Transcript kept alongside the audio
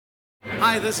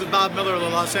Hi, this is Bob Miller of the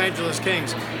Los Angeles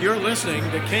Kings. You're listening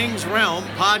to King's Realm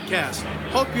Podcast.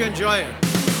 Hope you enjoy it.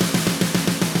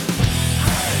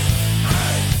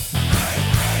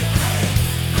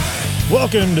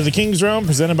 Welcome to the King's Realm,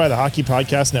 presented by the Hockey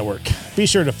Podcast Network. Be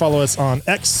sure to follow us on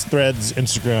X, Threads,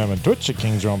 Instagram, and Twitch at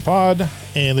King's Realm Pod,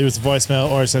 and leave us a voicemail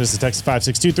or send us a text at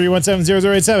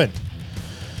 562-317-0087.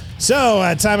 So,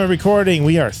 at time of recording,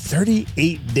 we are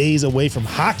 38 days away from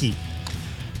hockey.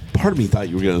 Part of me thought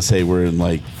you were going to say we're in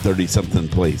like 30-something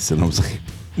place, and I was like,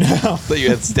 no. I thought you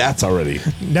had stats already.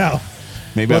 No.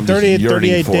 Maybe I'm 38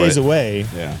 days away.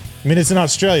 Yeah. I mean, it's in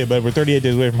Australia, but we're 38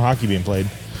 days away from hockey being played.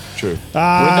 True. Wouldn't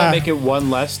that make it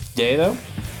one less day, though?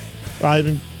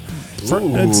 Good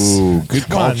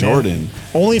call, Jordan.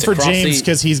 Only for James,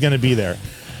 because he's going to be there.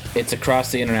 It's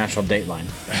across the international date line.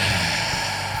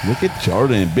 Look at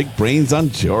Jordan. Big brains on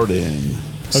Jordan.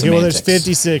 Okay, well, there's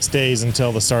 56 days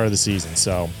until the start of the season.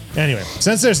 So, anyway,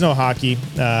 since there's no hockey,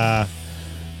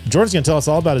 Jordan's going to tell us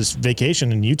all about his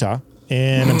vacation in Utah.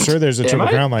 And I'm sure there's a Triple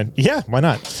Crown line. Yeah, why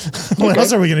not? What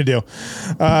else are we going to do?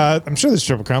 I'm sure there's a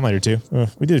Triple Crown line or two.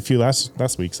 We did a few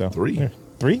last week. So 3. Yeah.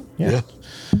 3? Yeah.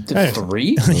 Did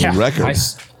 3? Yeah. Record.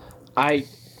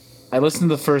 I listened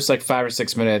to the first like 5 or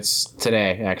 6 minutes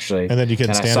today, actually. And then you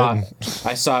couldn't stand it?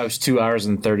 I saw it was 2 hours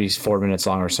and 34 minutes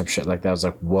long or some shit like that. I was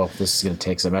like, whoa, this is going to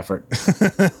take some effort.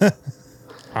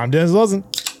 I'm Dennis Wilson.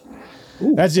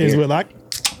 That's James Whitlock.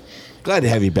 Glad to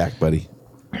have you back, buddy.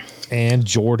 And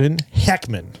Jordan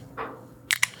Heckman.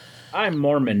 I'm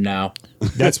Mormon now.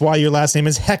 That's why your last name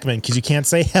is Heckman, because you can't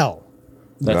say hell.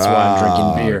 That's why I'm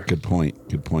drinking beer. Good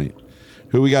point.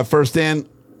 Who we got first in?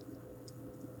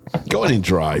 Go ahead and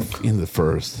drive in the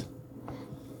first.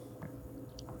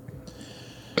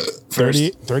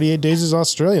 38 days is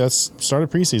Australia. Let's start a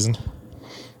preseason.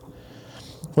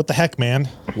 What the heck, man?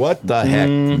 What the heck,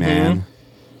 man?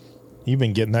 You've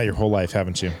been getting that your whole life,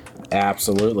 haven't you?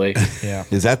 Absolutely. Yeah.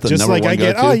 Is that the just number like one I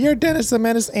get? go-to? Oh, you're Dennis the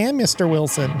Menace and Mr.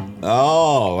 Wilson.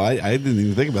 Oh, I didn't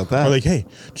even think about that. Or like, hey,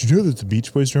 did you know that the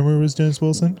Beach Boys drummer was Dennis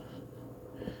Wilson?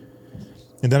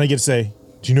 And then I get to say,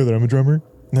 do you know that I'm a drummer?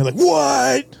 And they're like,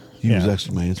 what? He was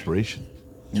actually my inspiration.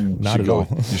 Not at all.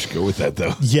 You should go with that,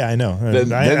 though. Yeah, I know.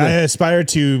 I aspire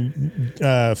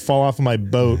to fall off of my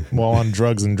boat while on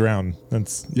drugs and drown.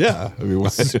 That's Yeah. I mean,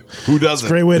 who doesn't?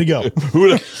 a great way to go.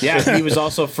 Yeah, he was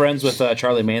also friends with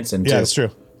Charlie Manson, too. Yeah, it's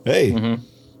true. Hey. Mm-hmm.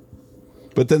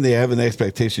 But then they have an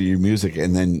expectation of your music,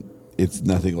 and then it's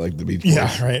nothing like the Beach Boys.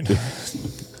 Yeah, right.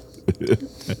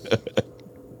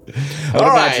 All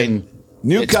right. Imagine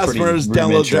New it's customers, pretty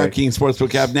download rudimentary. DraftKings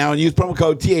Sportsbook app now and use promo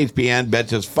code THPN. Bet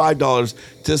just $5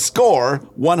 to score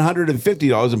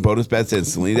 $150 in bonus bets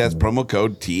instantly. That's promo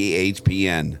code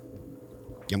THPN.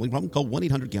 Gambling problem? Call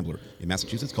 1-800-GAMBLER. In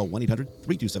Massachusetts, call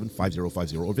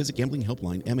 1-800-327-5050 or visit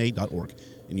gamblinghelplinema.org.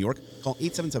 In New York, call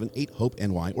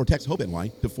 877-8-HOPE-NY or text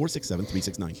HOPE-NY to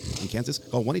 467-369. In Kansas,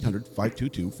 call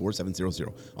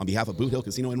 1-800-522-4700 on behalf of Boot Hill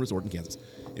Casino and Resort in Kansas.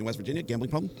 In West Virginia,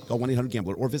 gambling problem? Call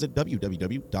 1-800-GAMBLER or visit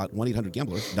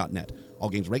www.1800gambler.net. All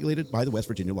games regulated by the West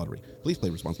Virginia Lottery. Please play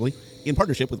responsibly. In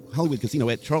partnership with Hollywood Casino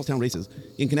at Charlestown Races.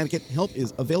 In Connecticut, help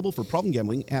is available for problem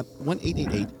gambling at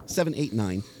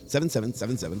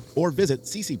 1-888-789-7777 or visit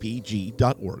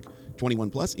ccpg.org. 21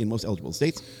 plus in most eligible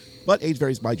states, but age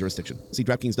varies by jurisdiction. See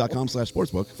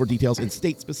DraftKings.com/sportsbook for details and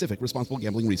state-specific responsible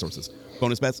gambling resources.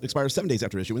 Bonus bets expire 7 days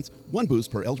after issuance. 1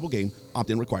 boost per eligible game.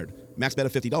 Opt-in required. Max bet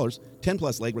of $50. 10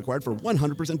 plus leg required for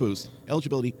 100% boost.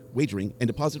 Eligibility, wagering, and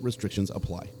deposit restrictions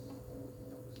apply.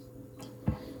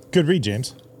 Good read,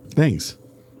 James. Thanks.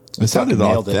 It sounded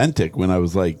authentic when I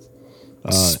was like...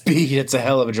 Speed, it's a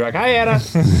hell of a drug. Hi, Anna.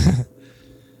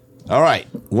 All right.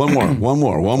 One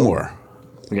more.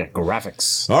 We got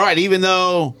graphics. All right. Even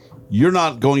though you're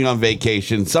not going on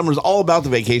vacation, summer's all about the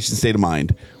vacation state of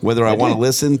mind. Whether I want to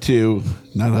listen to...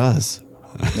 Not us.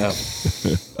 No.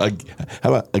 How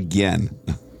about again?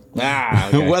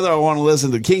 Okay. Whether I want to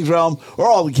listen to King's Realm or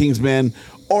All the King's Men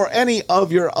or any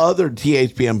of your other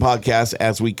THPN podcasts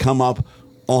as we come up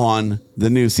on the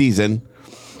new season.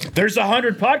 There's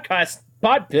 100 podcasts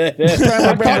now on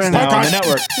the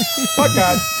network.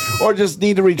 Podcast. Or just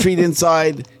need to retreat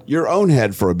inside your own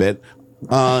head for a bit.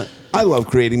 I love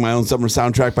creating my own summer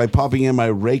soundtrack by popping in my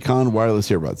Raycon wireless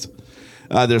earbuds.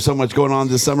 There's so much going on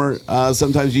this summer.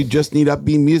 Sometimes you just need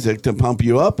upbeat music to pump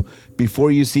you up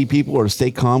before you see people or stay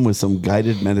calm with some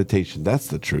guided meditation. That's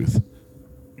the truth.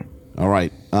 All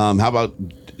right. How about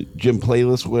Jim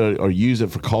playlist or use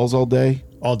it for calls all day?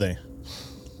 All day.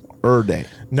 Day.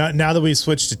 Now that we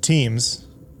switched to Teams,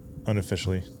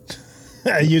 unofficially,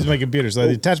 I use my computer. So I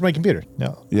attach my computer.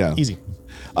 No. Yeah. Easy.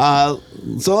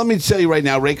 So let me tell you right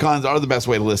now, Raycons are the best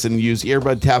way to listen. Use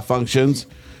earbud tap functions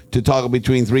to toggle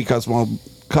between 3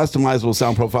 customizable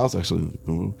sound profiles, actually,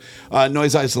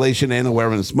 noise isolation and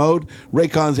awareness mode.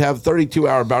 Raycons have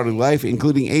 32-hour battery life,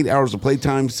 including 8 hours of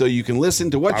playtime, so you can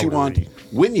listen to what you want,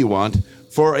 when you want,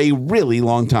 for a really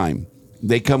long time.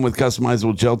 They come with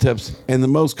customizable gel tips and the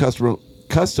most comfortable,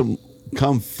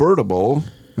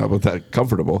 how about that,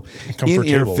 comfortable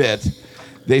in-ear fit.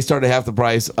 They start at half the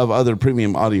price of other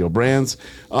premium audio brands,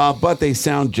 but they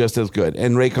sound just as good.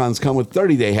 And Raycons come with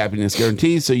 30-day happiness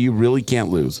guarantees, so you really can't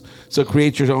lose. So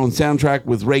create your own soundtrack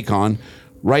with Raycon.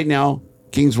 Right now,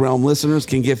 King's Realm listeners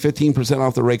can get 15%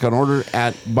 off the Raycon order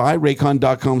at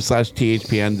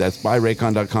buyraycon.com/THPN. That's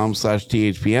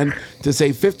buyraycon.com/THPN to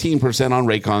save 15% on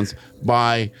Raycons.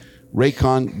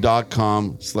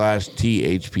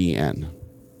 Buyraycon.com/THPN.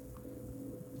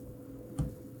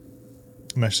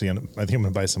 I think I'm gonna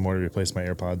buy some more to replace my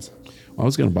AirPods. I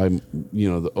was gonna buy,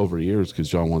 the over ears because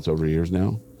John wants over ears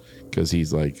now because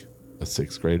he's like a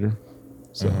 6th grader,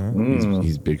 so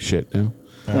he's big shit now.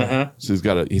 So he's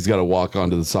got to walk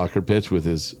onto the soccer pitch with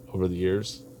his over the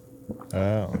ears.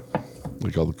 Oh,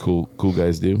 like all the cool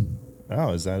guys do.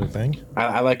 Oh, is that a thing?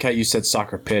 I like how you said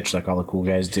soccer pitch, like all the cool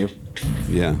guys do.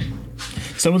 Yeah.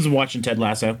 Someone's watching Ted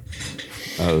Lasso.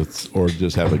 Or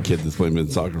just have a kid that's playing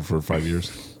soccer for 5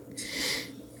 years.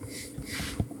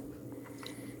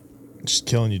 Just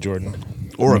killing you, Jordan.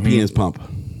 Or a penis pump.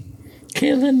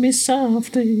 Killing me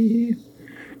softly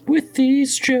with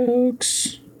these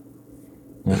jokes.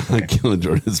 Killing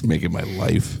Jordan is making my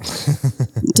life.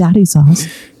 Daddy sauce.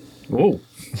 Whoa.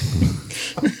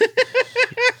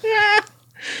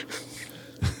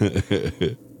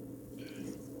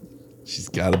 She's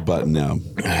got a button now.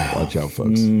 Watch out,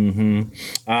 folks.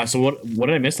 So what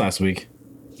did I miss last week?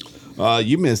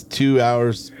 You missed 2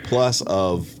 hours plus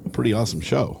of a pretty awesome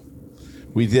show.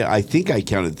 We did. I think I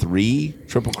counted 3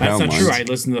 Triple Crown That's not lines. true. I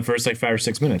listened to the first 5 or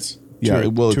 6 minutes. Yeah,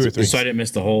 well, 2 or 3. So I didn't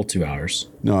miss the whole 2 hours.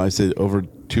 No, I said over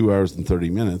 2 hours and 30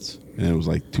 minutes, and it was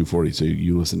like 2:40. So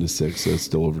you listened to 6, so it's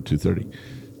still over 2:30.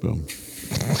 Boom.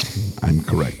 I'm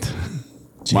correct.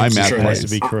 My math has to plays.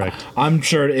 be correct. I'm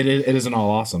sure it isn't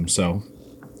all awesome. So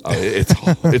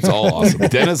It's all awesome.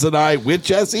 Dennis and I with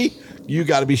Jesse. You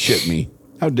got to be shitting me.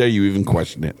 How dare you even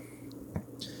question it?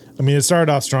 I mean, it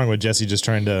started off strong with Jesse just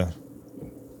trying to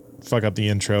fuck up the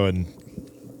intro and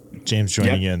James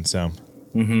joining in. So.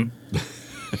 You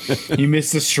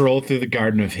missed the stroll through the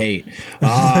Garden of Hate.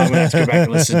 I'm gonna have to go back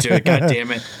and listen to it. God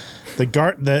damn it!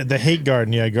 The hate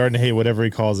garden, Garden of Hate, whatever he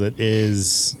calls it,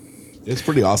 is. It's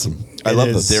pretty awesome. I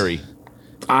love the theory.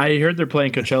 I heard they're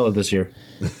playing Coachella this year.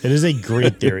 It is a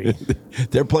great theory.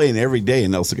 They're playing every day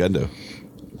in El Segundo.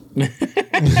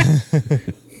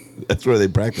 That's where they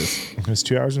practice. It was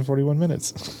 2 hours and 41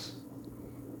 minutes.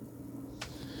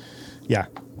 Yeah.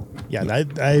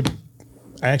 I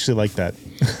actually like that.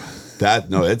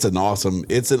 It's an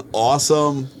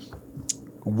awesome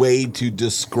way to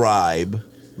describe,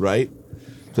 right?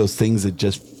 Those things that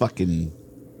just fucking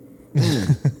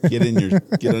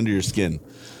get under your skin.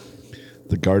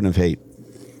 The Garden of Hate.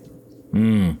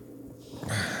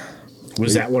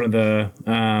 Was that one of the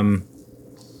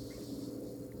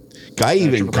Guy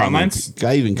even comments?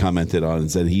 commented on it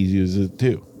and said he uses it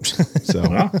too.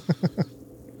 So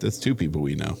that's 2 people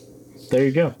we know. There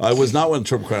you go. I was not one of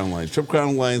Triple Crown lines. Triple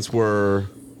Crown lines were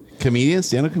comedians,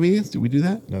 stand-up comedians. Did we do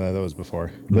that? No, that was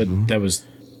before. But that was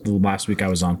the last week I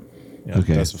was on. Yeah,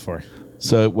 Okay. that's before.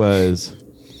 So it was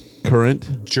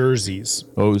current. Jerseys.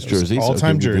 Oh, it was jerseys.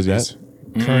 All-time Okay, we did jerseys.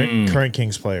 Current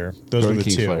Kings player. Those Current were the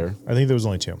Kings 2. player. I think there was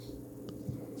only 2. I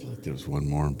feel like there was one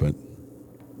more, but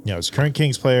Yeah, it was current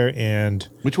Kings player and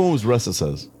which one was Russa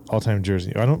says? all-time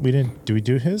jersey. Do we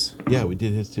do his? Yeah, we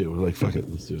did his too. We're like, fuck it,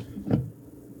 let's do it.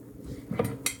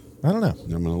 I don't know.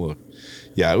 I'm gonna look.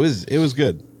 Yeah, it was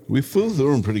good. We flew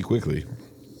through them pretty quickly.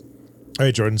 All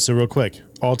right, Jordan. So real quick,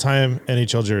 all-time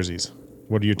NHL jerseys.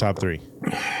 What are your top 3?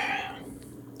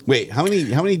 Wait, how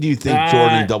many do you think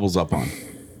Jordan doubles up on?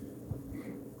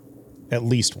 At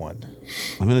least 1.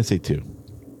 I'm gonna say 2.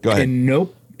 Go ahead. In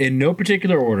no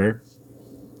particular order.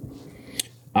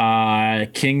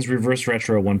 Kings Reverse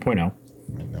Retro 1.0.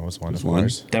 That was one of one.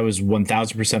 ours. That was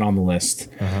 1,000% on the list.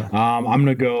 I'm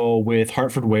gonna go with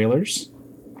Hartford Whalers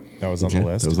That was on the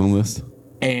list. That was on the list.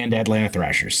 and Atlanta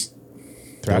Thrashers.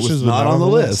 That Thrashers was not on the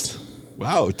list.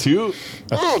 Wow, 2.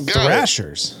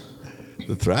 Thrashers.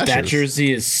 The Thrashers. That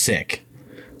jersey is sick.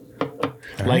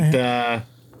 Like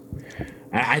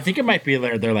I think it might be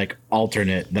their like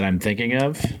alternate that I'm thinking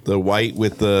of. The white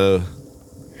with the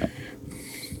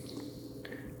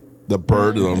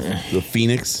bird, the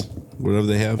phoenix, whatever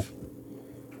they have,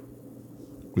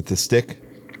 with the stick.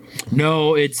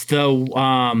 No, it's the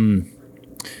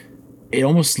It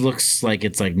almost looks like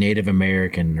it's like Native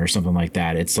American or something like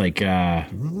that. It's like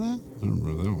Remember that? I don't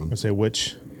remember that one. I say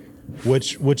which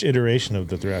iteration of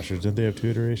the Thrashers? Did they have 2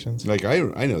 iterations? Like I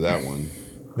know that one.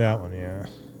 That one, yeah.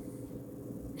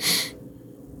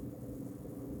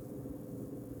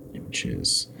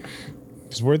 images.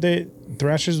 Because where they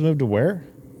Thrashers moved to where?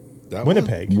 That one?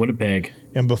 Winnipeg.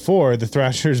 And before the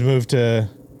Thrashers moved to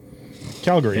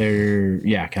Calgary.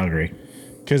 Calgary.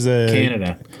 Because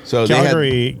Canada. So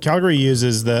Calgary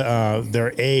uses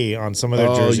their A on some of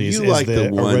their jerseys. You is like the the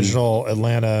one- original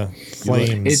Atlanta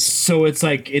Flames. It's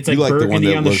like like the one burgundy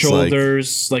that on the looks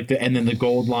shoulders, and then the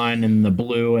gold line and the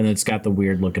blue, and it's got the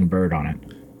weird looking bird on it.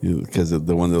 Because of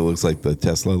the one that looks like the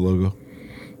Tesla logo.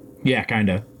 Yeah, kind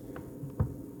of.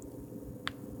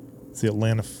 It's the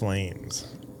Atlanta Flames.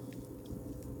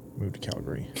 Moved to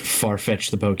Calgary.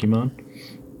 Farfetch the Pokemon.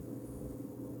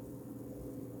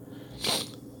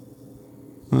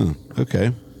 Huh.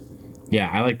 Okay. Yeah,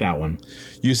 I like that one.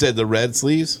 You said the red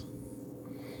sleeves?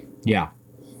 Yeah.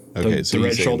 Okay, The you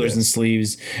red say shoulders red. and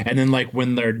sleeves, and then like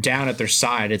when they're down at their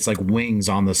side, it's like wings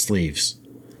on the sleeves.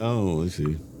 Oh, I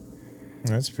see.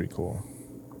 That's pretty cool.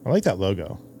 I like that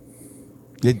logo.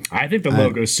 I think the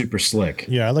logo is super slick.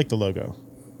 Yeah, I like the logo.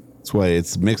 That's why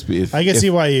it's mixed. I can see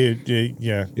why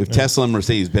yeah. If Tesla and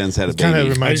Mercedes Benz had a kind of baby,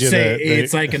 I reminds would you of say the,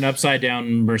 it's like an upside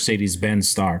down Mercedes-Benz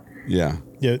star yeah.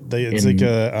 it's in, like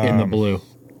a in the blue.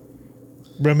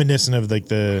 reminiscent of like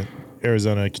the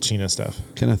Arizona Kachina stuff.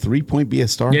 Can a 3-point be a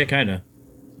star? Yeah, kind of.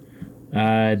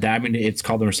 I mean, it's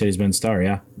called the Mercedes-Benz star.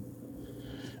 Yeah.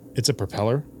 It's a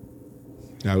propeller.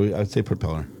 I would say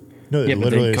propeller. No, Yeah, but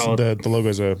literally they call the logo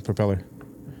is a propeller.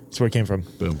 That's where it came from.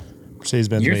 Boom.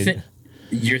 Mercedes-Benz made.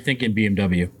 You're thinking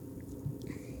BMW.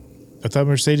 I thought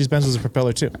Mercedes-Benz was a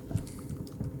propeller too.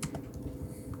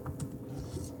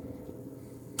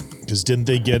 Because didn't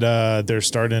they get their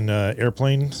start in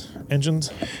airplane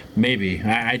engines? Maybe.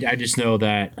 I just know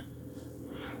that.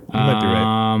 You might be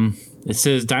right. It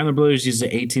says Daimler Brothers used an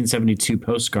 1872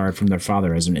 postcard from their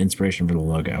father as an inspiration for the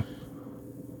logo.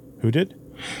 Who did?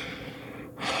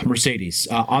 Mercedes.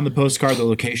 On the postcard, the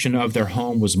location of their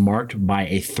home was marked by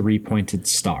a 3-pointed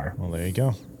star. Well, there you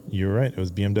go. You're right. It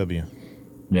was BMW.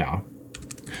 Yeah.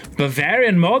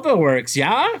 Bavarian Motor Works,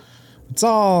 yeah? They're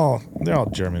all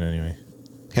German anyway.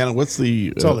 Hannah, what's the?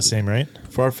 It's all the same, right?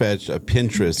 Farfetch, It's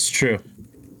Pinterest. true.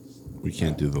 We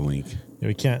can't do the link. Yeah,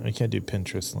 we can't do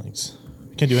Pinterest links.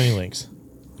 We can't do any links.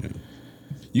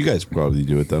 You guys probably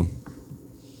do it though.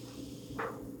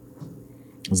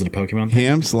 Was it a Pokemon thing?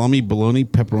 Ham, salami, bologna,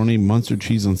 pepperoni, Munster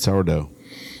cheese on sourdough.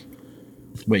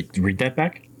 Wait, read that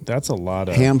back? That's a lot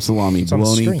of Ham, salami, on the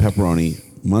bologna, screen.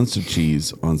 pepperoni, Munster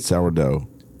cheese on sourdough.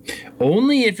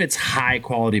 Only if it's high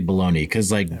quality bologna,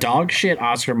 because like dog shit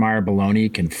Oscar Mayer bologna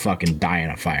can fucking die in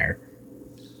a fire.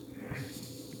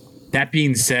 That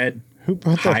being said, Who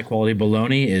brought high that? quality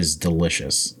bologna is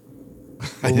delicious.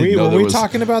 I Were didn't know were there we was-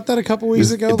 talking about that a couple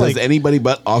weeks ago? Does Like, anybody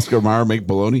but Oscar Mayer make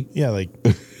bologna yeah, like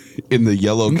in the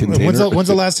yellow container? when's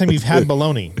the last time you've had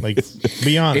bologna? Like,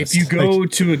 be honest. If you go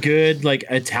Like, to a good like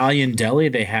Italian deli,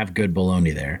 they have good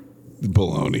bologna there.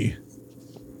 Bologna.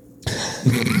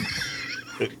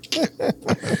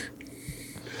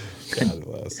 God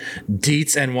bless.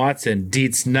 Dietz and Watson,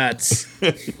 Dietz nuts.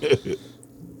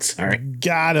 Sorry.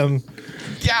 got him.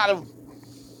 Got him.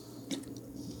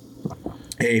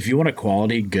 Hey, if you want a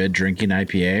quality, good drinking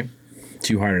IPA,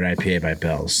 Two Hearted IPA by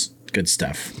Bell's. Good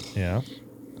stuff. Yeah.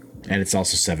 And it's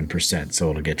also 7%, so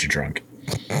it'll get you drunk.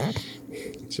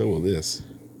 So will this.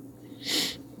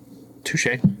 Touche.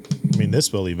 I mean,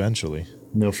 this will eventually.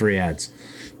 No free ads.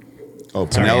 Oh,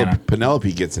 Sorry, Anna.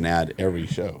 Penelope gets an ad every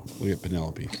show. Look at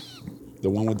Penelope. The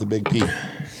one with the big P.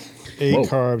 8 Whoa.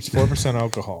 carbs, 4%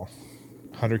 alcohol,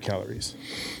 100 calories.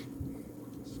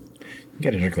 You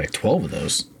gotta drink like 12 of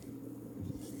those.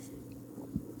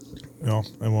 No,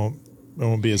 I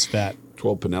won't be as fat.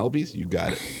 12 Penelopes? You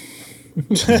got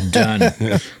it. Done.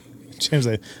 James,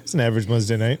 it's an average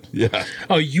Wednesday night. Yeah.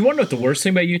 Oh, you wanna know what the worst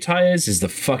thing about Utah is? Is the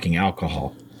fucking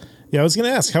alcohol. Yeah, I was gonna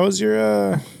ask, how was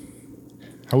your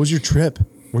trip?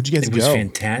 Where'd you guys It was go?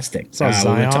 fantastic. Saw We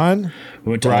Zion.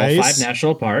 went to all Bryce. 5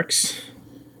 national parks.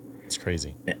 It's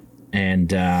crazy.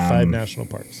 And 5 national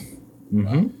parks.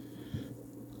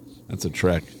 That's a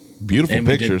trek. Beautiful And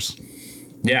we did- pictures.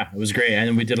 yeah, it was great.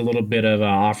 And we did a little bit of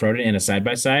off-roading and a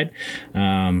side-by-side.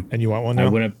 And you want one I now?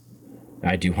 went up.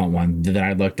 I do want one. Then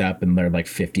I looked up and they're like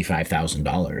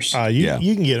 $55,000. You Yeah.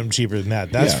 can get them cheaper than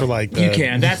that. That's Yeah. for like You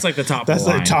can. That's like the top. That's of the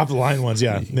like line. top of the line ones.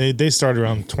 Yeah, they start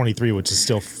around 23, which is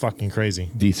still fucking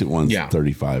crazy. Decent ones, Yeah.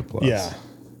 35 plus. Yeah.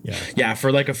 Yeah,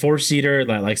 for like a 4-seater,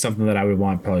 like something that I would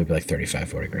want, probably be like 35,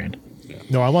 40 grand. Yeah.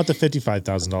 No, I want the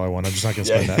 $55,000 one. I'm just not going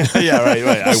to spend that. Yeah, right.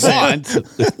 I want.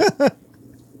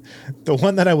 The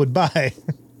one that I would buy.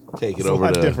 Take it It's a over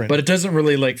lot to different. But it doesn't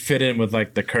really like fit in with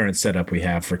like the current setup we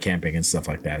have for camping and stuff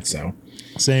like that. So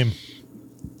Same.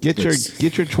 get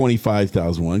your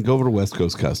 25,000 one. Go over to West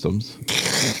Coast Customs,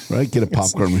 right? Get a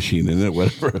popcorn machine in it,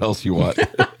 whatever else you want.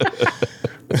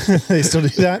 They still do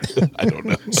that? I don't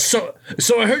know. so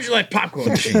I heard you like popcorn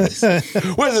machines.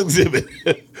 Where's the exhibit?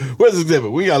 Where's the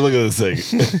exhibit? We gotta look at this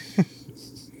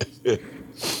thing.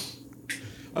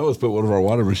 I almost put one of our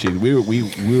water machines. We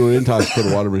were in talks to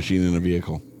put a water machine in a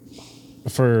vehicle.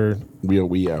 For We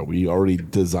already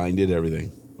designed it,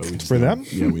 everything. But we just For never- them?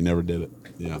 Yeah, we never did it.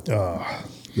 Yeah.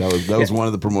 That was one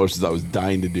of the promotions I was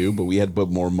dying to do, but we had to put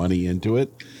more money into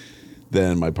it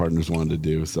than my partners wanted to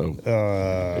do, so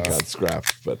it got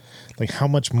scrapped. But like, how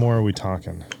much more are we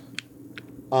talking?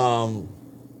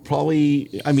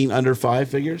 probably, I mean, under 5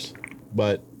 figures,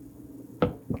 but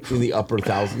in the upper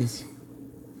thousands.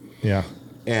 Yeah.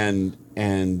 And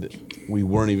we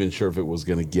weren't even sure if it was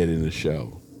going to get in the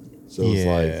show. So it's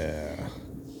like,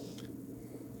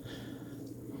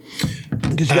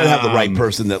 because you got to have the right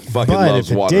person that fucking But loves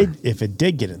if it water. if it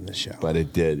did get in the show, But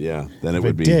it did, yeah. Then it If would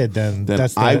it be. did, then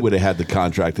that's I the- would have had the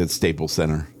contract at Staples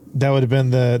Center. that would have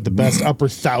been the best upper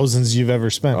thousands you've ever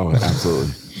spent. Oh,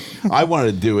 absolutely. I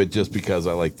wanted to do it just because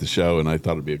I liked the show and I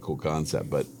thought it'd be a cool concept,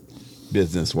 but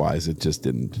business wise, it just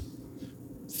didn't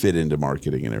fit into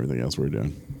marketing and everything else we're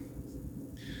doing.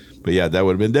 But yeah, that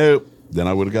would have been dope. Then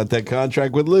I would have got that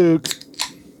contract with Luke.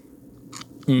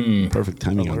 Perfect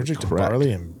timing. on Allergic the to crap.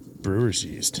 barley and brewer's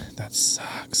yeast. That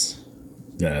sucks.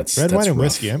 That's Red wine and rough.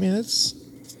 whiskey. I mean, it's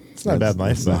not a bad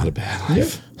life. It's not a bad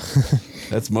life.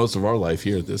 That's most of our life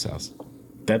here at this house.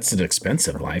 That's an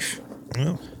expensive life,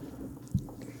 Well,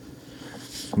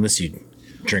 unless you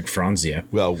drink Franzia.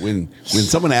 Well, when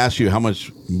someone asks you how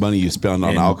much money you spend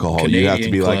on In alcohol, you have to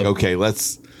Canadian be like, club. okay,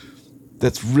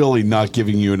 that's really not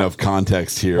giving you enough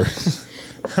context here.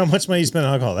 how much money you spend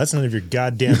on alcohol? That's none of your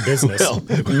goddamn business. well,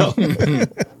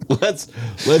 let's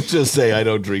just say I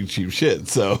don't drink cheap shit.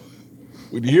 So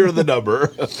when you hear the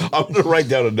number, I'm going to write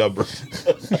down a number.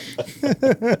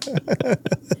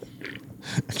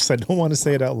 Because I don't want to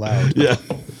say it out loud. Yeah.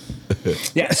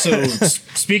 Yeah. So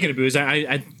speaking of booze,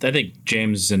 I think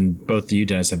James and both of you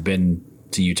guys have been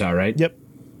to Utah, right? Yep.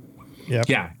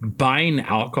 Yeah. Buying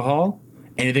alcohol,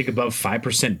 anything above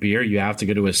 5% beer, you have to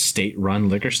go to a state-run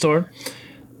liquor store.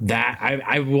 That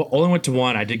I only went to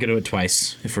one. I did go to it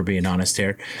twice, if we're being honest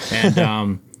here,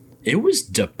 and it was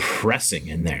depressing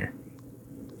in there.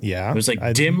 Yeah. It was like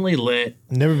I've dimly lit.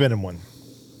 never been in one.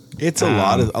 It's a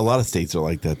lot of states are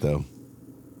like that though.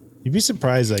 You'd be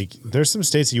surprised. Like, there's some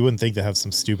states that you wouldn't think that have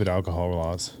some stupid alcohol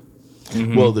laws.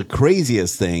 Well, the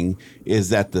craziest thing is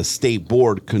that the state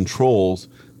board controls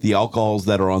the alcohols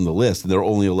that are on the list, and they're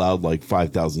only allowed like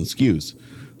 5,000 SKUs.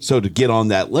 So to get on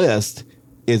that list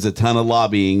is a ton of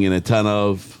lobbying and a ton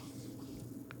of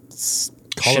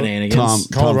Shenanigans.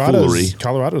 tomfoolery.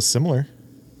 Colorado's similar.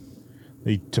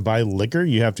 To buy liquor,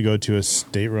 you have to go to a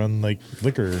state-run like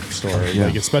liquor store,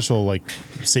 like a special like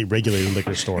state-regulated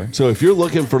liquor store. So if you're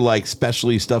looking for like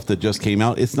specialty stuff that just came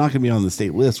out, it's not going to be on the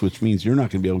state list, which means you're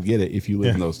not going to be able to get it if you live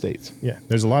Yeah. in those states. Yeah,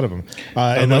 there's a lot of them.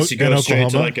 Unless you go in straight to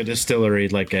Oklahoma, like a distillery,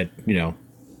 like at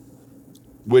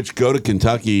Which go to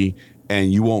Kentucky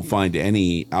and you won't find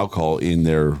any alcohol in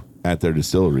at their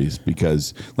distilleries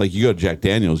because like you go to Jack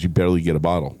Daniels, you barely get a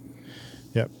bottle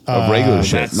yep. of regular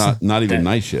shit, that's- not even that-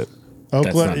 nice shit.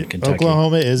 That's not in Kentucky.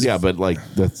 Oklahoma is Yeah, but like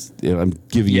I'm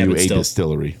giving Yeah, you but a still.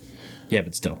 distillery. yeah,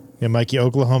 but still. Yeah, Mikey,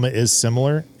 Oklahoma is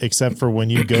similar, except for when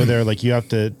you go there, like you have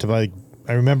to like.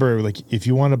 I remember, like, if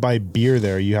you want to buy beer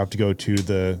there, you have to go to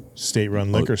the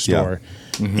state-run liquor store,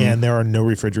 and there are no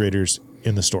refrigerators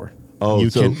in the store. Oh, you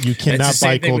so- you It's cannot the same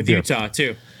buy thing cold with beer. Utah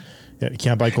too. Yeah, you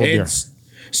can't buy cold beer.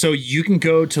 So you can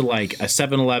go to like a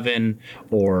 7-Eleven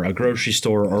or a grocery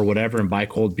store or whatever and buy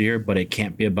cold beer, but it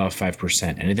can't be above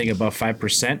 5%. Anything above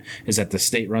 5% is at the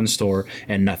state-run store,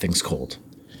 and nothing's cold.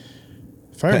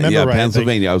 If I remember right,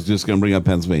 Pennsylvania. I was just going to bring up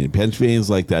Pennsylvania. Pennsylvania's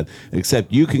like that,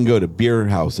 except you can go to beer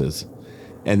houses,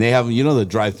 and they have the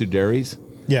drive-through dairies.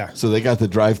 yeah. So they got the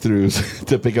drive-throughs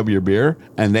to pick up your beer,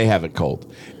 and they have it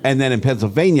cold. And then in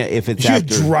Pennsylvania, if it's You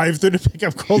after drive through to pick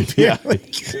up cold beer. Yeah.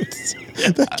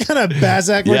 What kind of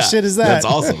Bazak shit is that? That's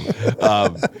awesome.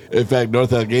 In fact,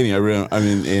 North Allegheny,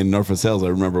 in Norfolk Sales, I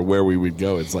remember where we would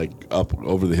go. It's like up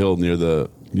over the hill near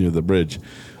the bridge.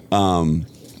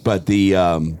 But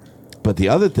the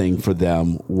other thing for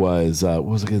them was what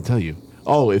was I going to tell you?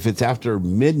 Oh, if it's after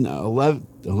midnight,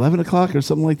 11 o'clock or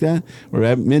something like that, or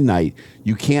at midnight,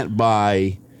 you can't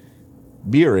buy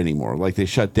beer anymore. Like they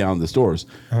shut down the stores.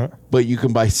 But you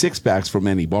can buy 6-packs from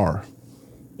any bar.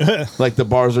 Like the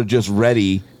bars are just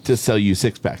ready to sell you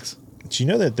 6-packs. Do you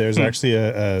know that there's actually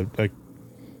a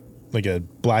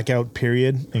blackout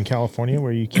period in California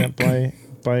where you can't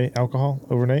buy alcohol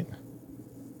overnight?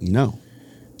 No.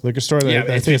 Liquor store. Yeah,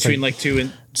 I it's think between like 2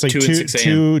 and it's like 2 and 6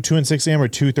 a.m. 2 and 6 a.m. or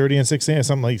 2:30 and 6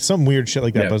 a.m. Some weird shit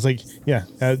like that. Yeah. But it's like,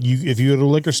 if you go to a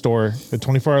liquor store, a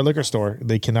 24-hour liquor store,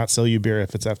 they cannot sell you beer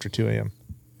if it's after 2 a.m.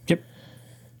 Yep.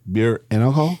 Beer and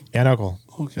alcohol? And alcohol.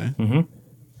 Okay.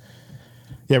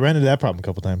 Yeah, I ran into that problem a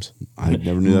couple times. I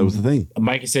never knew that was the thing.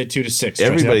 Mikey said 2 to 6.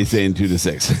 Everybody's saying 2 to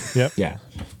 6. Yep. Yeah.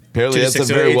 Apparently 2 to that's 6, a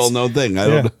so very it's- well-known thing. I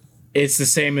don't know. It's the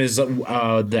same as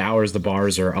the hours the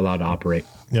bars are allowed to operate.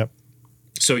 Yep.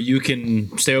 So you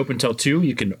can stay open till 2.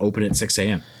 You can open at 6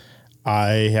 a.m.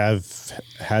 I have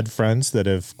had friends that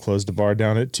have closed a bar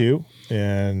down at 2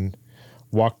 and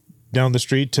walked down the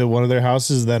street to one of their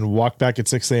houses, then walked back at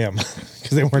 6 a.m.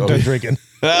 because they weren't done drinking.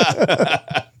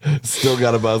 Still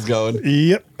got a buzz going.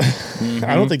 Yep.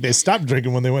 I don't think they stopped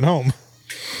drinking when they went home.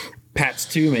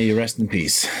 Pat's 2, may you rest in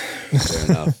peace. Fair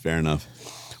enough. Fair enough.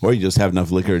 Or you just have enough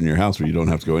liquor in your house where you don't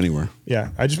have to go anywhere. Yeah.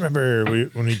 I just remember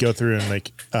when we go through and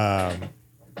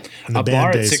in the A band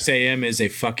bar days, at 6 a.m. is a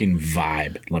fucking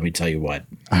vibe. Let me tell you what.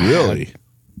 Really?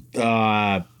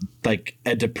 Like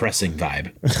a depressing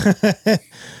vibe.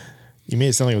 you made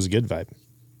it sound like it was a good vibe.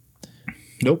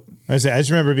 Nope. I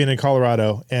just remember being in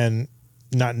Colorado and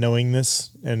not knowing this,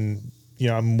 and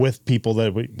I'm with people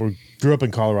that grew up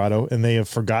in Colorado, and they have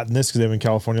forgotten this because they've been in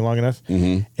California long enough,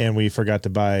 and we forgot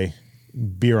to buy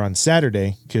beer on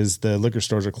Saturday because the liquor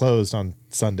stores are closed on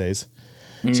Sundays.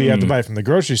 So you have to buy it from the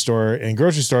grocery store, and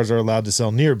grocery stores are allowed to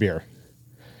sell near beer.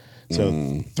 So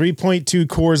 3.2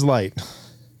 Coors Light.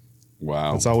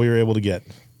 Wow. That's all we were able to get.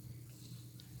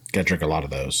 Gotta drink a lot of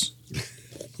those.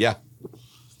 Yeah.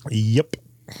 Yep.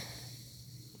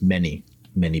 Many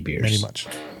beers. Many much.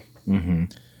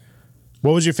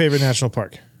 What was your favorite national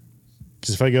park?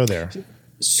 Because if I go there.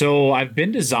 So I've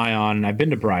been to Zion. I've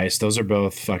been to Bryce. Those are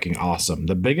both fucking awesome.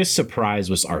 The biggest surprise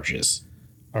was Arches.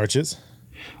 Arches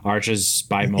Arches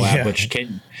by Moab, Yeah. which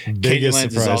Canyonlands Biggest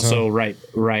is surprise, also right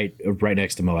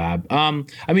next to Moab. I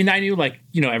mean, I knew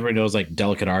everyone knows like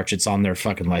Delicate Arch. It's on their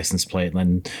fucking license plate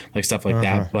and like stuff like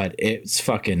that. But it's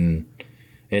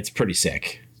pretty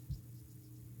sick.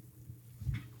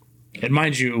 And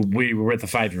mind you, we were with a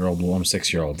 5-year-old, well, I'm a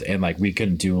 6-year-old, and like we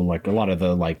couldn't do like a lot of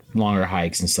the like longer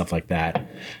hikes and stuff like that.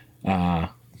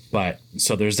 But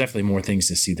so there's definitely more things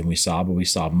to see than we saw, but we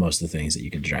saw most of the things that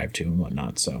you could drive to and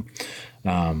whatnot. So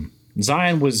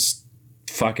Zion was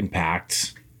fucking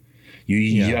packed.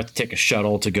 You have to take a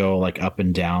shuttle to go like up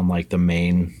and down like the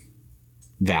main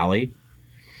valley.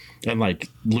 And like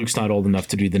Luke's not old enough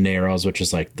to do the Narrows, which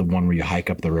is like the one where you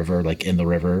hike up the river, like in the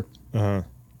river.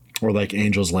 Or like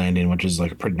Angel's Landing, which is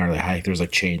like a pretty gnarly hike. There's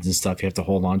like chains and stuff you have to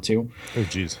hold on to. Oh,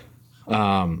 jeez.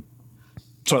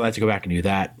 So I'd like to go back and do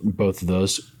that. Both of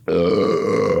those.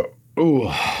 Ooh.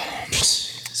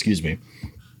 Excuse me.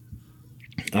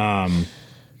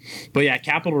 But yeah,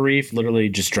 Capitol Reef, literally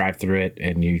just drive through it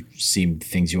and you see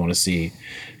things you want to see.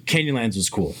 Canyonlands was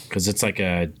cool because it's like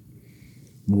a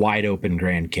wide open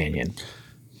Grand Canyon.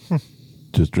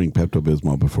 Just drink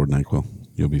Pepto-Bismol before NyQuil.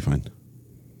 You'll be fine.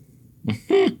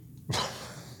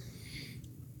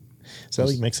 Is that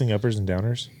like mixing uppers and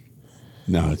downers?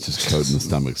 No, it's just coating the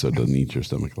stomach so it doesn't eat your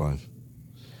stomach alive.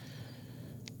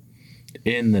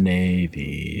 In the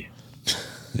Navy.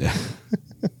 Yeah.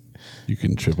 You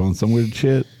can trip on some weird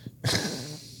shit.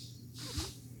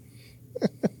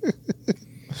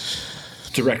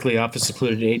 Directly off a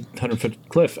secluded 800-foot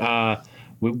cliff.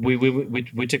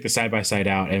 We took the side-by-side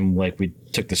out and like we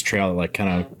took this trail that like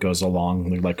kind of goes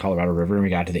along like Colorado River, and we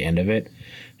got to the end of it.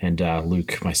 And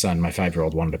Luke, my son, my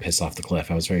 5-year-old, wanted to piss off the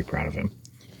cliff. I was very proud of him.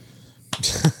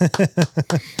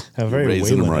 How very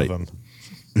Raising Waylon them right. of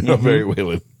them. Very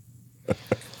Waylon.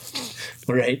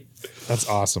 Right. That's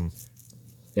awesome.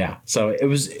 Yeah. So it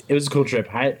was a cool trip.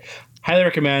 Highly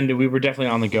recommend. We were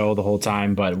definitely on the go the whole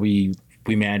time, but we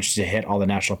managed to hit all the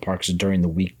national parks during the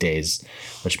weekdays,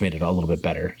 which made it a little bit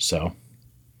better. So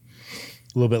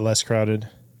A little bit less crowded.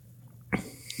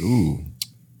 Ooh.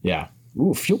 yeah.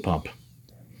 Ooh, fuel pump.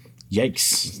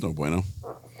 Yikes. It's no bueno.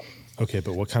 Okay,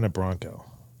 but what kind of Bronco?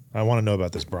 I want to know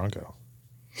about this Bronco.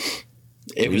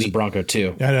 It was a Bronco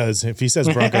too. I know. If he says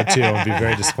Bronco too, I'll be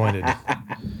very disappointed.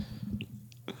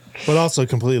 But also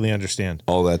completely understand.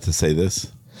 All that to say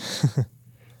this.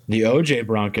 The OJ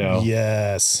Bronco,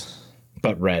 Yes.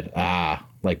 but red.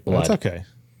 Like blood. That's okay.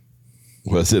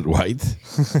 Was it white?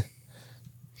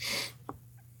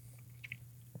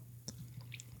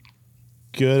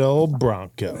 Good old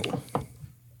Bronco.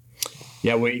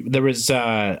 Yeah, there was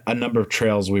a number of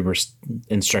trails we were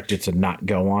instructed to not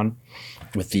go on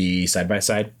with the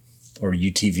side-by-side, or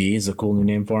UTV is a cool new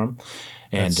name for them.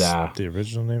 And That's the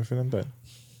original name for them, but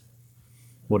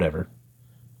whatever.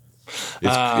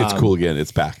 It's cool again.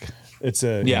 It's back. it's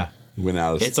a Yeah. Went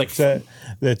out of It's like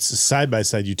that's a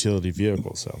side-by-side utility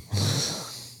vehicle. So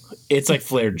it's like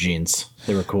flared jeans.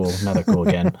 They were cool. Now they're cool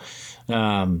again.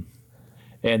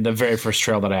 And the very first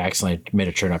trail that I accidentally made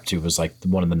a turn up to was like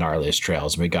one of the gnarliest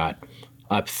trails. We got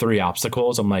up 3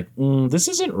 obstacles. I'm like, this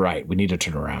isn't right. We need to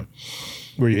turn around.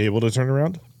 were you able to turn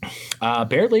around?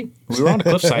 Barely. We were on a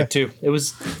cliffside too. It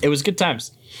was good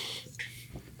times.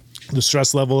 The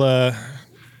stress level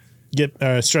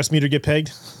stress meter get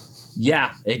pegged?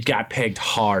 Yeah, it got pegged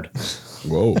hard.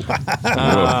 Whoa.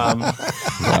 Wow.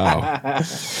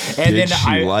 And Did then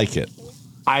she like it?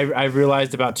 I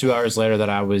realized about 2 hours later that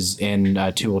I was in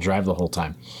 2-wheel drive the whole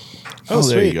time. Oh,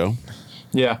 there sweet. you go.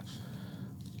 Yeah.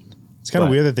 It's kind of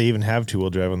But- weird that they even have 2-wheel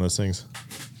drive on those things.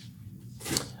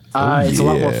 It's a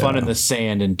lot more yeah. fun in the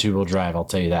sand in 2-wheel drive, I'll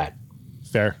tell you that.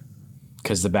 Fair.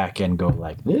 Because the back end go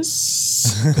like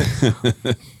this.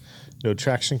 No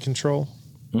traction control.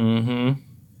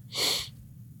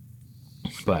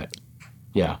 But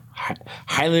yeah,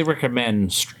 highly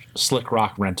recommend Slick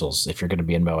Rock Rentals if you're going to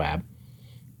be in Moab.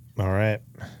 All right.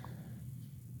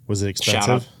 Was it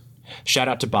expensive? Shout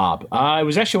out to Bob. It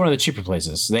was actually one of the cheaper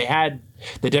places. They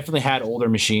definitely had older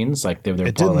machines. Like they were.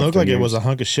 It didn't look like it was a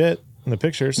hunk of shit in the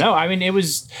pictures. No, I mean it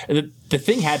was the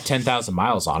thing had 10,000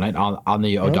 miles on it on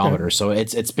the odometer, so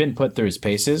it's been put through its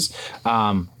paces.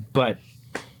 But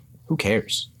who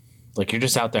cares? Like you're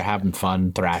just out there having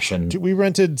fun, thrashing. Dude, we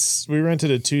rented a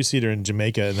 2-seater in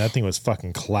Jamaica, and that thing was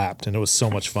fucking clapped, and it was so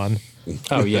much fun.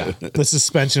 Oh yeah, The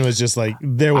suspension was just like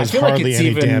there was feel like hardly it's any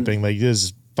even- damping. Like this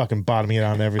is fucking bottoming it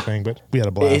out and everything, but we had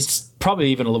a blast. it's probably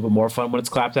even a little bit more fun when it's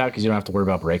clapped out because you don't have to worry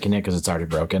about breaking it because it's already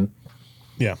broken.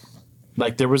 Yeah.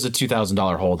 Like there was a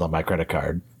 $2,000 hold on my credit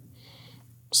card,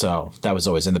 so that was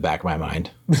always in the back of my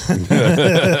mind.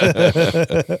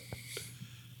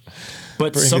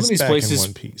 But Bring some us of these back in places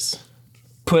one piece.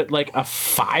 put like a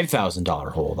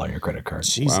 $5,000 hold on your credit card.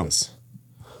 Jesus.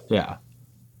 Yeah.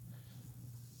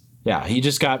 Yeah, he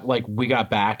just got like we got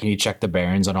back and he checked the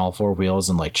bearings on all 4 wheels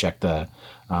and like checked the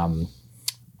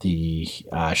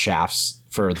shafts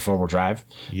for the 4-wheel drive.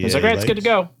 Yeah, He's like, "Right, it's good to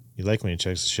go." You like when he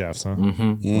checks the shafts, huh?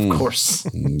 Of course.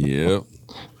 Yep.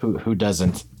 Who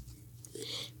doesn't?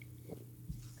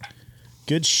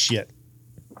 Good shit.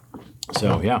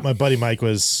 So yeah. My buddy Mike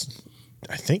was,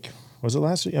 I think, was it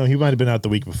last week? Oh, he might have been out the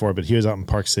week before, but he was out in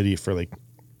Park City for like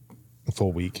a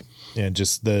full week. And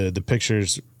just the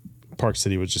pictures, Park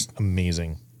City was just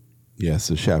amazing. Yes,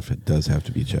 the shaft does have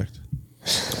to be checked.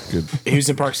 Good. He was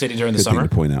in Park City during the Good thing summer.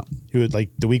 to point out. He would like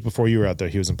the week before you were out there,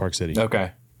 he was in Park City.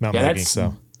 Okay. Mountain biking,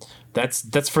 so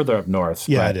that's further up north.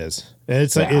 yeah, but it is. And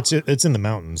it's like Yeah. it's in the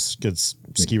mountains, good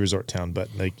ski resort town, but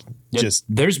like just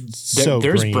there's so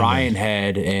there's green Brian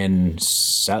Head in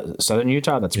southern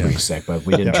Utah. That's pretty sick, but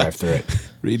we didn't drive through it.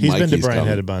 Read He's been to Mikey's Brian comment.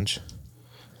 Head a bunch.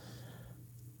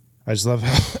 I just love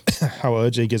how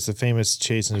OJ gets the famous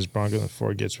chase in his Bronco and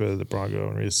Ford gets rid of the Bronco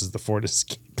and races the Ford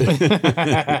Escape. They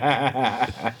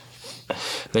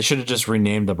should have just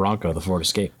renamed the Bronco the Ford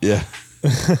Escape. Yeah.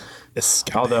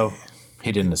 Escape. Although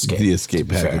he didn't escape. The escape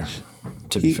to be fair. package.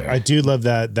 To be fair. I do love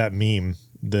that meme.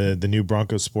 The new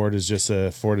Bronco Sport is just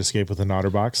a Ford Escape with an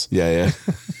OtterBox. Yeah,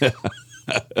 yeah.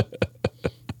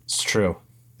 It's true.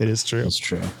 It is true. It's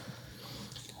true.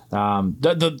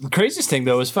 The craziest thing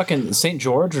though is fucking St.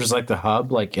 George, which is like the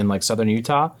hub, like in like southern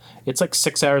Utah. It's like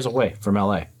 6 hours away from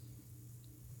LA.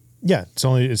 Yeah,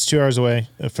 it's 2 hours away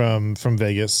from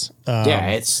Vegas. Yeah,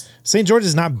 it's St. George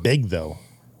is not big though.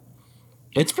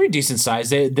 It's pretty decent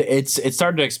size. It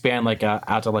started to expand like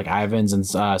out to like Ivins and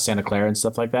Santa Clara and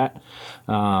stuff like that.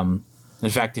 In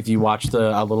fact, if you watch the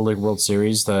Little League World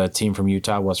Series, the team from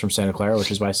Utah was from Santa Clara,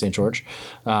 which is by St. George.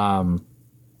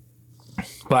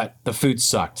 But the food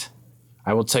sucked.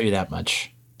 I will tell you that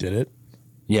much. Did it?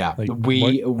 Yeah, Like,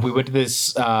 we went to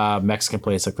this Mexican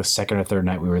place like the second or third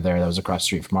night we were there. That was across the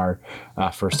street from our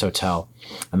first hotel.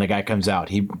 And the guy comes out.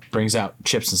 He brings out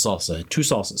chips and salsa, 2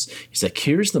 salsas. He's like,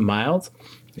 "Here's the mild,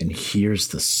 and here's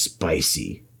the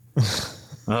spicy."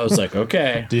 I was like,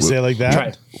 "Okay." Do you say it like that?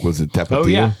 Try- Was it Tapatio? Oh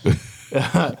yeah.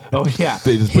 Oh yeah.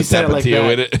 They just He put said it like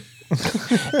Tapatio that. in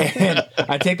it. And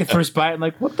I take the first bite and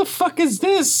like, what the fuck is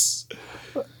this?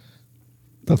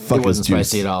 The fuck It wasn't is juice?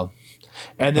 spicy at all.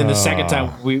 And then the second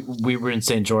time we were in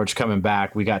St. George coming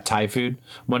back, we got Thai food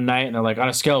one night, and they're like, on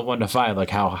a scale of 1 to 5, like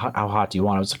how hot do you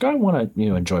want it? I was like, I want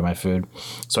to enjoy my food,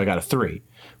 so I got a 3.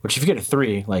 Which if you get a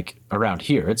 3, like around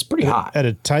here, it's pretty hot. At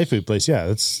a Thai food place, yeah,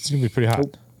 it's gonna be pretty hot.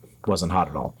 It wasn't hot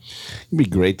at all. It'd be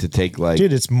great to take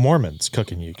dude, it's Mormons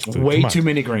cooking you food. Way too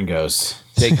many gringos.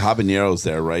 Take habaneros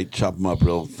there, right? Chop them up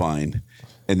real fine,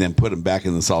 and then put them back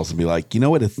in the sauce and be like, you know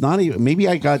what? It's not even. Maybe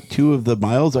I got 2 of the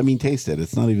miles. I mean, taste it.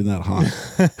 It's not even that hot.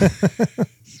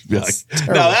 Be like,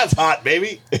 no, that's hot,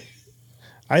 baby.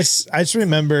 I just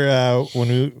remember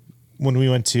when we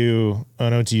went to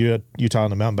Utah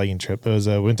on a mountain biking trip. It was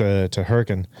went to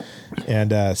Hurricane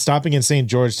and stopping in St.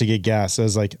 George to get gas. I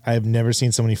was like, I've never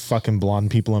seen so many fucking blonde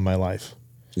people in my life.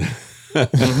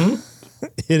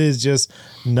 It is just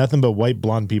nothing but white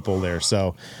blonde people there.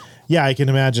 So yeah, I can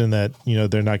imagine that,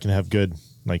 they're not going to have good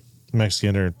like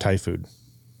Mexican or Thai food.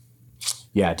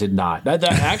 Yeah, it did not.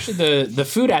 Actually, the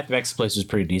food at the Mexican place was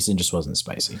pretty decent, just wasn't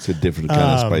spicy. It's a different kind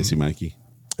of spicy, Mikey.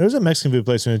 There was a Mexican food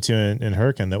place we went to in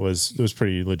Hurricane that was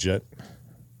pretty legit.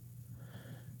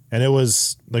 And it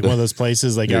was like one of those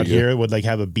places like out here it would like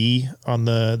have a B on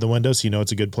the window, so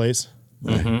it's a good place.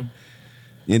 Mm-hmm.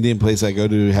 Indian place I go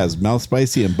to has mouth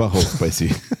spicy and butthole spicy.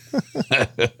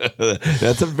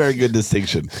 That's a very good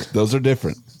distinction. Those are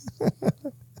different.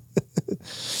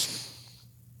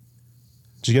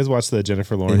 Did you guys watch the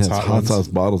Jennifer Lawrence it has hot sauce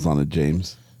bottles on it,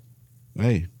 James?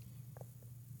 Hey.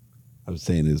 I was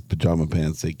saying his pajama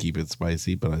pants, they keep it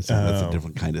spicy, but I said that's a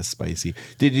different kind of spicy.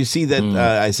 Did you see that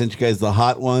I sent you guys the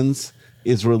Hot Ones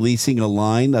is releasing a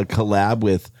collab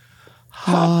with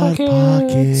Hot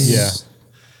Pockets. Yeah.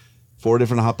 4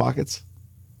 different Hot Pockets.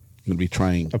 I'm going to be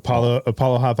trying. Apollo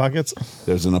Hot Pockets?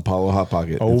 There's an Apollo Hot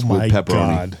Pocket. Oh, it's my with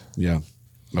pepperoni. God. Yeah.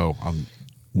 Oh,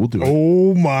 we'll do it.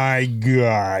 Oh, my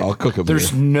God. I'll cook them.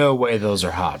 There's no way those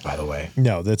are hot, by the way.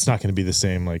 No, that's not going to be the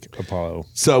same like Apollo.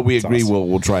 So we agree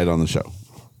we'll try it on the show.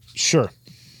 Sure.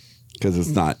 Because it's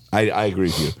not. I agree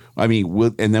with you. I mean,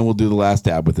 and then we'll do the last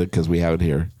tab with it because we have it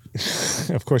here.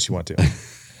 Of course you want to.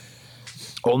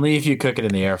 Only if you cook it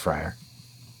in the air fryer.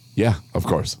 Yeah, of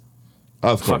course.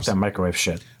 Of Fuck course. that microwave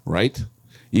shit. Right?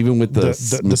 Even with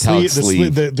the metallic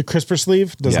sleeve. The crisper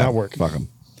sleeve does not work. Fuck them.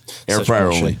 Air Such fryer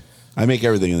bullshit. only. I make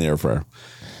everything in the air fryer.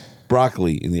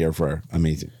 Broccoli in the air fryer.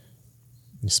 Amazing.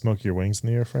 You smoke your wings in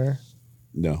the air fryer?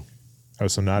 No. Oh,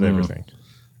 so not everything.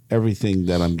 Everything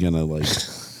that I'm gonna like.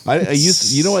 I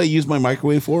use. You know what I use my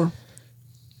microwave for?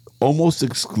 Almost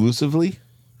exclusively.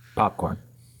 Popcorn.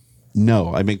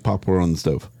 No, I make popcorn on the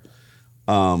stove.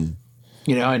 I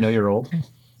know you're old.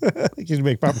 You can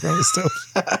make popcorn on the stove.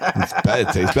 It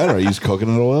tastes better. I use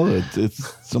coconut oil.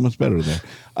 It's so much better there.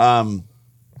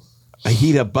 I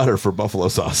heat up butter for buffalo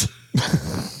sauce.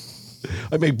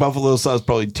 I make buffalo sauce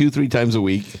probably 2-3 times a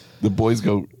week. The boys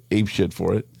go ape shit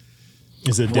for it.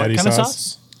 Is it daddy what kind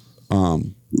sauce? of sauce?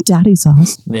 Daddy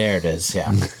sauce. There it is.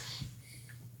 Yeah.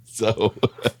 So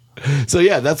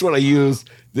yeah, that's what I use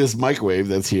this microwave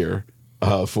that's here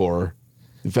for.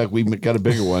 In fact, we got a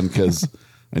bigger one because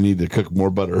I need to cook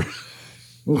more butter.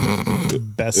 The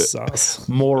best sauce.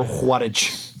 More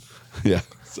wattage. Yeah.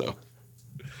 So.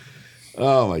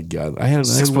 Oh my God! I had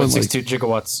 6.62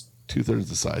 gigawatts. 2/3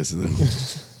 the size, and then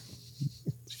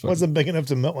Wasn't big enough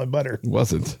to melt my butter.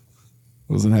 wasn't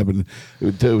happening.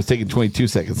 It was taking 22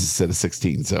 seconds instead of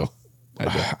 16. So,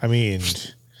 I mean,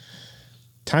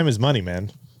 time is money,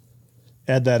 man.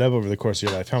 Add that up over the course of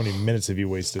your life. How many minutes have you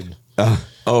wasted?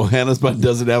 Hannah's button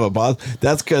doesn't have a pause.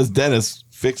 That's because Dennis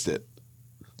fixed it.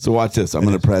 So watch this. I'm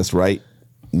going to press right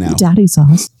now, Daddy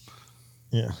sauce.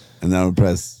 Yeah. and then I'm going to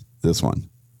press this one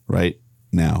right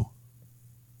now.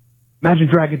 Imagine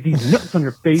dragging these nuts on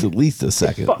your face. It's at least a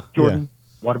second. Fuck, Jordan.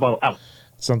 Water bottle out.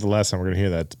 It's not the last time we're going to hear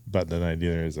that button tonight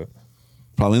either, is it?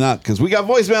 Probably not because we got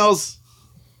voicemails.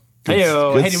 Hey,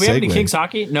 good hey, do we have any segue. Kings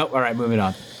hockey? Nope. All right, moving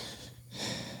on.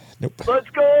 Let's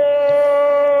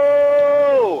go!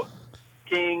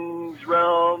 King's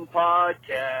Realm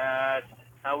Podcast.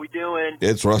 How we doing?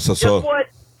 It's Russell. Guess what?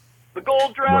 The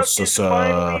gold drought What's is this,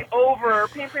 finally over.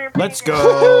 Ping, ping, ping. Let's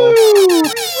go.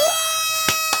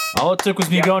 All it took was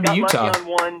me going to got Utah. lucky on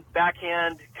one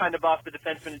backhand, kind of off the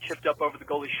defenseman and chipped up over the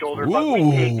goalie's shoulder. But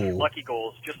we take lucky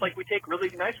goals, just like we take really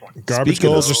nice ones. Garbage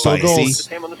Speaking goals of are still spicy. goals. The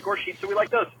same on the score sheet, so we like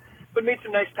those. But made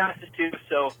some nice passes too.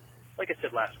 So, like I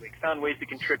said last week, found ways to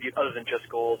contribute other than just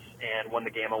goals and won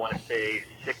the game. I want to say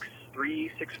 6-3,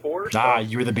 6-4. Ah,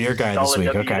 you were the beer guy this solid week.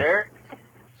 W Okay. there.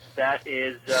 That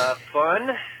is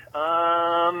fun.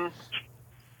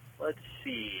 Let's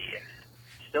see.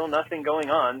 Still nothing going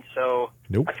on, so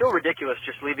Nope. I feel ridiculous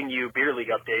just leaving you beer league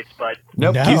updates, but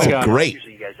Nope. No. Keep it Oh, going. great.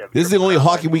 usually you guys have This is beer the only league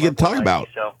hockey we get to talk updates, about.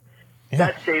 So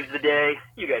that saves the day.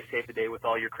 You guys save the day with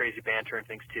all your crazy banter and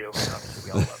things too.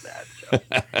 Obviously, we all love that. So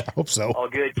I hope so. all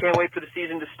good. Can't wait for the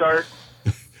season to start.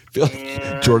 Feel like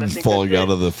And Jordan's I think falling that's out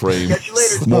it. of the frame. Catch you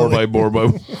later. More by more.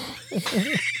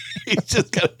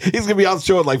 He's gonna be out the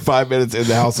show in like 5 minutes in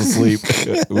the house asleep.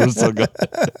 We're still going.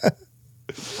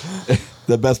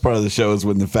 The best part of the show is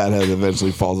when the fathead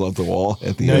eventually falls off the wall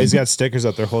at the No, end. he's got stickers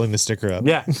up there holding the sticker up.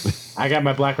 Yeah, I got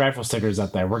my Black Rifle stickers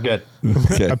up there. We're good.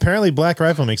 Okay. Apparently, Black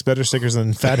Rifle makes better stickers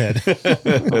than Fathead.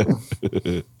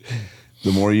 The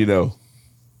more you know.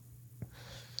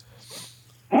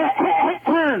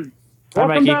 Hi, Welcome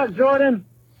Mikey. back, Jordan.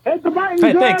 Hit the button,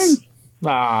 Hey, James. thanks.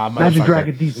 Ah, Imagine motherfucker.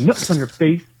 dragging these nuts on your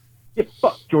face. Get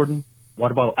fucked, Jordan.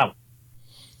 Water bottle out.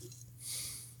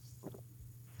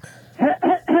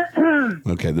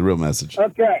 Okay, the real message.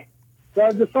 Okay, so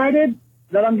I've decided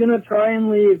that I'm going to try and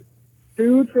leave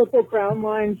 2 Triple Crown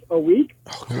lines a week.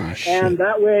 And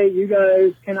that way you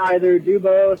guys can either do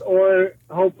both or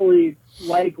hopefully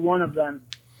like one of them.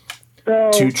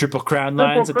 So 2 Triple Crown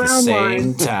lines at the Crown same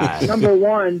lines. time. Number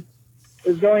 1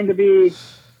 is going to be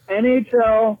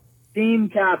NHL team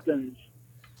captains.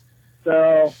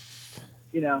 So,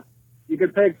 you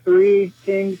could pick 3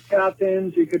 Kings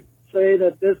captains. You could say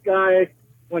that this guy,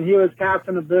 when he was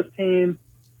captain of this team,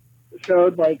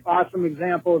 showed like awesome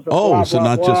examples of blah, So blah,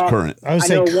 not blah. just current. I would I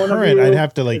say know one of current. you I'd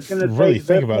have to is gonna really take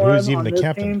think this about who's one even on the this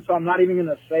captain. team, so I'm not even going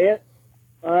to say it.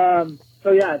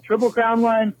 So yeah, Triple Crown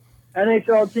line,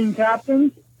 NHL team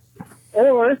captains,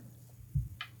 or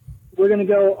we're going to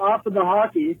go off of the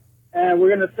hockey and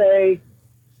we're going to say,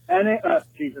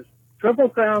 Triple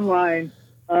Crown line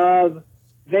of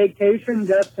vacation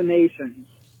destinations.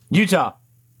 Utah.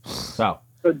 Oh.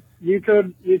 So you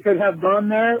could have gone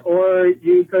there, or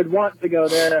you could want to go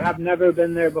there, have never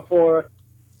been there before.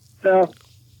 So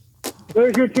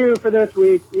there's your 2 for this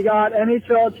week. You got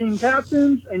NHL team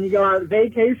captains, and you got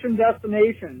vacation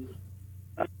destinations.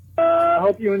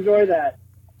 Hope you enjoy that.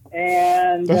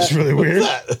 And That's really weird.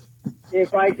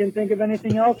 if I can think of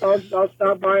anything else, I'll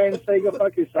stop by and say go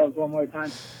fuck yourselves one more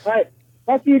time. All right,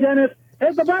 fuck you, Dennis.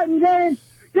 Hit the button, James.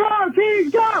 Go,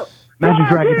 Kings, go! Imagine Go,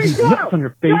 dragging Kings, these go! nuts on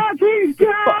your face. Ah, Go, Kings, go!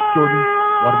 Fuck, Jordan.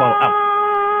 Water bottle out.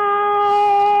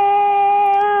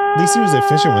 At least he was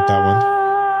efficient with that one.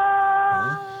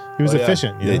 He was Oh, yeah.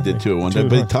 efficient. Yeah, he did 2 at one time,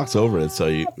 but he talks over it, so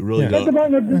you really Yeah. Hit the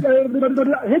don't.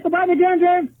 button. Hit the button again,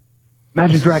 James.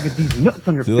 Imagine dragging these nuts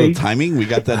on your The little face. timing, we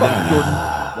got that down. Jordan.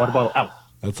 Water bottle out.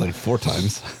 That's like 4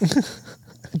 times.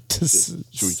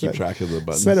 Just Should we keep track of the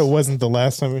buttons? said it wasn't the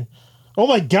last time. Oh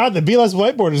my God, the BLS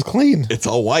whiteboard is clean. It's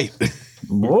all white.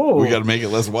 Whoa. We got to make it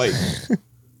less white.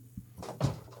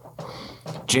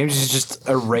 James has just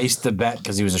erased the bet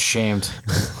because he was ashamed.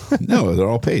 No, they're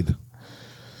all paid.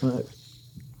 All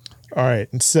right,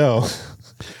 so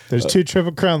there's 2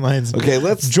 Triple Crown lines. Okay,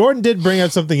 let's. Jordan did bring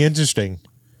up something interesting.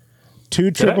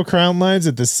 2 Triple Crown lines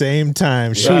at the same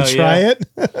time. Should Oh, we try yeah. it?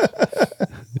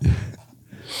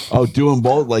 Oh, do them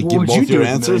both. Like What give would both you do your with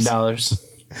 $1 million? answers.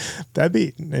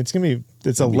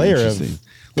 It's a Be layer interesting. of.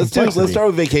 Let's complexity. start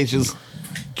with vacations.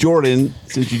 Jordan,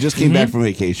 since you just came back from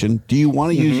vacation, do you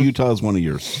want to use Utah as one of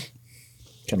yours?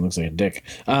 Kind of looks like a dick.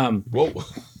 Whoa.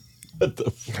 What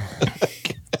the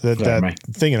That Sorry.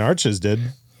 thing in Arches did.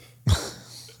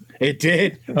 It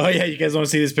did. Oh yeah, you guys want to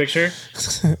see this picture?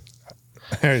 I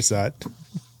already saw it.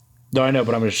 No, I know,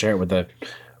 but I'm going to share it with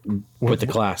the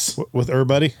class. With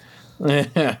Buddy.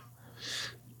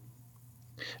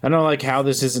 I don't like how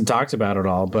this isn't talked about at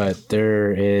all, but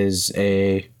there is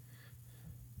a.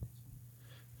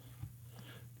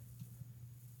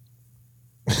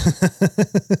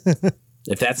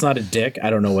 If that's not a dick, I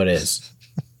don't know what is.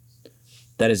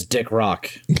 That is Dick Rock.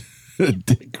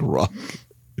 Dick Rock.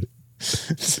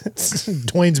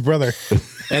 Dwayne's brother.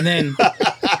 And then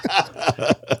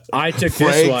I took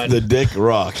Frank this one. the Dick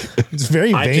Rock. It's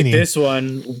very I took veiny. this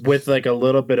one with like a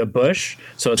little bit of bush,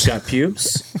 so it's got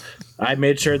pubes. I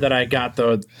made sure that I got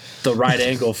the right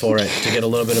angle for it to get a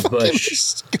little bit of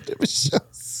bush.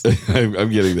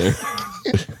 I'm getting there.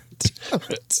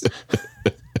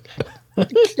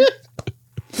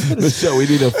 Michelle, we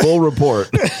need a full report.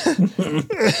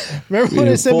 Remember when need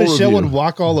I a said full Michelle review. would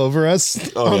walk all over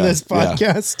us on yeah, this yeah,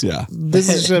 podcast? yeah. This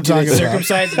is what I'm Do they talking about.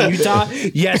 circumcised in Utah?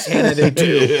 Yes, Hannah, they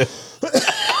do.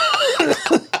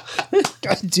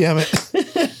 God damn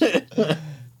it.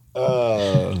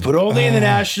 But only in the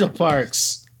national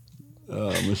parks.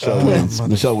 Michelle wins.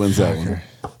 Michelle wins that one.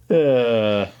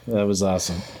 That was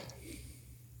awesome.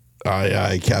 Aye,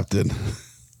 aye, Captain.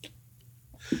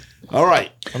 All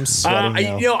right. I'm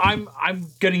sweating now. I'm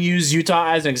gonna use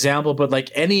Utah as an example, but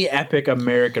like any epic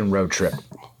American road trip.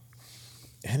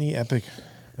 Any epic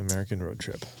American road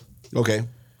trip. Okay.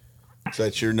 So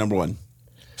that's your number one.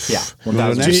 Yeah, You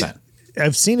wanna go 1000%.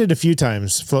 I've seen it a few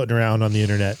times floating around on the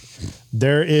internet.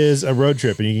 There is a road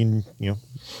trip, and you can,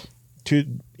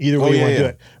 to either way you want to do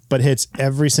it, but hits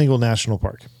every single national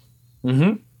park.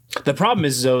 Mm-hmm. The problem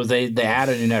is, though, they add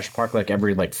a new national park like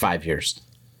every 5 years.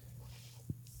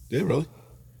 Yeah, really?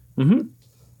 Mm-hmm.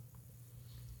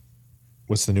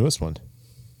 What's the newest one?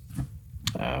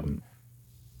 I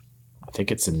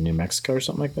think it's in New Mexico or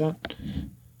something like that.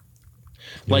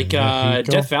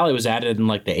 Death Valley was added in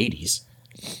the 80s.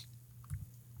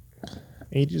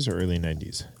 80s or early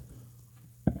 90s?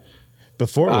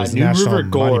 Before it was New National River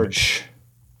Monument. Gorge.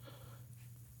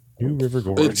 New River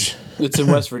Gorge. It's in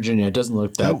West Virginia. It doesn't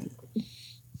look that.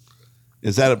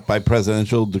 Is that by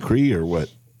presidential decree or what?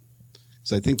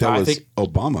 So I think that was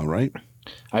Obama, right?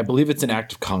 I believe it's an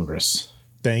act of Congress.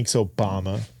 Thanks,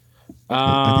 Obama.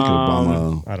 I think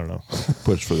Obama. I don't know.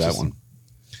 Pushed for that one.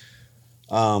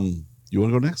 You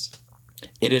want to go next?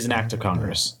 It is an act of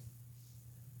Congress.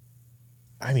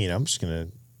 I mean, I'm just gonna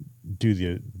do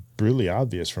the brutally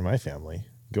obvious for my family.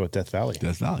 Go with Death Valley.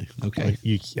 Death Valley. Okay.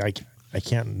 I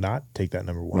can't not take that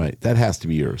number one. Right. That has to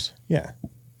be yours. Yeah.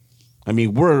 I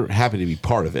mean, we're happy to be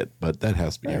part of it, but that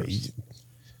has to be yours.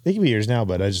 They can be yours now,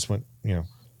 but I just went,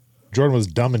 Jordan was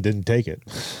dumb and didn't take it.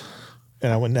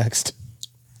 And I went next.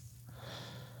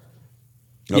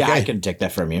 Yeah, Okay. I can take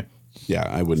that from you. Yeah,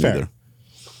 I wouldn't Fair. either.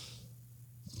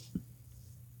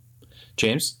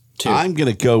 James? 2. I'm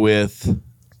going to go with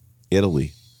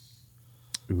Italy.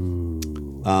 Ooh.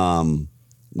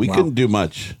 We couldn't do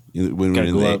much when we were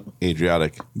in the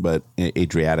Adriatic, but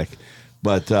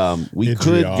we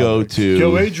could go to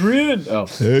Go Adrian! Oh.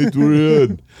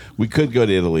 Adrian. We could go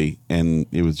to Italy, and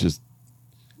it was just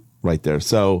right there.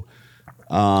 So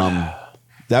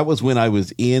that was when I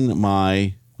was in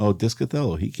my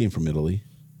Discatello. He came from Italy.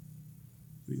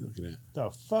 What are you looking at?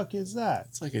 The fuck is that?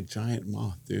 It's like a giant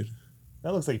moth, dude.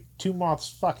 That looks like 2 moths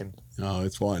fucking. No,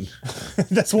 it's one.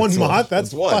 That's one moth?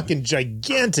 That's one. fucking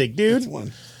gigantic, dude. It's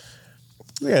one.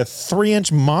 Look at a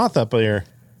 3-inch moth up there.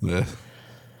 Yeah.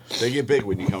 They get big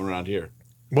when you come around here.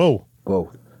 Whoa.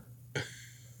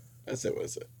 That's it.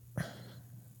 Was it?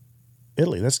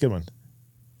 Italy, that's a good one.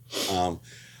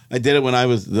 I did it when I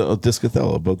was the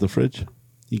Discatello above the fridge.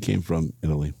 He came from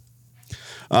Italy.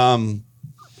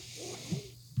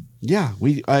 Yeah,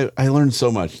 I learned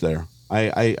so much there.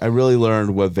 I really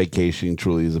learned what vacationing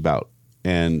truly is about.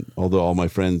 And although all my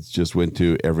friends just went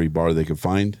to every bar they could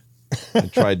find, I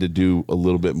tried to do a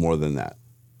little bit more than that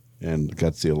and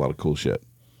got to see a lot of cool shit.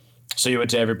 So you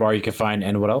went to every bar you could find,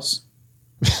 and what else?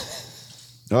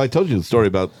 Oh, I told you the story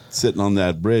about sitting on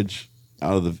that bridge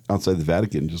outside the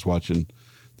Vatican, just watching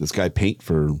this guy paint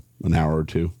for an hour or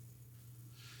two.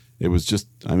 It was just,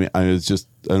 it was just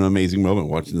an amazing moment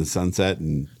watching the sunset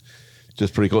and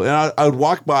just pretty cool. And I would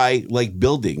walk by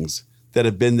buildings that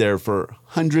have been there for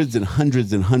hundreds and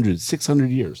hundreds and hundreds, 600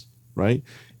 years, right?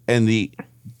 And the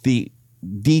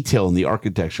detail in the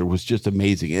architecture was just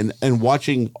amazing. And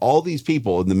watching all these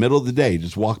people in the middle of the day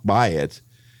just walk by it,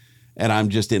 and I'm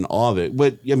just in awe of it.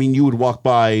 But, you would walk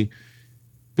by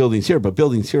buildings here, but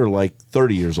buildings here are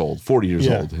 30 years old, 40 years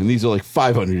old. And these are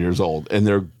 500 years old, and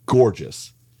they're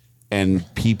gorgeous. And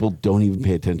people don't even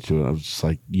pay attention to it. I was just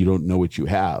like, you don't know what you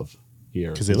have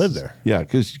here. Because they live there. Yeah,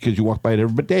 because you walk by it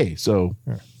every day. So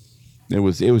it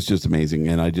was just amazing.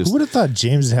 And I just... Who would have thought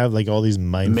James would have all these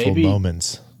mindful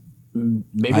moments?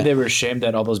 Maybe they were ashamed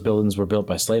that all those buildings were built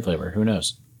by slave labor. Who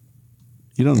knows?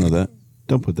 You don't know that.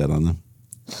 Don't put that on them.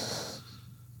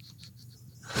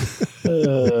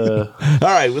 All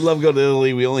right, we'd love to go to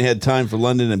Italy. We only had time for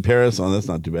London and Paris. Oh, that's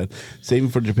not too bad. Saving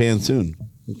for Japan soon.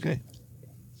 Okay.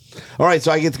 All right,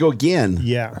 so I get to go again.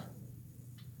 Yeah.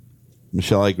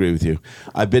 Michelle, I agree with you.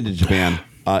 I've been to Japan.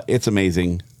 It's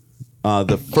amazing.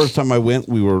 The first time I went,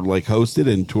 we were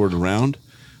hosted and toured around.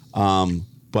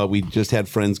 But we just had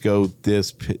friends go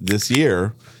this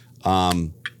year,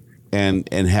 and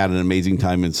had an amazing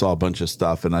time and saw a bunch of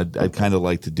stuff. And I'd kind of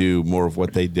like to do more of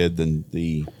what they did than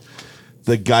the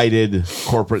guided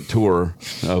corporate tour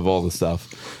of all the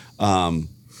stuff.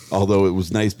 Although it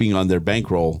was nice being on their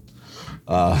bankroll,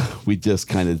 we just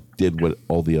kind of did what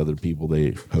all the other people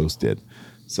they host did.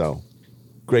 So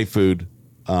great food,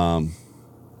 and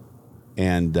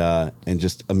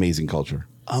just amazing culture.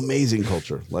 Amazing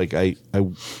culture. I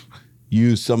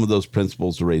use some of those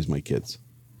principles to raise my kids.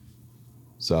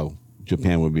 So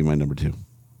Japan would be my number 2.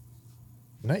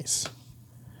 Nice.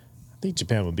 I think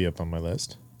Japan would be up on my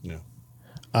list. Yeah.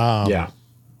 Yeah.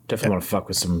 Definitely want to fuck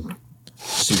with some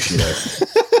sushi there.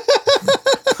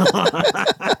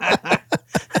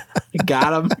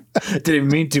 Got him. Didn't even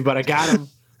mean to, but I got him.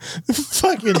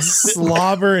 Fucking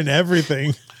slobber and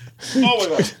everything. Oh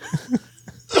my god.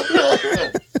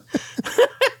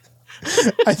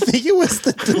 I think it was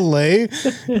the delay.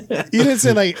 You didn't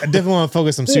say like I definitely want to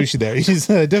focus some sushi there. You just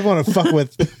said I definitely want to fuck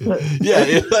with. Yeah,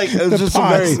 it was just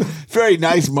pots. a very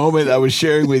nice moment I was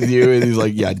sharing with you, and he's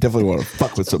like, "Yeah, I definitely want to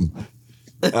fuck with some."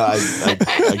 I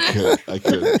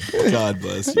could. God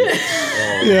bless you.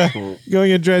 Oh, Yeah,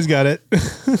 going in Dres got it.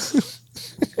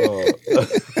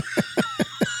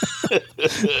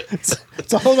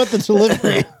 It's all about the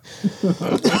delivery.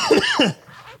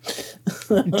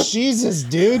 Jesus,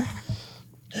 dude.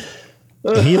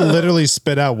 He literally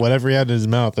spit out whatever he had in his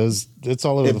mouth. It's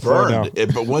all over It the floor now.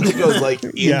 burned, but once it goes like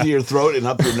into your throat and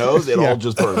up your nose, it all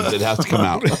just burns. It has to come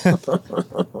out.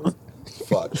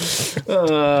 Fuck.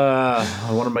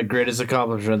 One of my greatest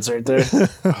accomplishments right there.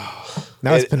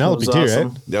 Now it's Penelope too, awesome.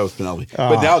 right? That was Penelope.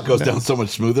 But now it goes down so much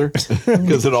smoother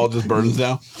because it all just burns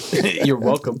now. You're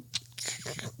welcome.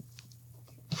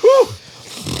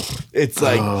 It's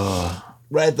like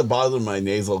right at the bottom of my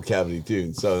nasal cavity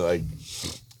too. So like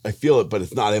I feel it, but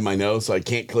it's not in my nose, so I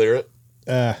can't clear it.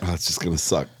 It's just gonna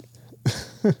suck.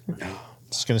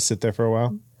 Just gonna sit there for a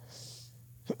while.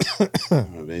 I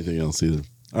don't have anything else either.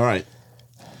 All right.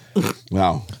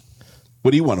 Wow.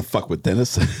 What do you want to fuck with,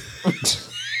 Dennis?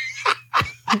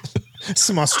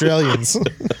 Some Australians.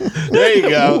 There you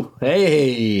go.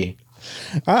 Hey.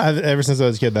 Ever since I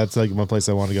was a kid, that's like one place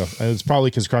I want to go. It's probably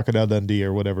because Crocodile Dundee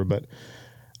or whatever, but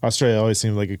Australia always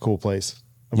seemed like a cool place.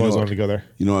 I've always wanted to go there.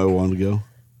 You know why I wanted to go?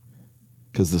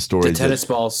 Because the stories, The tennis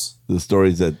balls. the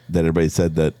stories that everybody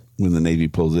said that when the Navy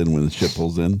pulls in, when the ship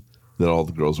pulls in, that all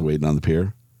the girls are waiting on the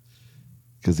pier.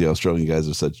 Because the Australian guys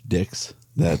are such dicks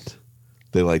that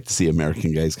they like to see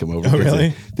American guys come over. Oh,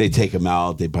 really? They take them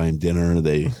out. They buy them dinner.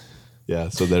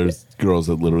 So there's girls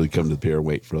that literally come to the pier and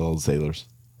wait for all the sailors.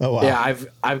 Oh wow! Yeah,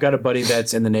 I've got a buddy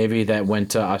that's in the Navy that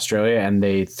went to Australia and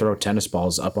they throw tennis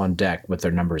balls up on deck with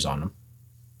their numbers on them.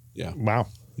 Yeah. Wow.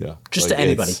 Yeah. Just to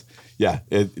anybody. Yeah.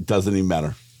 It doesn't even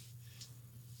matter.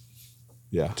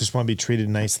 Yeah. Just want to be treated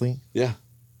nicely. Yeah.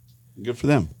 Good for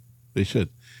them. They should.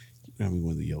 Have me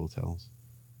one of the yellow towels.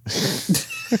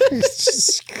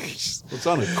 It's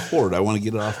on a cord. I want to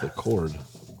get it off the cord.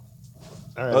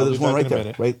 All right, Oh, there's one right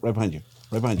there. Right behind you.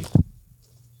 Right behind you.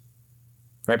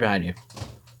 Right behind you.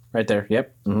 Right there.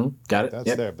 Yep. Mm-hmm. Got it. That's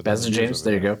yep. there, but Pastor there's James. beers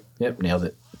There over you go. Yep. Nailed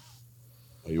it.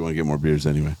 Oh, you want to get more beers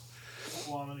anyway.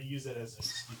 Well, I'm going to use it as an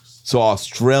excuse. So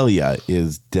Australia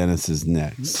is Dennis's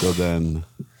next. So then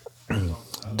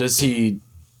Does he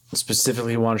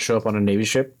specifically want to show up on a Navy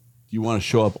ship? you want to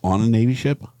show up on a Navy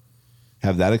ship?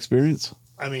 Have that experience?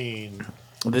 I mean,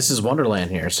 This is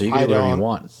Wonderland here, so you can do whatever you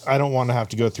want. I don't want to have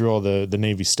to go through all the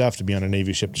Navy stuff to be on a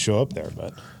Navy ship to show up there,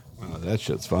 but Oh, that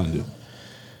shit's fun, dude.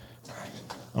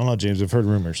 I don't know, James. I've heard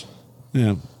rumors.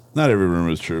 Yeah. Not every rumor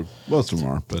is true. Most of them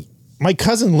are, but My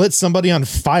cousin lit somebody on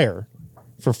fire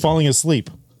for falling asleep.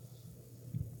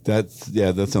 that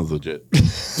sounds legit.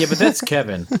 Yeah, but that's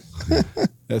Kevin.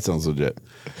 That sounds legit.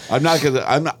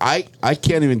 I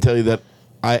can't even tell you that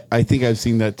I think I've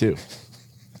seen that too.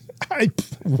 I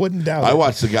wouldn't doubt I it.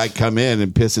 watched the guy come in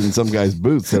and piss in some guy's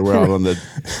boots that were out on the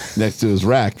next to his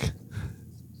rack.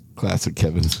 Classic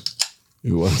Kevin.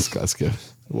 It was classic Kevin.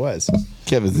 It was.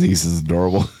 Kevin's niece is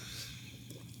adorable.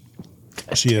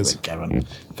 She is. Kevin.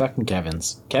 Fucking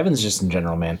Kevin's. Kevin's just in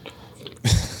general, man.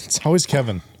 It's always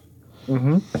Kevin.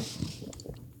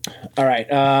 All right,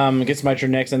 it gets my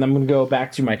turn next, and I'm going to go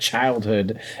back to my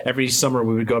childhood. Every summer,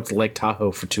 we would go up to Lake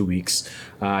Tahoe for 2 weeks.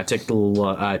 Take a little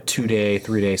 2-day,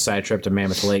 3-day side trip to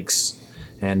Mammoth Lakes,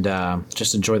 and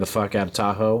just enjoy the fuck out of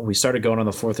Tahoe. We started going on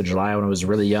the 4th of July when I was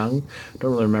really young.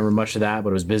 Don't really remember much of that, but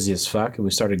it was busy as fuck. And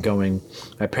we started going.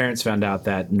 My parents found out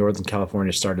that Northern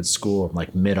California started school in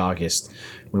like mid-August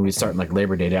when we started like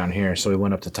Labor Day down here. So we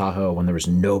went up to Tahoe when there was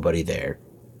nobody there.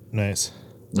 Nice.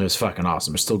 It was fucking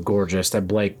awesome. It's still gorgeous. That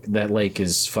lake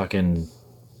is fucking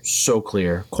so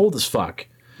clear. Cold as fuck.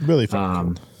 Really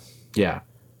fun. Yeah.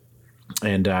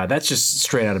 And that's just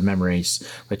straight out of memories,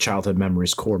 like childhood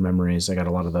memories, core memories. I got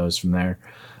a lot of those from there.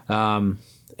 And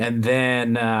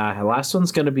then the last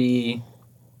one's going to be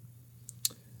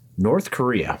North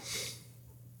Korea.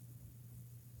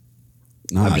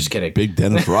 I'm just kidding. Big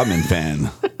Dennis Rodman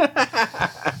fan.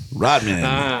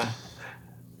 Rodman.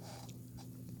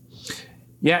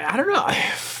 Yeah, I don't know.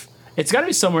 It's got to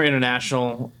be somewhere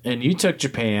international. And you took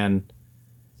Japan.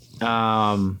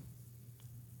 I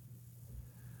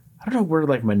don't know where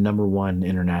like my number one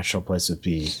international place would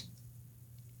be.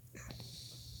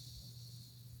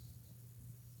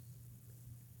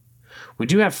 We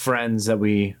do have friends that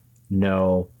we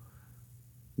know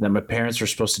that my parents were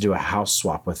supposed to do a house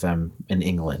swap with them in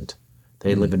England.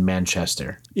 They live in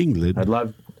Manchester. England.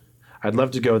 I'd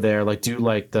love to go there. Like do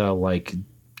like the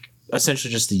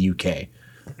essentially just the UK,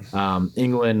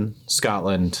 England,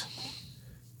 Scotland,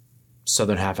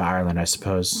 southern half of Ireland, I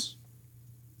suppose,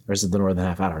 or is it the northern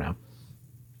half? I don't know.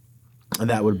 And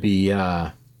that would be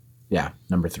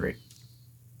number 3,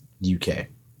 UK.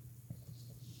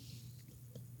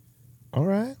 All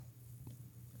right.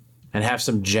 And have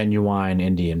some genuine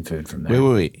Indian food from there.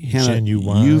 Wait. Hannah,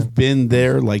 Genuine. you've been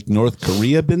there like North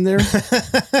Korea been there?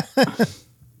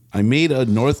 I made a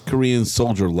North Korean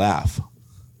soldier laugh.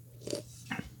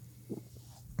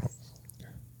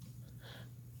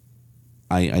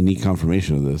 I need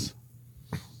confirmation of this.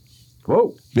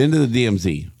 Whoa. Been to the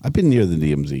DMZ. I've been near the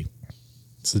DMZ.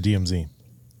 It's the DMZ.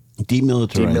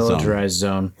 Demilitarized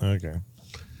Zone. zone. Okay.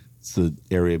 It's the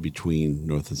area between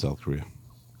North and South Korea.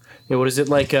 Yeah, what is it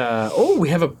like? We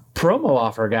have a promo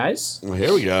offer, guys. Well,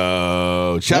 here we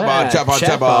go. Chatbot.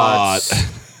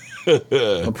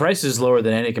 The price is lower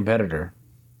than any competitor.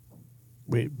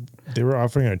 Wait, they were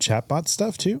offering our chatbot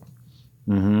stuff too?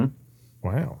 Mm-hmm.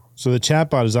 Wow. So the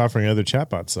chatbot is offering other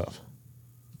chatbot stuff.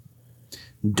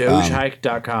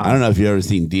 Dogehike.com. I don't know if you've ever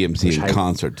seen DMC in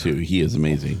concert, too. He is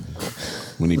amazing.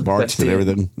 When he barks and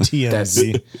everything.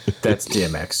 TMZ. That's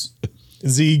DMX.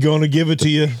 Z gonna give it to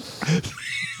you.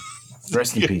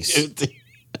 Rest in peace.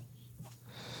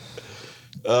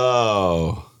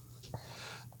 Oh.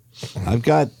 I've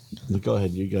got... Go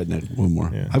ahead. You got one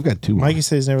more. Yeah. I've got 2 more. Mikey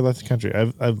says he's never left the country.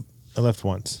 I left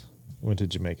once. I went to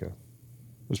Jamaica. It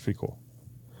was pretty cool.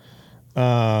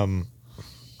 Kind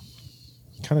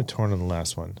of torn on the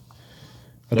last one.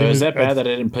 Is that bad that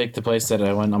I didn't pick the place that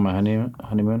I went on my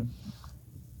honeymoon?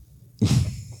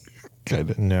 Kind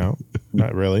of. No,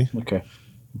 not really. Okay.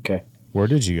 Where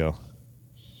did you go?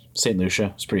 St.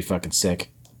 Lucia. It's pretty fucking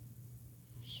sick.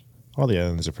 All the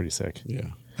islands are pretty sick. Yeah.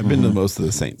 I've been to most of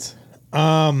the Saints.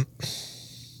 I'm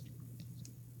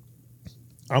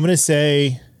gonna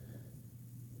say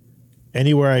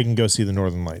anywhere I can go see the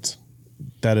Northern Lights.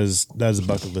 That is a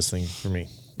bucket list thing for me.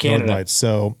 Canada. Northern Lights.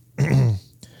 So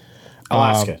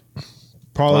Alaska.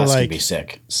 probably Alaska like would be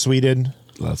sick. Sweden,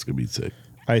 Alaska be sick.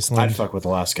 Iceland. I'd fuck with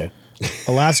Alaska.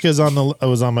 Alaska was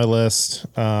on my list.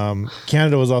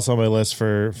 Canada was also on my list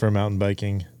for mountain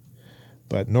biking,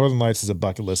 but Northern Lights is a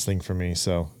bucket list thing for me.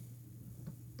 So,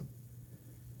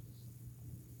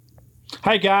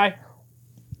 Hi, guy.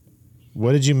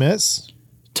 what did you miss?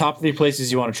 Top 3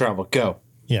 places you want to travel. Go.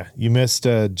 Yeah, you missed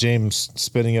James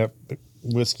spitting up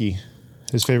whiskey,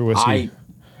 his favorite whiskey.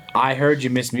 I heard you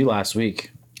missed me last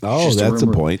week. Oh, that's a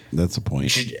point. That's a point.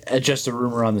 Just a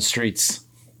rumor on the streets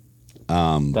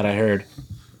that I heard.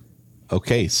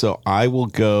 Okay, so I will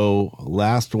go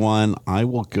last one. I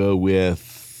will go with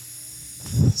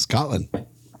Scotland.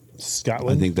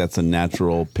 Scotland. I think that's a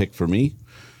natural pick for me.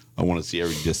 I want to see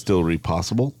every distillery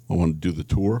possible. I want to do the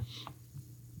tour.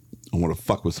 I want to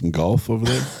fuck with some golf over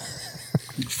there.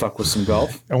 Fuck with some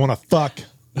golf. I want to fuck.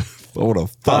 I want to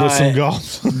fuck with some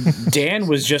golf. Dan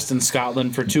was just in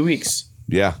Scotland for 2 weeks.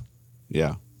 Yeah.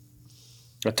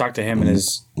 I talked to him and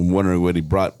his. I'm wondering what he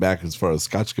brought back as far as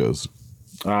scotch goes.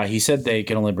 He said they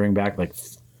can only bring back like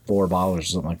 4 bottles or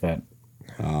something like that.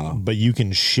 But you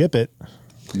can ship it.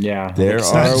 Yeah,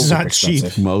 it's not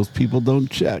cheap. Most people don't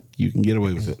check. You can get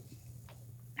away with it.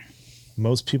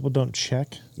 Most people don't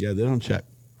check. Yeah, they don't check.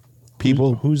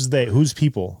 People. Who's they? Who's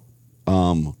people?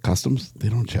 Customs. They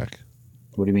don't check.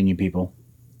 What do you mean, you people?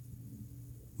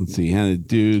 Let's see, Hannah,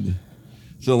 dude.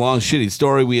 It's a long, shitty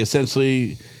story. We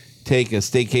essentially take a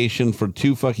staycation for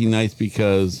 2 fucking nights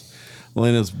because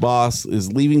Elena's boss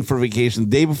is leaving for vacation the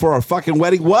day before our fucking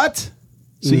wedding. What?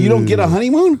 So you don't get a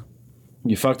honeymoon?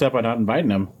 You fucked up by not inviting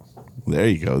him. There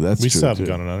you go. That's we true. still haven't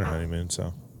too. gone on another honeymoon,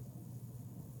 so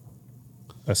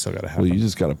that still got to happen. Well, you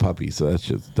just got a puppy, so that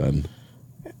shit's done.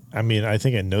 I mean, I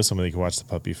think I know somebody who can watch the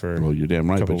puppy for Well, you're damn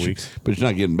right. a couple But weeks. but you're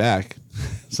not getting back.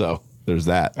 So there's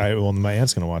that. Well, my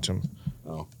aunt's going to watch him.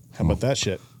 Oh. How about that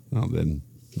shit? Well, then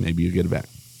maybe you get it back.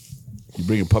 You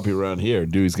bring a puppy around here,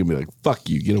 Dewey's going to be like, fuck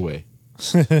you, get away.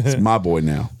 It's my boy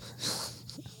now.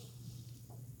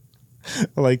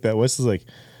 I like that. Wes is like,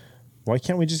 why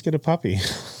can't we just get a puppy?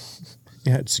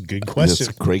 Yeah, it's a good question.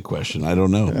 That's a great question. I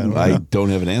don't know. I don't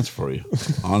have an answer for you,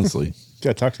 honestly. Got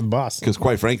to talk to the boss. Because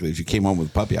quite frankly, if you came home with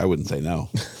a puppy, I wouldn't say no.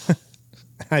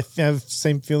 I have the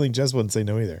same feeling. Jess wouldn't say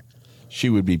no either. She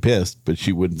would be pissed, but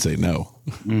she wouldn't say no.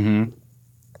 Mm-hmm.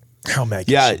 How mad?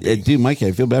 Yeah, dude, Mikey,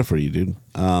 I feel bad for you, dude.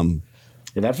 Yeah,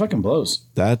 that fucking blows.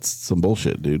 That's some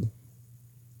bullshit, dude.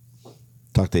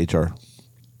 Talk to HR.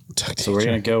 So we're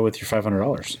gonna go with your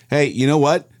 $500. Hey, you know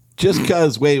what? Just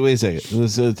because, wait a second.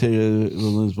 Let's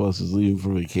Lynn's boss is leaving for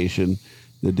vacation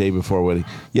the day before wedding.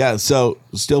 Yeah, so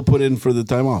still put in for the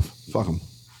time off. Fuck them.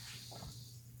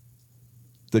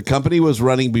 The company was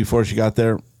running before she got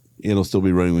there. It'll still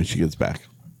be running when she gets back.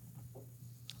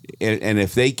 And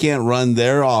if they can't run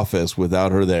their office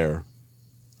without her there,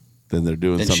 then they're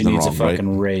doing something wrong, right? She needs a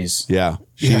fucking raise. Yeah,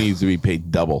 she needs to be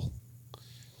paid double.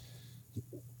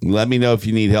 Let me know if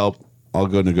you need help. I'll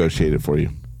go negotiate it for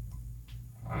you.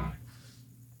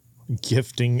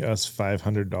 Gifting us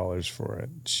 $500 for it.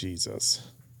 Jesus.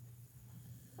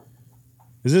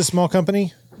 Is this a small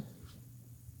company?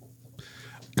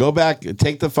 Go back,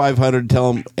 take the 500,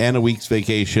 tell him, and a week's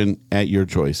vacation at your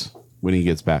choice when he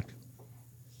gets back.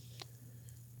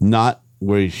 Not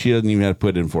where she doesn't even have to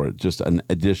put in for it, just an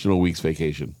additional week's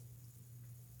vacation.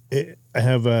 I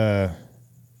have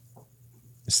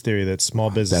this theory that small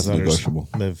business That's owners negotiable.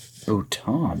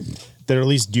 that are at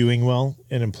least doing well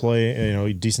and employ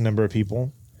a decent number of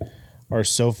people are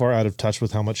so far out of touch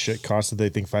with how much shit costs that they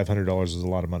think $500 is a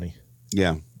lot of money.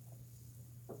 Yeah.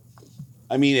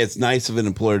 I mean, it's nice of an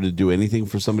employer to do anything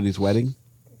for somebody's wedding.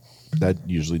 That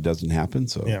usually doesn't happen.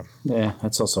 So yeah,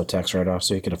 that's also a tax write-off,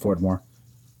 so you can afford more.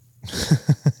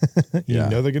 You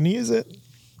know they're going to use it.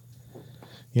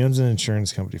 He owns an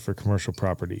insurance company for commercial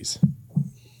properties.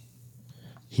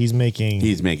 He's making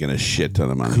a shit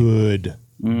ton of money. Good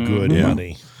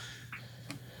money.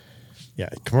 Yeah,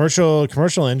 commercial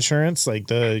insurance, like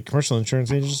the commercial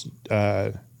insurance agents,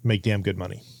 make damn good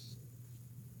money.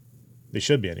 They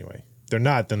should be anyway. If they're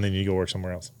not, then they need to go work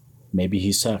somewhere else. Maybe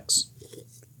he sucks.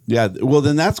 Yeah, well,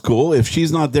 then that's cool. If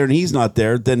she's not there and he's not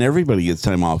there, then everybody gets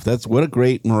time off. That's what a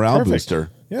great morale booster.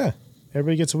 Yeah,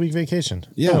 everybody gets a week vacation.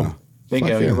 Yeah. Boom.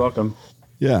 Bingo, you're welcome.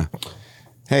 Yeah.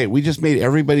 Hey, we just made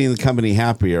everybody in the company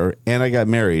happier, and I got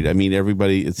married. I mean,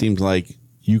 everybody, it seems like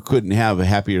you couldn't have a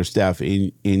happier staff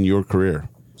in your career.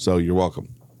 So you're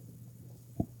welcome.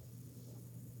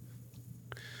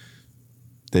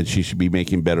 Then she should be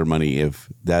making better money if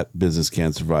that business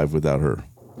can't survive without her.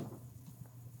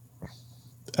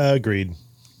 Agreed.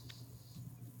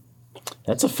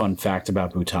 That's a fun fact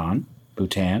about Bhutan.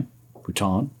 Bhutan.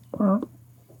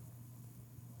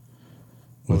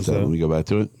 What's that? Let me go back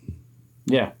to it.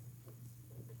 Yeah.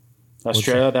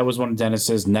 Australia, that was one of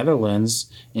Dennis's.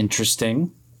 Netherlands,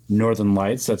 interesting. Northern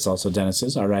Lights, that's also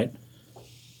Dennis's. All right.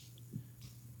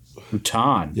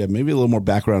 Bhutan. Yeah, maybe a little more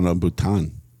background on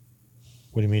Bhutan.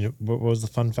 What do you mean? What was the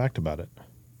fun fact about it?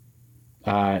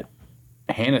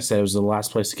 Hannah said it was the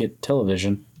last place to get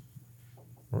television.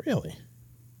 Really?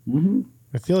 Mm-hmm.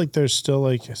 I feel like there's still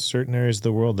like certain areas of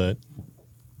the world that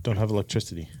don't have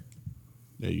electricity.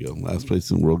 There you go. Last place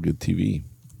in the world get TV.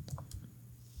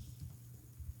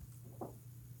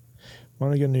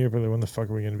 When I get into Europe, when the fuck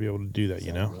are we going to be able to do that,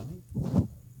 you know?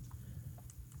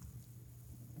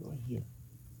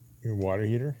 Your water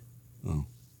heater? Oh.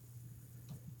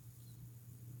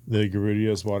 The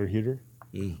Garudio's water heater?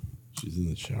 Yeah. She's in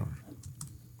the shower.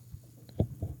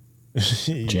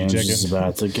 James is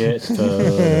about to get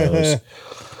photos.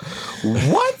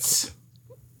 What?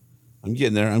 I'm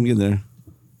getting there.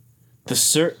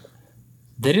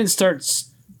 They didn't start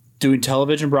doing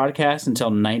television broadcasts until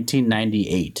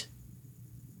 1998.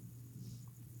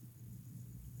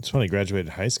 It's when I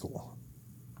graduated high school.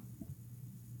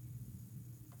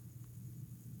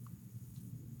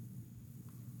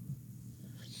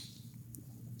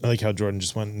 I like how Jordan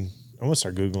just went and almost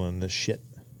started Googling this shit.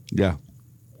 Yeah.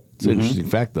 It's an interesting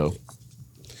fact, though.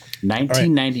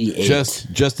 1998. Right.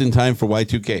 Just in time for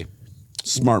Y2K.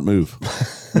 Smart move.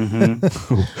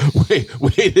 Mm-hmm.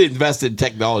 way to invest in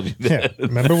technology. Yeah.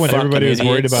 Remember when everybody was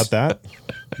worried about that?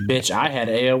 Bitch, I had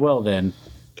AOL then.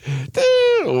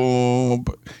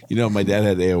 My dad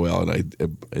had AOL,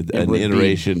 and an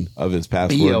iteration of his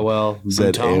password BOL,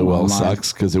 said AOL online.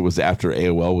 sucks because it was after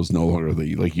AOL was no longer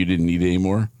you didn't need it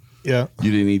anymore. Yeah, you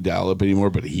didn't need dial-up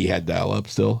anymore, but he had dial-up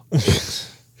still.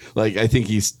 I think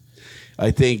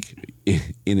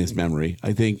in his memory,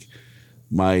 I think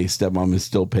my stepmom is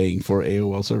still paying for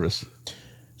AOL service.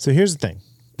 So here's the thing: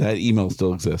 that email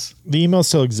still exists. The email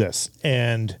still exists,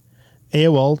 and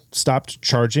AOL stopped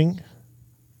charging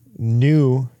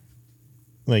new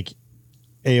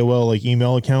AOL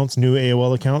email accounts, new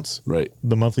AOL accounts, right?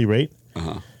 The monthly rate,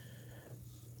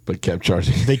 but kept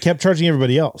charging. They kept charging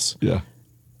everybody else. Yeah.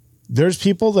 There's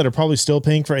people that are probably still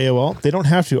paying for AOL. They don't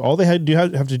have to. All they have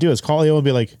to do is call AOL and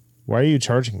be like, "Why are you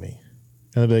charging me?"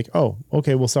 And they'll be like, "Oh,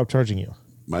 okay, we'll stop charging you."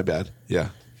 My bad. Yeah,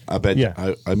 I bet. Yeah,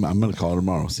 I'm going to call her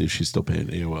tomorrow, see if she's still paying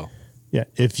AOL. Yeah,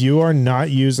 if you are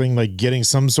not using getting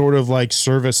some sort of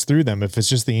service through them, if it's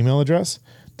just the email address,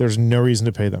 there's no reason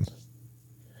to pay them.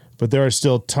 But there are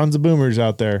still tons of boomers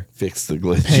out there. Fix the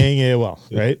glitch. Paying AOL,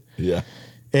 right? Yeah.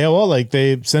 AOL,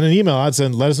 they send an email out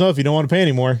saying, "Let us know if you don't want to pay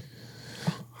anymore."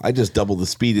 I just doubled the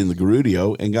speed in the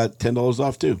Garudio and got $10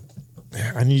 off too.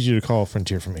 I need you to call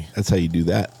Frontier for me. That's how you do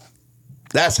that.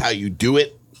 That's how you do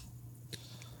it.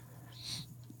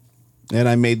 And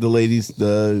I made the ladies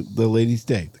the ladies'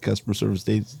 day, the customer service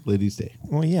day, ladies' day.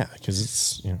 Well, yeah, because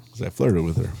it's, you know. 'Cause I flirted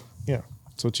with her. Yeah,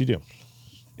 that's what you do.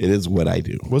 It is what I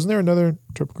do. Wasn't there another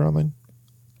Triple Crown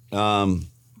line?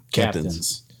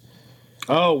 Captains.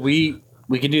 Oh, we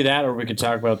can do that, or we could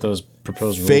talk about those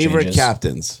proposed rule Favorite changes.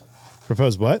 captains.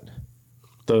 Proposed what?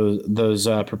 Those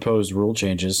proposed rule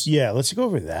changes. Yeah, let's go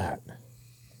over that.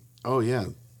 Oh, yeah.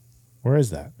 Where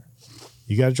is that?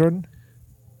 You got it, Jordan?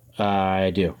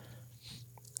 I do.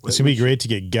 It's going to be great to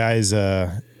get guys'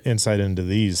 insight into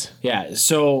these. Yeah,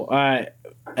 so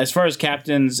as far as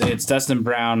captains, it's Dustin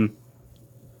Brown,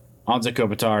 Anza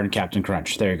Kopitar, and Captain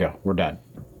Crunch. There you go. We're done.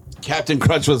 Captain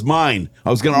Crunch was mine.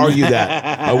 I was going to argue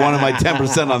that. I wanted my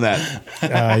 10% on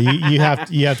that. You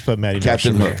have to put Maddie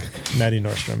Captain Nordstrom. Hook. Maddie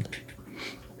Nordstrom.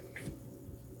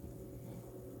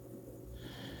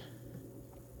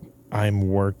 I'm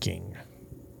working.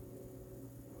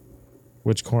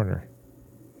 Which corner?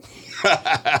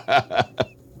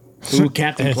 Ooh,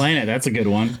 Captain Planet. That's a good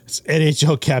one. It's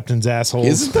NHL captain's assholes.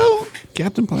 Is it though?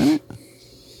 Captain Planet?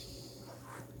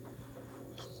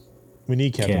 We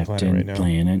need Captain Planet right now.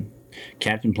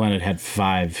 Captain Planet had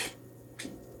 5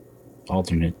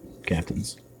 alternate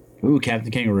captains. Ooh,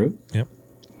 Captain Kangaroo. Yep.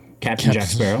 Captain Jack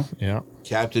Sparrow. Yeah.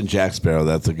 Captain Jack Sparrow.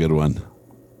 That's a good one.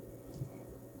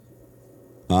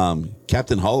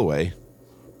 Captain Holloway.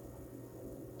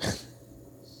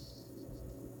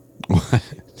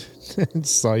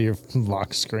 Saw your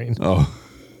lock screen. Oh.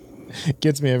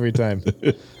 Gets me every time.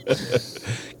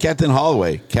 Captain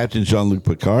Holloway. Captain Jean-Luc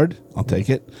Picard. I'll take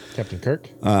it. Captain Kirk.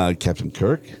 Captain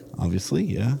Kirk. Obviously,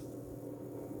 yeah.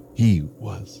 He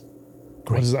was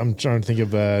great. I'm trying to think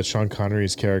of Sean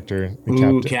Connery's character.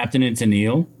 Ooh, Captain and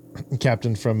Tennille.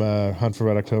 Captain from Hunt for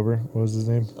Red October. What was his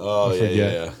name? Oh, I forget.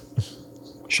 yeah.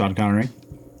 Sean Connery.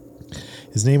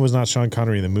 His name was not Sean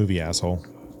Connery in the movie, asshole.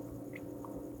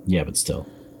 Yeah, but still.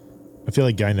 I feel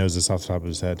like Guy knows this off the top of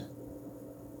his head.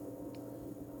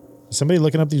 Is somebody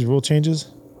looking up these rule changes?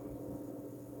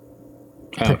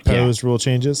 Proposed rule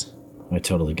changes? I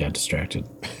totally got distracted.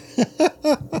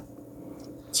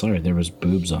 Sorry, there was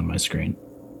boobs on my screen.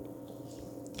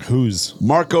 Whose?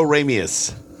 Marco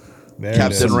Ramius. There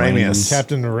Captain Ramius.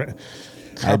 Captain Ramius.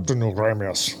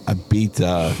 I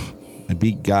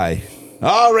beat Guy.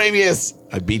 Oh, Ramius!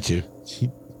 I beat you.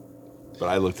 But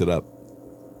I looked it up.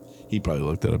 He probably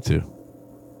looked it up too.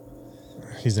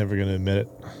 He's never going to admit it.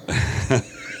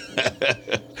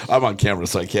 I'm on camera,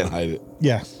 so I can't hide it.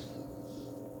 Yeah.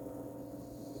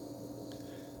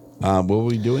 What were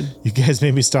we doing? You guys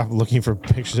made me stop looking for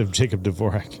pictures of Jacob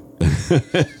Dvorak.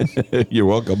 You're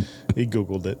welcome. He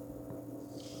Googled it.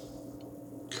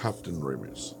 Captain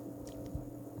Ramius.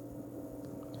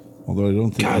 Although I don't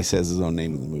think he says his own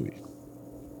name in the movie.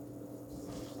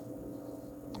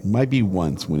 Might be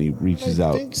once when he reaches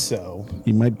out. I think so.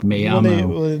 He might be.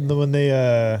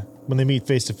 When they meet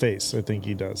face to face, I think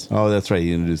he does. Oh, that's right.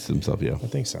 He introduced himself, yeah. I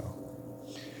think so.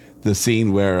 The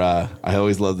scene where I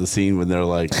always love the scene when they're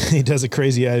like he does a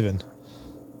crazy Ivan.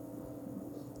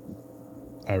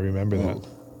 I remember that.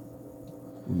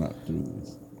 We're not doing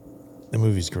this. The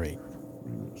movie's great.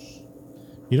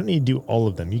 You don't need to do all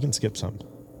of them. You can skip some.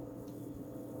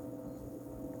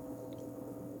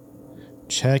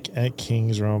 Check at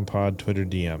King's Realm Pod Twitter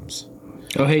DMs.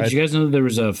 Oh, hey, did you guys know that there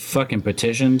was a fucking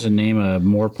petition to name a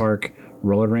Moore Park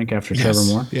roller rink after Trevor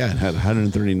Moore? Yeah, it had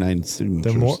 139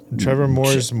 signatures. Trevor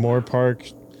Moore's Moore Park.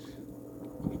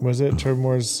 Was it Trevor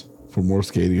Moore's? For more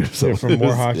skating or something. Yeah, for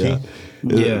more hockey.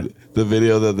 Yeah. The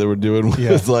video that they were doing was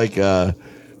it's like Zoolander's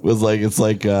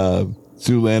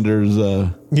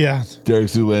Derek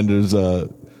Zoolander's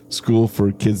school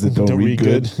for kids that don't read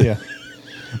good. Yeah.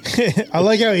 I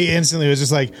like how he instantly was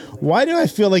just like, why do I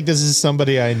feel like this is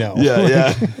somebody I know?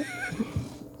 Yeah.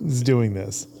 Is doing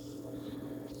this.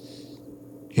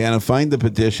 Hannah, find the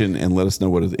petition and let us know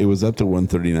what it was up to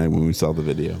 139 when we saw the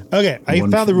video. Okay, I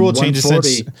found the rule changes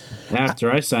since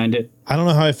after I signed it. I don't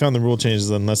know how I found the rule changes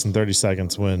in less than 30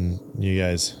 seconds when you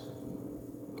guys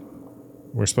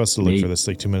were supposed to look for this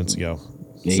like 2 minutes ago.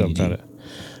 So I found it.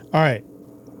 All right.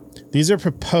 These are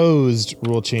proposed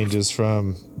rule changes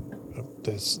from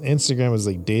this Instagram was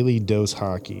like Daily Dose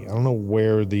Hockey. I don't know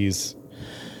where these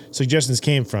suggestions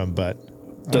came from, but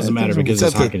doesn't matter because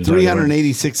it's up to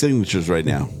 386 signatures right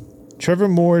now. Trevor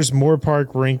Moore's Moore Park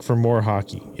rink for more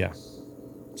hockey. Yeah.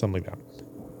 Something like that.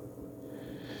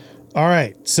 All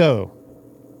right. So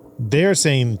they're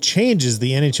saying changes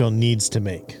the NHL needs to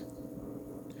make.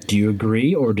 Do you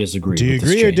agree or disagree? Do you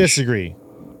agree or disagree?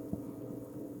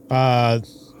 The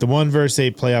 1 versus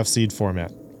 8 playoff seed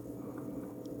format.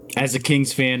 As a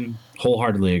Kings fan,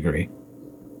 wholeheartedly agree.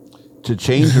 To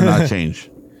change or not change?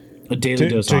 A daily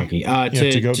dose hockey. To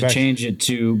back. change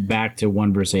it back to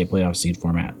 1 versus 8 playoff seed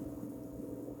format.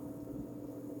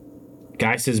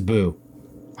 Guy says boo.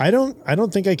 I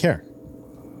don't think I care.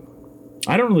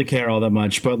 I don't really care all that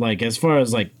much, but like as far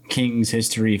as like Kings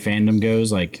history fandom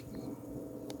goes, like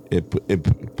it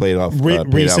played out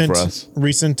for us.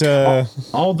 Recent.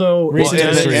 Although,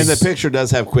 and the picture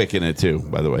does have Quick in it too,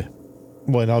 by the way.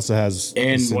 Well, it also has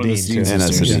and one of the Sedin, too. And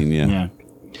Sedin,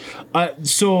 yeah.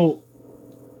 So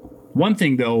one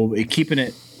thing though, keeping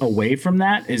it away from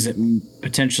that is it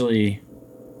potentially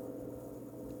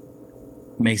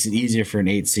makes it easier for an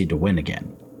 8 seed to win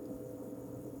again.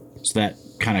 So that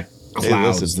kind of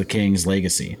clouds the Kings'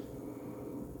 legacy.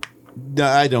 No,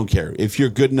 I don't care. If you're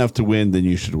good enough to win, then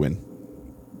you should win.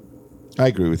 I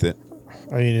agree with it.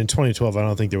 I mean, in 2012, I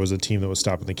don't think there was a team that was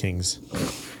stopping the Kings,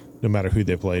 no matter who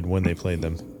they played, when they played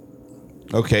them.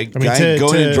 Okay,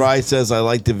 going in dry says I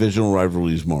like divisional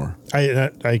rivalries more.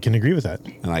 I can agree with that,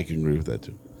 and I can agree with that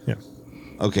too. Yeah.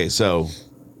 Okay, so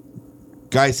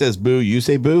Guy says boo. You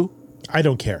say boo. I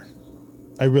don't care.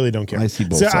 I really don't care. I see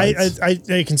both sides.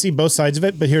 I can see both sides of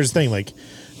it, but here's the thing: like,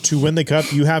 to win the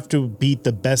cup, you have to beat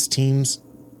the best teams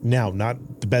now,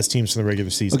 not the best teams from the regular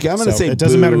season. Okay, I'm going to say it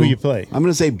doesn't boo. matter who you play. I'm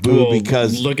going to say boo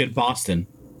because look at Boston.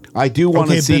 I do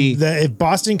want to see if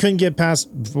Boston couldn't get past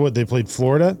what they played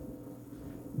Florida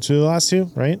to the last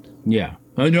two, right? Yeah.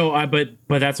 No, but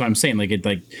that's what I'm saying. Like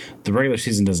the regular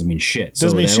season doesn't mean shit.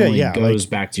 Doesn't mean shit. Yeah, goes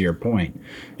back to your point.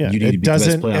 Yeah, you need to be the best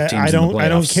playoff teams I don't. in the I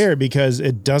don't playoffs. care because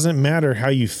it doesn't matter how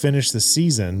you finish the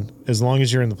season as long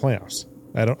as you're in the playoffs.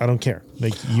 I don't care.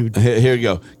 Like you. Here you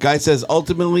go. Guy says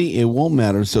ultimately it won't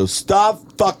matter. So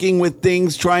stop fucking with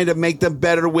things trying to make them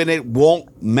better when it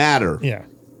won't matter. Yeah.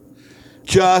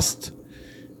 Just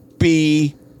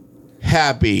be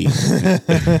happy.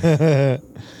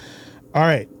 All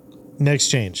right. Next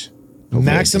change.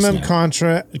 Maximum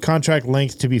contract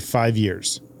length to be 5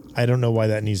 years. I don't know why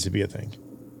that needs to be a thing.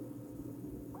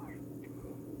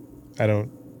 I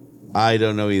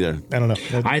don't know either. I don't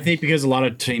know. I think because a lot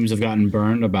of teams have gotten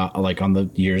burned about like on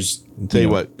the years. I'll tell you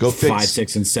what, go 5,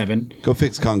 6, and 7. Go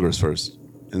fix Congress first,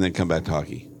 and then come back to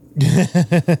hockey. I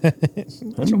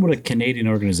don't know what a Canadian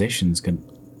organization's can.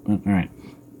 All right.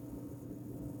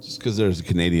 Just because there's a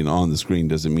Canadian on the screen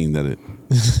doesn't mean that it.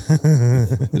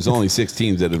 There's only 6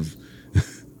 teams that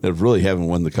really haven't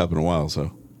won the cup in a while.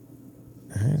 So.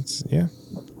 Yeah.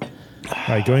 All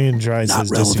right, going in dry says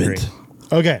disagree.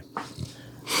 Okay.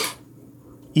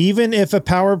 Even if a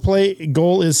power play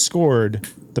goal is scored,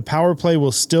 the power play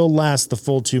will still last the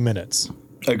full 2 minutes.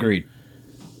 Agreed.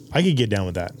 I could get down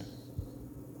with that.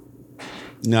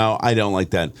 No, I don't like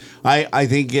that. I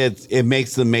think it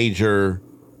makes the major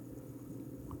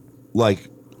like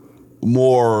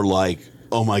more like,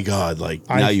 oh my God, like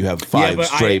now you have 5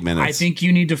 straight minutes. I think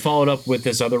you need to follow it up with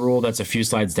this other rule that's a few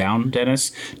slides down,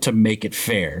 Dennis, to make it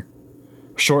fair.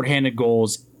 Shorthanded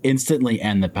goals instantly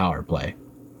end the power play.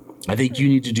 I think you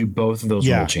need to do both of those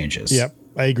rule changes. Yep,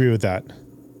 I agree with that.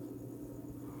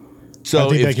 So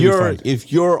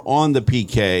if you're on the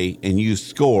PK and you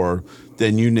score,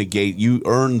 then you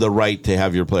earn the right to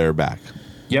have your player back.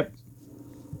 Yep.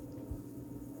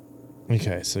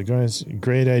 Okay, so guys,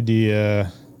 great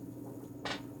idea.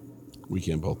 We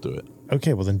can both do it.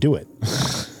 Okay, well then do it.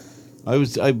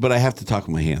 But I have to talk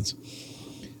with my hands.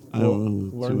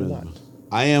 Learn with that.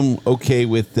 I am okay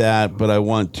with that, but I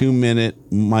want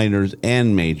 2-minute minors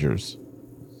and majors.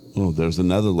 Oh, there's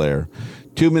another layer.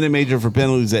 2-minute major for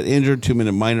penalties that injure,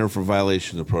 2-minute minor for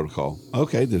violation of protocol.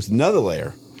 Okay, there's another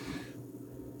layer.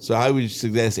 So I would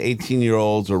suggest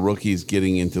 18-year-olds or rookies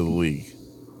getting into the league.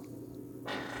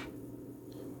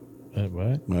 What?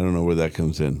 I don't know where that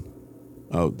comes in.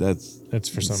 Oh, that's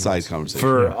for some side conversation.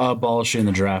 For abolishing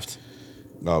the draft.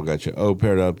 Oh, gotcha. Oh,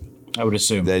 paired up. I would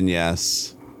assume. Then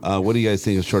yes. What do you guys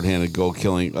think of shorthanded goal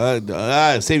killing?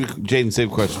 Jaden,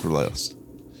 save a question for last.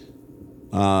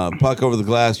 Puck over the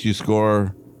glass, you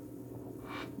score.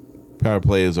 Power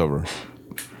play is over.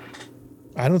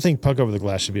 I don't think puck over the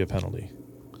glass should be a penalty.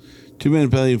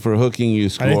 2-minute penalty for hooking, you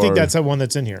score. I don't think that's the one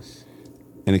that's in here.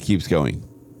 And it keeps going.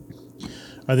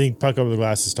 I think puck over the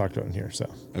glass is talked about in here.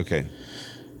 So okay,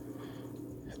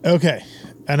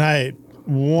 and I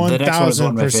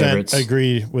 1,000%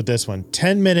 agree with this one.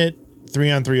 10-minute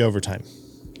 3-on-3 overtime.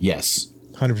 Yes,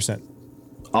 100%.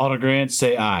 All agreement,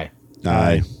 say aye.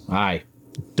 Aye. Aye.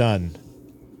 Done.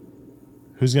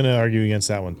 Who's going to argue against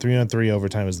that one? 3-on-3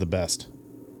 overtime is the best.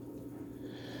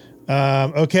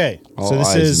 Okay, all so this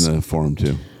eyes is in the forum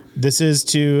too. This is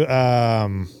to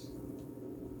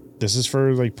This is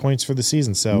for like points for the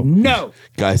season. So No.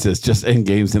 Guy says just end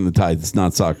games in the tide. It's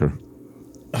not soccer.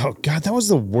 oh god, that was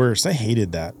the worst. I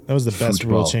hated that. That was the best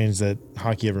rule change that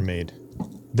hockey ever made.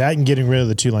 That and getting rid of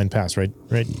the 2-line pass, right,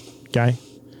 Guy?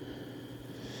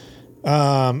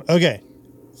 Okay.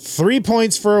 3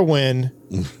 points for a win,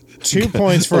 2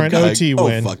 points for an OT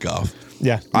win. Oh, fuck off.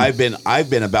 Yeah. I've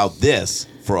been about this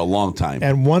for a long time.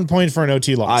 And 1 point for an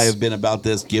OT loss. I have been about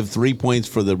this. Give 3 points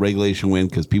for the regulation win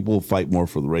because people will fight more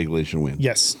for the regulation win.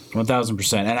 Yes.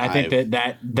 1,000%. And I think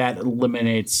that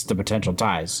eliminates the potential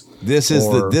ties.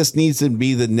 This needs to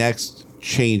be the next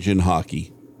change in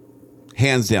hockey.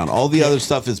 Hands down. All the other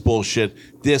stuff is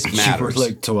bullshit. This matters.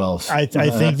 Like 12. I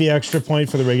think the extra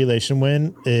point for the regulation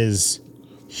win is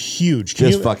huge.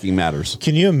 Fucking matters.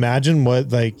 Can you imagine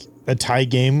what like a tie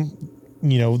game,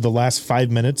 the last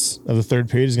 5 minutes of the third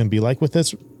period is going to be like with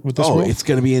this rule? It's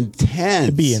going to be intense.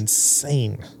 It'd be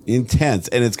insane. Intense.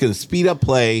 And it's going to speed up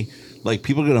play. Like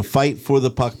people are going to fight for the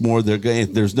puck more.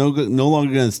 There's no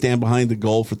longer going to stand behind the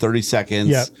goal for 30 seconds.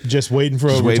 Yep, just waiting for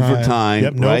overtime. Waiting for time,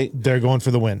 yep, right? Nope, they're going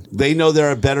for the win. They know they're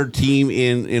a better team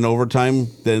in overtime,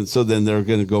 then they're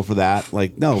going to go for that.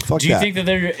 Like, no, fuck that. Do you think that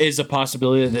there is a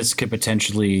possibility that this could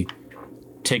potentially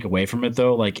take away from it,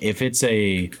 though? Like, if it's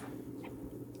say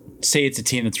it's a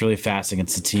team that's really fast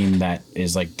against a team that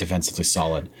is, like, defensively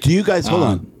solid. Do you guys, hold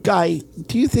on. Guy,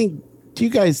 do you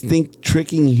guys think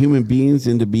tricking human beings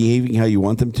into behaving how you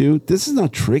want them to? This is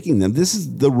not tricking them. This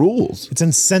is the rules. It's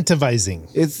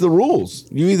incentivizing. It's the rules.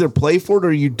 You either play for it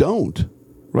or you don't,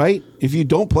 right? If you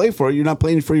don't play for it, you're not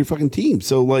playing for your fucking team.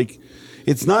 So, like,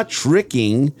 it's not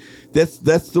tricking. That's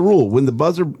the rule. When the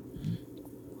buzzer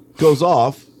goes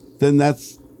off, then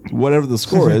that's whatever the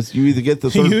score is. You either get the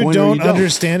third point or you don't. You don't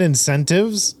understand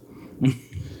incentives?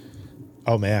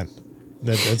 Oh, man.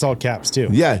 That's all caps, too.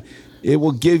 Yeah. It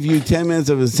will give you 10 minutes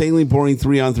of insanely boring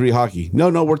 3-on-3 hockey.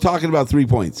 No, we're talking about 3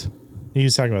 points. He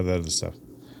was talking about that other stuff.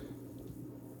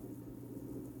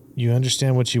 You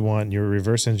understand what you want, and you're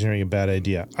reverse engineering a bad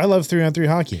idea. I love 3-on-3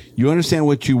 hockey. You understand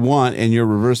what you want, and you're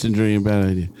reverse engineering a bad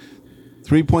idea.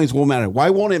 3 points won't matter. Why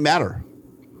won't it matter?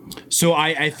 So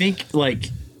I think, like,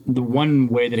 the one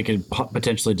way that it could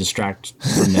potentially distract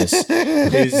from this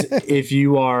is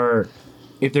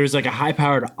if there's like a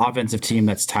high-powered offensive team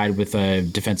that's tied with a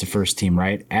defensive first team,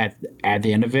 right? At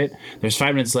the end of it, there's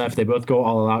 5 minutes left. They both go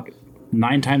all out.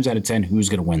 9 times out of 10, who's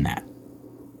going to win that?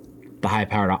 The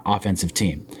high-powered offensive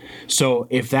team. So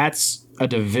if that's a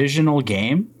divisional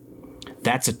game,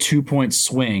 that's a 2-point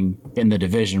swing in the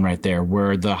division right there,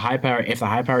 where if the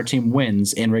high-powered team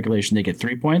wins in regulation, they get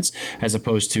 3 points, as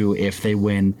opposed to if they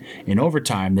win in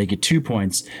overtime, they get 2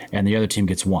 points and the other team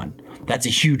gets 1. That's a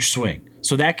huge swing.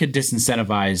 So that could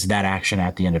disincentivize that action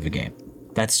at the end of the game.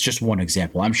 That's just one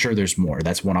example. I'm sure there's more.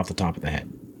 That's one off the top of the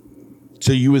head.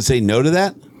 So you would say no to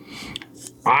that?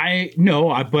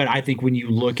 But I think when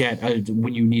you look at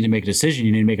when you need to make a decision,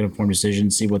 you need to make an informed decision,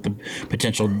 see what the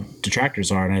potential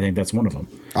detractors are, and I think that's one of them.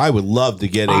 I would love to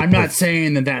get I'm not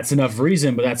saying that that's enough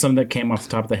reason, but that's something that came off the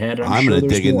top of the head. I'm going to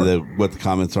dig into what the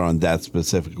comments are on that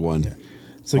specific one. Yeah.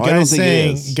 So guys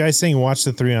saying watch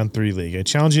the 3-on-3 league. I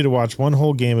challenge you to watch one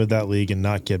whole game of that league and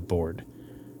not get bored.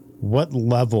 What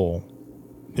level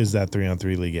is that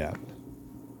 3-on-3 league at?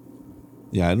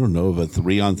 Yeah, I don't know of a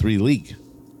 3-on-3 league.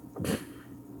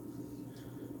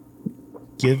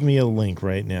 Give me a link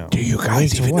right now. Do you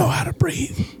guys even know how to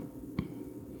breathe?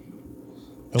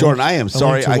 Jordan, I am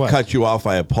sorry I cut you off.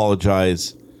 I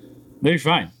apologize. No, you're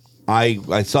fine.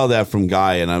 I saw that from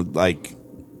Guy, and I'm like,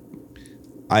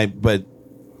 I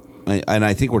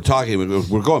think we're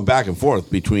going back and forth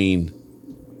between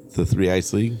the 3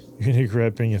 Ice League. You're going to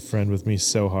regret being a friend with me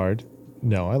so hard.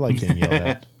 No, I like getting yelled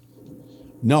at.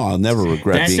 No, I'll never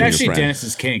regret being your friend. That's actually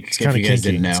Dennis's kink. It's kind of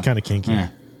kinky. It's kind of kinky. Yeah.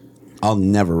 I'll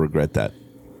never regret that.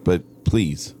 But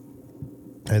please.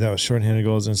 Hey, that was shorthanded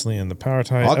goals instantly in the power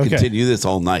tie. I'll continue this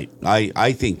all night.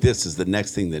 I think this is the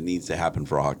next thing that needs to happen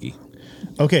for hockey.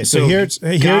 Okay, so here's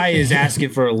Guy is asking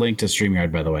for a link to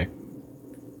StreamYard, by the way.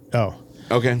 Oh.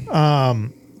 Okay.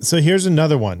 So here's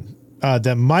another one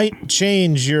that might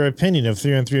change your opinion of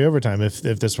 3-on-3 overtime if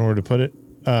this one were to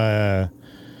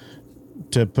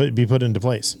be put into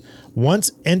place.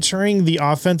 Once entering the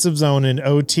offensive zone in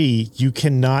OT, you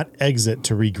cannot exit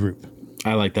to regroup.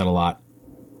 I like that a lot.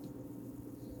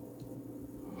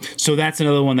 So that's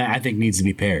another one that I think needs to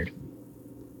be paired.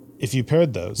 If you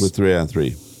paired those with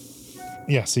 3-on-3.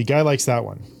 Yeah, see, Guy likes that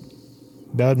one.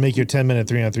 That would make your 10-minute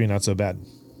 3-on-3 not so bad.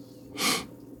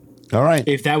 All right.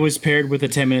 If that was paired with a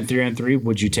 10-minute 3-on-3,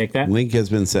 would you take that? Link has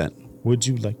been sent. Would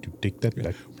you like to take that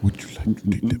back? Would you like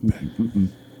to take that back?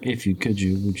 If you could,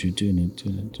 would you do it?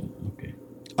 Okay.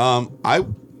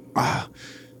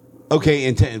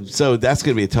 Okay, so that's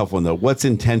going to be a tough one, though. What's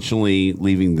intentionally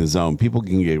leaving the zone? People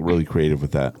can get really creative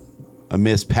with that. A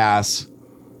missed pass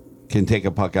can take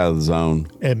a puck out of the zone.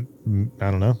 And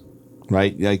I don't know.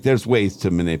 Right? Like, there's ways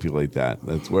to manipulate that.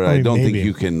 That's where I don't think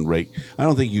you can I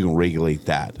don't think you can regulate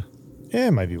that. Yeah,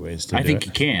 it might be ways to I do think it.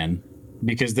 you can,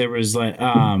 because there was like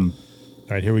All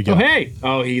right, here we go. oh hey,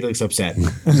 oh he looks upset.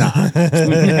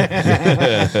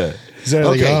 So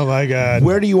like, oh my God.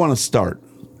 Where do you want to start?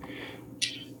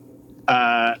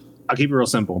 I'll keep it real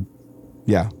simple.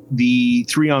 Yeah. The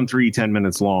 3-on-3, 10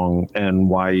 minutes long, and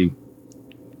why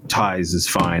ties is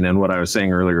fine, and what I was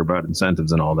saying earlier about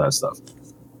incentives and all that stuff.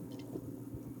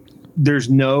 There's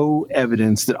no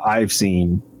evidence that I've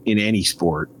seen in any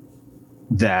sport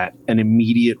that an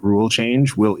immediate rule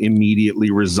change will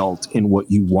immediately result in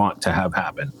what you want to have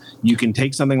happen. You can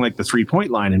take something like the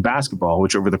 3-point line in basketball,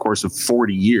 which over the course of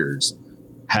 40 years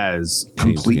has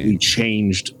completely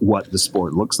changed what the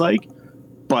sport looks like.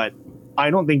 But I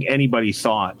don't think anybody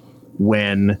thought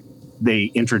when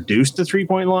they introduced the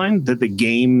 3-point line that the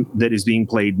game that is being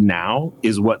played now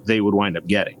is what they would wind up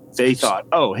getting. They thought,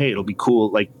 oh, hey, it'll be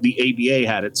cool. Like the ABA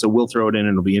had it, so we'll throw it in and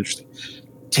it'll be interesting.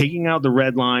 Taking out the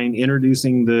red line,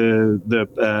 introducing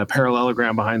the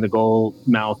parallelogram behind the goal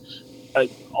mouth,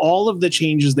 all of the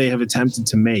changes they have attempted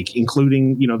to make,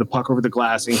 including, the puck over the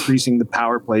glass, increasing the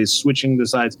power plays, switching the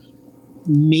sides.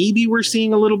 Maybe we're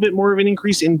seeing a little bit more of an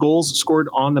increase in goals scored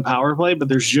on the power play, but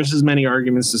there's just as many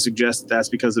arguments to suggest that that's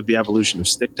because of the evolution of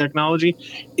stick technology.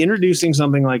 Introducing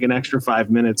something like an extra 5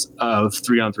 minutes of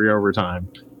 3-on-3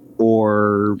 overtime,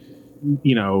 or,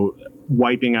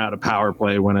 wiping out a power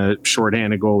play when a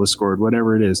shorthanded goal is scored,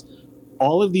 whatever it is.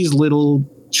 All of these little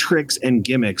tricks and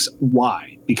gimmicks.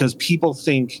 Why? Because people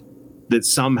think that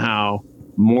somehow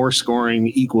more scoring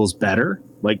equals better.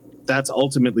 Like, that's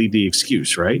ultimately the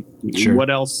excuse, right? Sure. What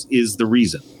else is the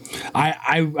reason?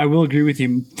 I will agree with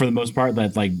you for the most part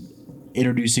that like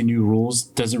introducing new rules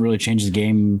doesn't really change the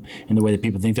game in the way that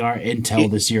people think they are until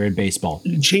this year in baseball.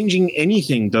 Changing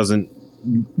anything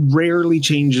rarely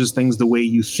changes things the way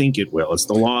you think it will. It's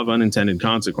the law of unintended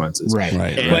consequences. Right.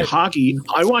 And hockey,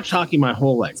 I watched hockey my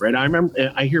whole life, right?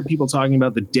 I hear people talking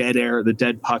about the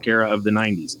dead puck era of the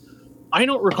 90s. I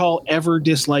don't recall ever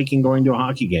disliking going to a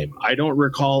hockey game. I don't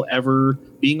recall ever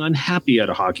being unhappy at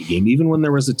a hockey game, even when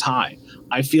there was a tie.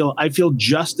 I feel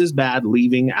just as bad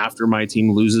leaving after my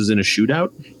team loses in a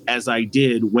shootout as I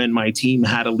did when my team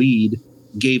had a lead,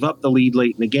 gave up the lead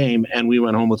late in the game, and we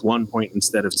went home with 1 point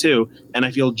instead of 2. And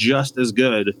I feel just as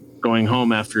good going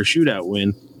home after a shootout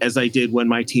win as I did when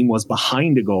my team was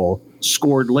behind a goal,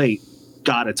 scored late,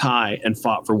 got a tie, and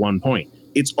fought for 1 point.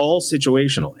 It's all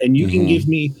situational. And you can give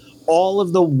me all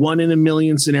of the 1 in a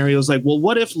million scenarios, like, well,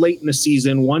 what if late in the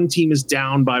season one team is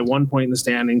down by 1 point in the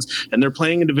standings and they're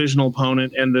playing a divisional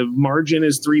opponent and the margin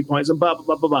is 3 points and blah, blah,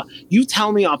 blah, blah, blah. You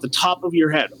tell me off the top of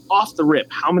your head, off the rip,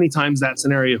 how many times that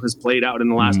scenario has played out in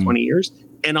the last 20 years,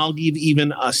 and I'll give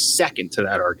even a second to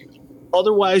that argument.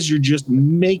 Otherwise, you're just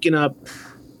making up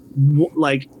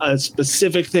like a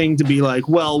specific thing to be like,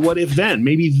 well, what if then?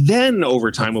 Maybe then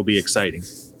overtime will be exciting.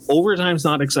 Overtime's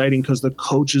not exciting because the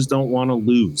coaches don't want to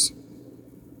lose.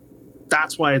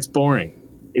 That's why it's boring.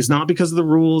 It's not because of the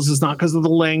rules. It's not because of the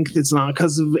length. It's not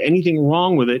because of anything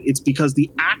wrong with it. It's because the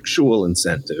actual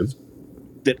incentive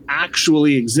that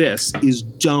actually exists is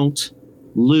don't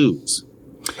lose.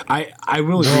 I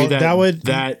will agree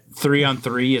that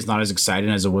 3-on-3 is not as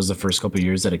exciting as it was the first couple of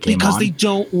years that it came because on. They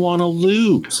don't want to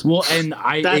lose. Well, and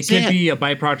it could be a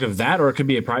byproduct of that, or it could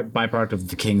be a byproduct of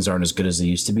the Kings aren't as good as they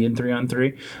used to be in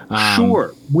 3-on-3.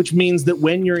 Sure, which means that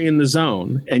when you're in the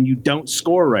zone and you don't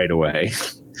score right away,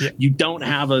 you don't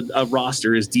have a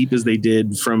roster as deep as they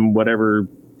did from whatever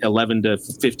 11 to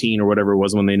 15 or whatever it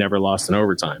was when they never lost in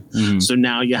overtime. So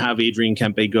now you have Adrian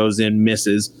Kempe goes in,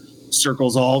 misses,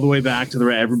 circles all the way back to the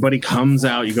right. Everybody comes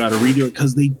out. You got to redo it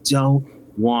because they don't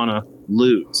want to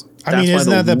lose. Isn't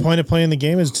that the point of playing the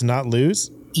game, is to not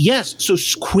lose? Yes. So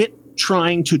quit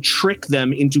trying to trick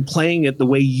them into playing it the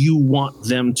way you want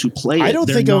them to play it. I don't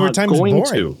think overtime is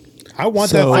boring. I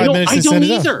want that 5 minutes to send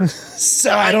it up.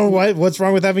 So I don't know what's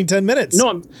wrong with having 10 minutes.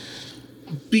 No,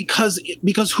 because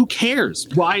who cares?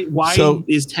 Why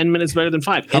is 10 minutes better than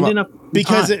 5?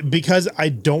 Because I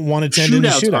don't want to end in a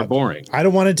shootout. Are boring. I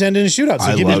don't want to end in a shootout.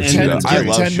 So give me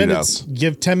 10 minutes.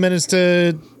 Give 10 minutes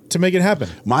to make it happen.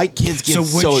 My kids get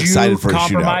so excited for a shootout.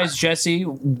 Would you compromise, Jesse?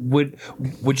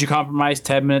 Would you compromise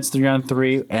 10 minutes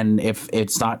 3-on-3, and if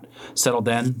it's not settled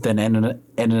then end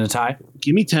in a tie?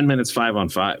 Give me 10 minutes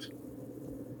 5-on-5.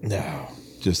 No,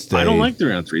 I don't like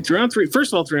 3-on-3. 3-on-3.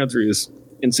 First of all, 3-on-3 is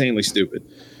insanely stupid.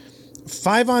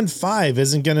 5-on-5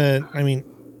 isn't gonna.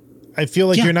 I feel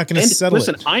like you're not going to settle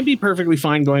listen, it. I'd be perfectly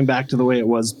fine going back to the way it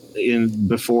was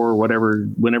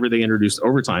whenever they introduced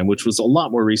overtime, which was a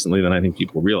lot more recently than I think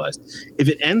people realized. If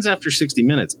it ends after 60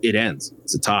 minutes, it ends.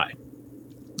 It's a tie.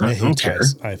 I don't hate care.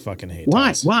 ties. I fucking hate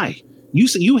ties. Why?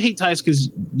 You hate ties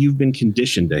because you've been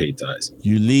conditioned to hate ties.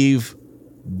 You leave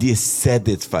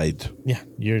dissatisfied. Yeah,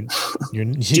 you're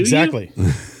exactly.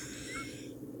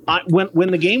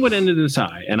 When the game would end in a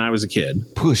tie and I was a kid,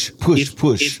 push.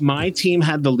 If my team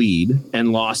had the lead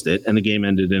and lost it and the game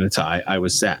ended in a tie, I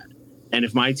was sad. And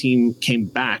if my team came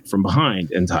back from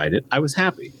behind and tied it, I was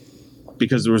happy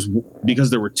because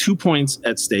there were 2 points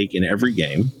at stake in every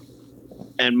game,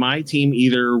 and my team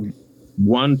either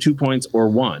won 2 points or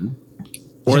won,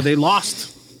 or they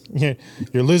lost. Yeah,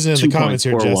 you're losing in the comments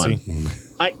here, Jesse.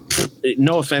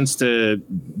 No offense to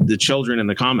the children in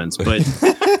the comments, but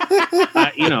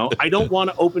I don't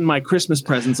want to open my Christmas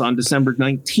presents on December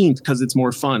 19th because it's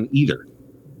more fun either.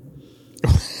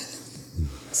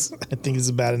 I think it's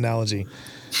a bad analogy.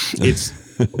 It's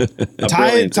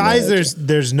ties.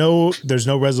 There's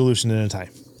no resolution in a tie.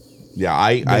 Yeah,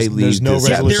 I leave. There's no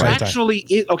resolution. There actually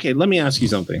is. Okay, let me ask you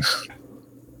something.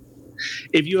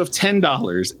 If you have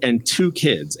 $10 and 2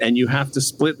 kids and you have to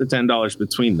split the $10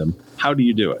 between them, how do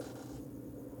you do it?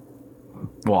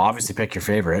 Well, obviously pick your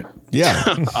favorite. Yeah.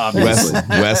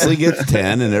 Wesley gets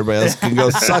 10 and everybody else can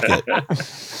go suck it.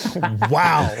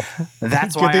 Wow.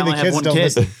 That's why I only have one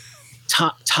kid.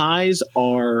 Ties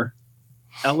are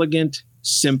elegant,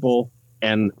 simple,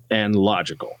 and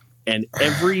logical. And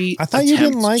every I thought you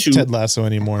didn't like Ted Lasso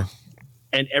anymore.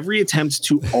 And every attempt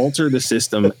to alter the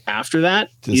system after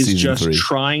that is just 3.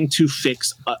 trying to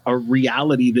fix a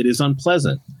reality that is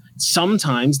unpleasant.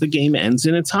 Sometimes the game ends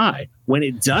in a tie. When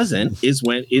it doesn't is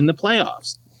when in the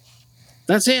playoffs.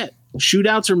 That's it.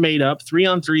 Shootouts are made up.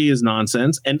 3-on-3 is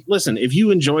nonsense. And listen, if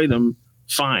you enjoy them,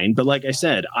 fine. But like I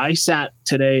said, I sat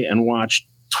today and watched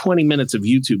 20 minutes of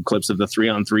YouTube clips of the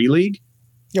 3-on-3 league.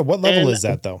 Yeah, what level is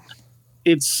that though?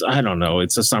 I don't know.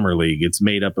 It's a summer league. It's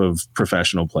made up of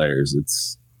professional players.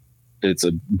 It's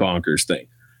a bonkers thing.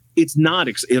 It's not.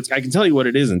 I can tell you what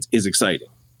it isn't. Is exciting.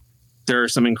 There are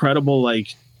some incredible,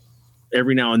 like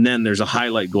every now and then there's a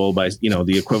highlight goal by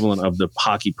the equivalent of the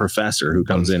hockey professor who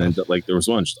comes in and like there was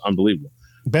one just unbelievable.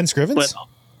 Ben Scrivens. But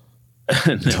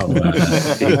no,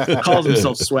 he calls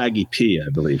himself Swaggy P, I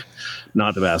believe,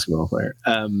 not the basketball player.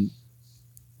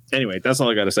 Anyway, that's all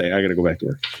I got to say. I got to go back to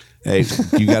work. Hey,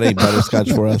 you got any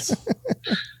butterscotch for us?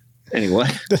 Anyway,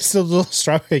 that's the little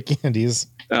strawberry candies.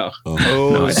 No,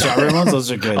 strawberry ones,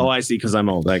 those are good. Oh, I see, because I'm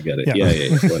old. I get it. Yeah,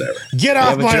 whatever. Get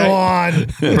off my lawn.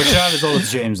 But you're not as old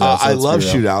as James, though. I love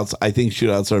shootouts. I think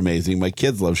shootouts are amazing. My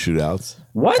kids love shootouts.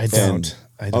 What? I don't.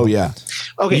 Oh, yeah.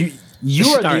 Okay. You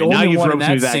are the only one in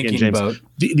that sinking boat.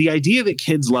 The idea that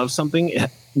kids love something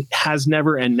has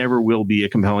never and never will be a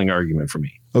compelling argument for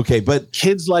me. Okay, but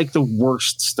kids like the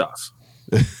worst stuff.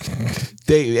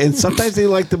 And sometimes they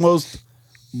like the most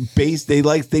base. They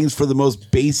like things for the most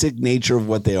basic nature of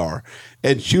what they are.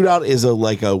 And shootout is a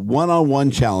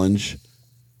one-on-one challenge,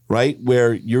 right?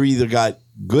 Where you're either got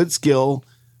good skill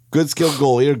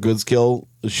goalie or good skill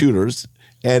shooters.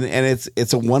 And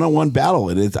it's a one-on-one battle,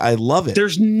 and I love it.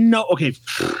 There's no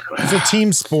it's a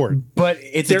team sport, but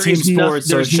it's a team sport.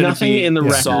 So there's nothing in the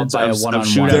records by a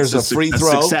one-on-one. There's a free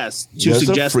throw. Success to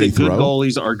suggest that good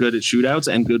goalies are good at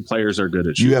shootouts and good players are good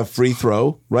at shootouts. You have free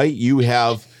throw, right? You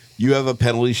have a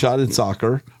penalty shot in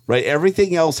soccer, right?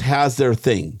 Everything else has their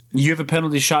thing. You have a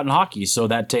penalty shot in hockey, so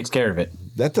that takes care of it.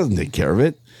 That doesn't take care of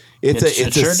it. It's a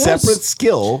sure separate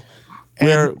skill.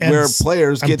 Where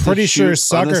players get I'm pretty to shoot sure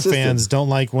soccer unassisted. fans don't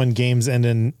like when games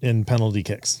end in penalty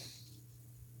kicks.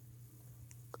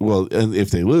 Well, and if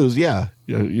they lose, yeah,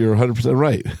 you're 100%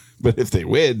 right. But if they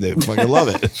win, they fucking love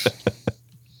it.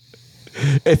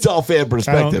 It's all fan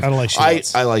perspective. I don't like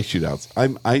shootouts. I like shootouts.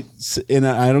 I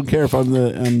don't care if I'm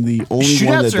the only one that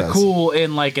shootouts does. are cool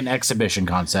in like an exhibition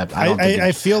concept. I don't think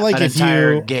I feel like an if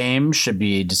entire game should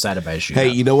be decided by a shootout. Hey,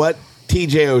 you know what?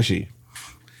 TJ Oshie.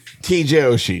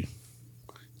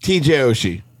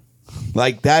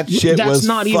 Like that shit was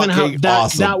not even how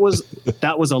awesome.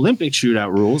 that was Olympic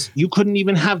shootout rules. You couldn't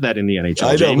even have that in the NHL.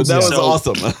 I know, James. but that was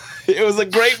awesome. It was a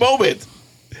great moment.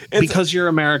 Because you're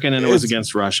American and it was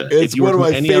against Russia. It's if you one were of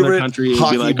from my any favorite other country, it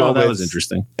would be like, oh, that was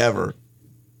interesting. Ever.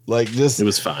 Like just it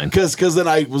was fine. Because then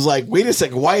I was like, wait a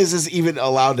second, why is this even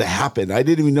allowed to happen? I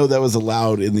didn't even know that was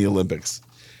allowed in the Olympics.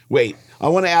 Wait, I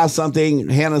want to ask something.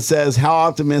 Hannah says, how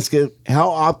optimistic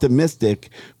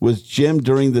was Jim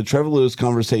during the Trevor Lewis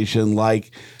conversation?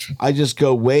 Like, I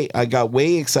got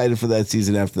way excited for that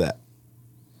season after that.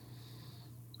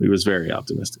 He was very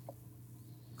optimistic.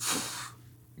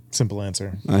 Simple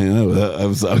answer. I know. I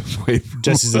was waiting.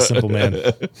 Jesse's a simple man.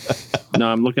 No,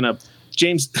 I'm looking up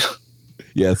James.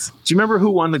 Yes. Do you remember who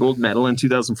won the gold medal in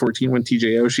 2014 when TJ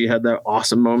Oshie had that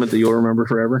awesome moment that you'll remember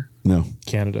forever? No.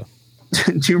 Canada.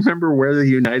 Do you remember where the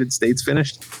United States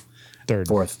finished? Third.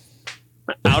 Fourth.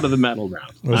 Out of the medal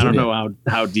round. I don't know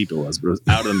how deep it was, but it was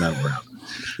out of the medal round.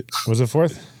 Was it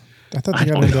fourth? I thought they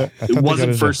got into. It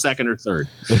wasn't first, second, or third.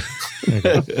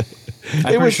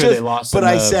 It was sure just, they lost but in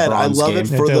I the said I bronze love game. it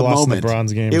for They the lost in the moment.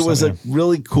 bronze game or It was a something.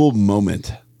 really cool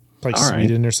moment. Like All right.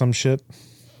 Sweden or some shit.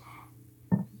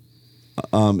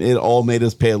 It all made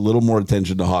us pay a little more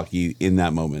attention to hockey in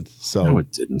that moment. So No,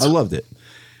 it didn't. I loved it.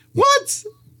 What?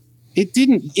 It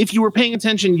didn't. If you were paying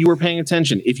attention, you were paying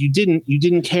attention. If you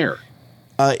didn't care.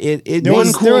 There One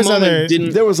was cool moment other-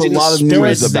 didn't. there was a didn't lot of stress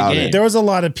news the about game. it. There was a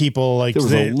lot of people like There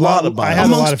was a lot of I had a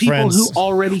amongst lot of people friends. who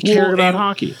already cared about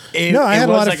hockey. No, I had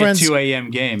a lot of like friends- a 2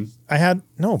 a.m. game. I had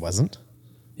no, it wasn't.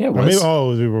 Yeah, it Or maybe,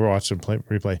 was. we were watching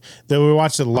replay. We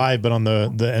watched it live, but on the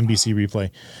NBC replay.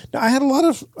 No, I had a lot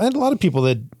of people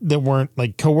that weren't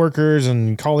like coworkers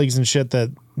and colleagues and shit that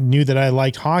knew that I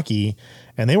liked hockey,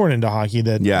 and they weren't into hockey.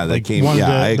 That Yeah, they like, came. wanted Yeah,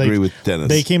 to, I agree like, with Dennis.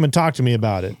 They came and talked to me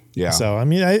about it. Yeah. So I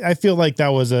mean, I feel like that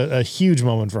was a huge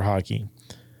moment for hockey.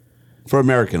 For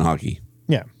American hockey.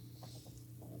 Yeah,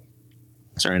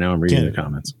 Sorry, now I'm reading Canada. the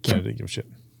comments. Canada give a shit.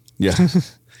 Yeah.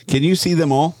 Can you see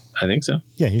them all? I think so.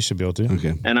 Yeah, you should be able to.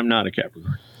 Okay. And I'm not a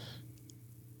Capricorn.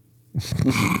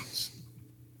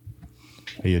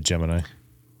 Are you a Gemini?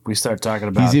 We start talking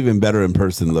about He's even better in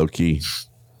person, low key.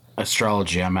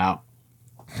 astrology. I'm out.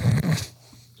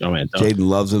 Oh man, don't. Jaden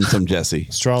loves him some Jesse.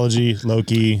 Astrology,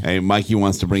 Loki. Hey, Mikey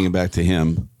wants to bring it back to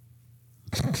him.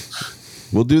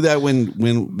 We'll do that when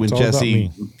all about Jesse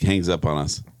me. hangs up on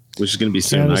us. Which is going to be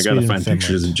soon. Canada, I got to Sweden, find Finland.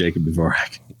 pictures of Jacob before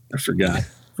I forgot.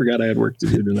 Forgot I had work to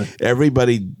do tonight.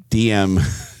 Everybody DM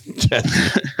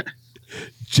Jesse.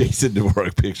 Jason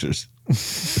Dvorak pictures.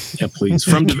 Yeah, please.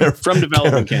 From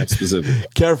development camp specifically.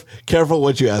 Careful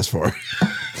what you ask for.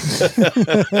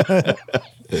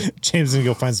 James is gonna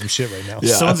go find some shit right now.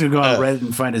 Yeah. Someone's gonna go on Reddit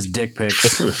and find his dick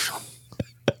pics.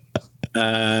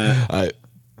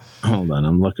 Hold on,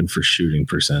 I'm looking for shooting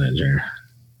percentage here.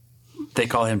 They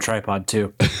call him tripod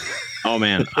too. Oh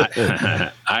man,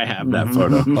 I have that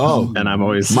photo. Oh, and I'm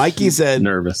always Mikey said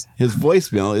nervous. His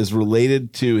voicemail is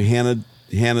related to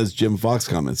Hannah's Jim Fox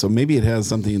comment, so maybe it has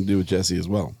something to do with Jesse as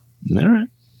well. All right.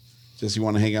 Jesse, you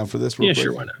want to hang out for this? Real Yeah, quick?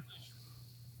 sure. Why not?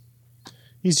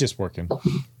 He's just working. All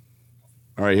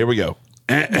right, here we go.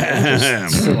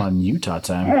 Still on Utah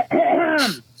time.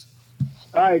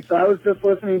 All right, so I was just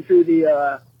listening to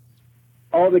the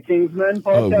All the Kingsmen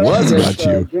podcast. Oh, it was with, about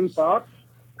you. Jim Fox.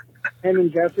 Him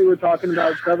and Jesse were talking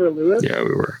about Trevor Lewis. Yeah, we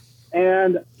were.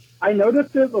 And I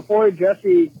noticed it before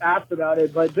Jesse asked about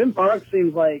it, but Jim Fox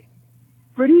seems like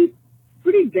pretty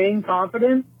dang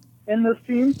confident in this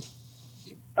team.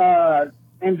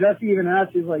 And Jesse even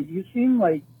asked, he's like, you seem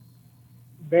like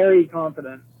very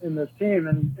confident in this team.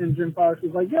 And Jim Fox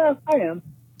was like, yeah, I am.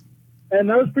 And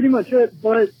that was pretty much it.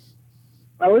 But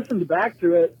I listened back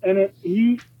to it, and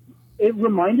it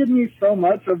reminded me so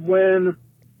much of when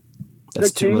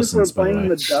That's the two Kings were listens, by the playing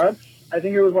way. the Ducks. I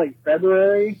think it was like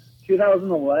February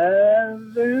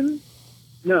 2011.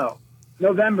 No,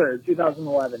 November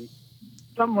 2011.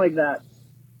 Something like that.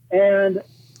 And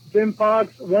Jim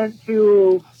Fox went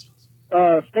to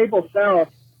Staples South,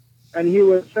 and he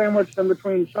was sandwiched in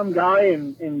between some guy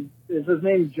and is his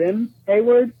name Jim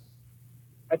Hayward?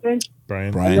 I think.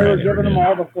 Brian. They were giving him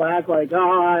all the flack, like,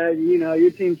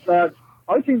 your team sucks.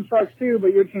 Our team sucks too,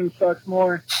 but your team sucks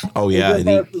more. Oh, yeah, Jim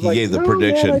and Fox he was like, gave the "No,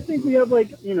 prediction. Man, I think we have,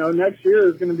 next year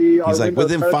is going to be our He's like, window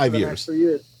within coach 5 for the years. next 3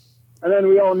 years. And then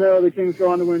we all know the Kings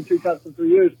go on to win 2 cups in 3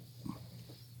 years.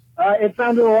 It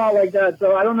sounded a lot like that.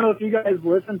 So I don't know if you guys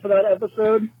listened to that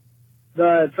episode,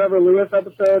 the Trevor Lewis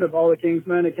episode of All the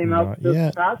Kingsmen. It came out Not this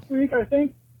yet. past week, I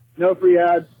think. No free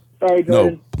ads. Sorry,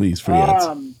 Jordan. No, please, free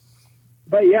ads.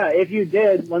 But yeah, if you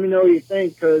did, let me know what you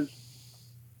think, because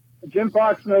Jim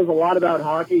Fox knows a lot about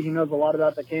hockey. He knows a lot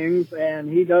about the Kings, and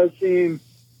he does seem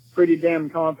pretty damn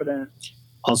confident.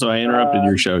 Also, I interrupted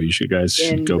your show. You guys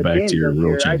should in go the back team to your this rule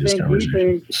year. changes I think conversation.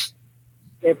 he thinks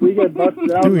if we get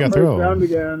busted out Dude, we in the got first through. round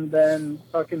again, then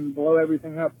fucking blow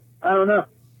everything up. I don't know.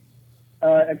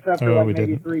 Except for Oh, we maybe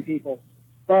didn't. 3 people.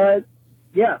 But,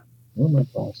 yeah,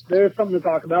 there's something to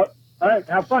talk about. All right,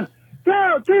 have fun.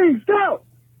 Go, Kings, go!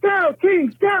 Go,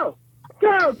 Kings, go!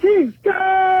 Go, Kings, go!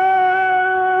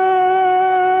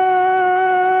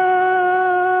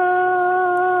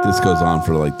 This goes on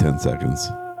for like 10 seconds.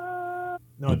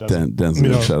 No, it doesn't. Den's We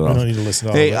gonna don't- shut it we off. don't need to listen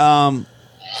to all Hey, of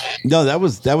No, that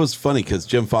was funny because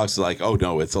Jim Fox is like, oh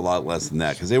no, it's a lot less than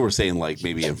that because they were saying like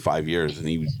maybe in 5 years, and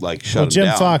he like shut. Well, Jim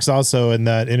down. Fox also in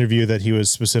that interview that he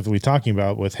was specifically talking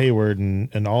about with Hayward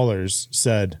and Allers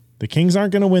said the Kings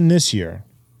aren't going to win this year,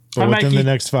 but within the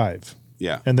next 5.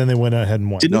 Yeah, and then they went ahead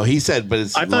and won. No, he said, but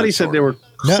it's. I thought he said they were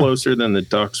closer than the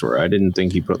Ducks were. I didn't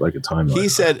think he put like a timeline. He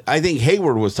said, I think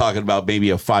Hayward was talking about maybe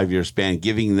a 5-year span,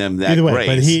 giving them that grace.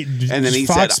 But and then he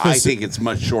Fox said, I think it's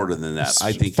much shorter than that.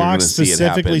 I think Fox you're see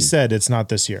specifically it said it's not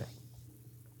this year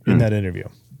in that interview.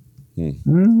 Wait,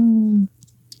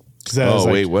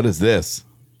 what is this?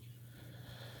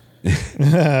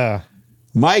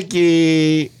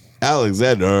 Mikey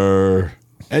Alexander.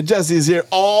 And Jesse's here.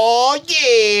 Oh,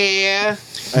 yeah.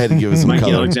 I had to give us some Mikey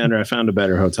color. Alexander, I found a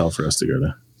better hotel for us to go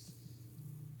to.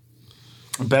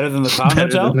 Better than the Clown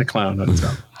Hotel? Than the Clown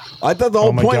Hotel. I thought the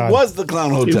whole point was the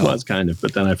Clown Hotel. It was kind of,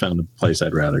 but then I found a place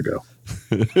I'd rather go.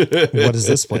 What is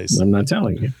this place? I'm not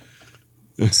telling you.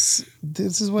 This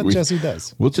is what Jesse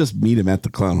does. We'll just meet him at the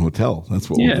Clown Hotel. That's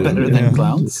what we'll do. Better than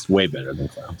clowns. It's way better than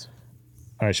clowns.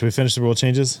 All right, should we finish the rule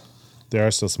changes? There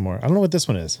are still some more. I don't know what this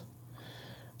one is.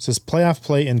 It says playoff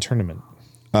play in tournament.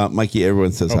 Mikey,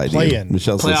 everyone says hi to play you. in.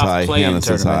 Michelle says Playoff hi. play-in Hannah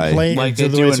says tournament. hi. Play Like to they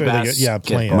the do way in where they go- basketball. Yeah,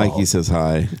 play in. Mikey says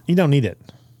hi. You don't need it.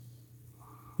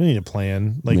 You need to play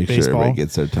in like Make sure baseball. everybody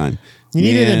gets their time. You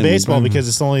need it in baseball because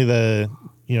it's only the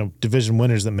division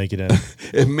winners that make it in.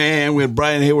 And man, when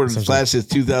Brian Hayward flashed his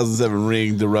 2007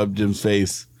 ring to rub Jim's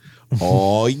face,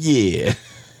 oh yeah.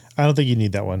 I don't think you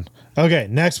need that one. Okay,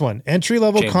 next one. Entry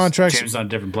level contracts James on a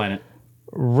different planet.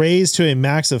 raised to a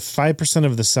max of 5%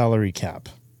 of the salary cap.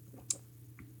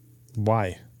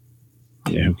 Why?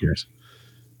 Yeah, who cares?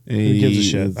 Who gives a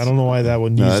shit? I don't know why that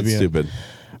one needs to be stupid.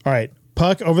 All right.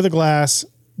 Puck over the glass,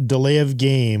 delay of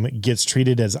game gets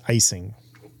treated as icing.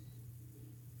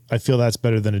 I feel that's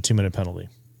better than a 2-minute penalty.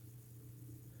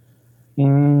 So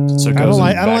I don't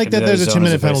like that there's a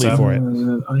 2-minute penalty for it.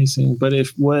 Icing, but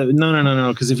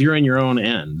no, because if you're in your own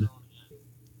end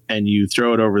and you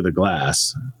throw it over the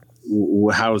glass,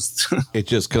 how's it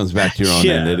just comes back to your own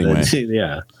end anyway.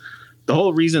 Yeah. The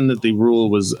whole reason that the rule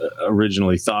was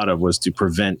originally thought of was to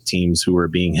prevent teams who were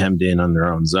being hemmed in on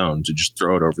their own zone to just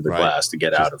throw it over the glass to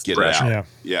get out of pressure.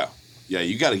 Yeah,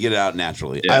 you got to get it out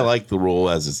naturally. Yeah. I like the rule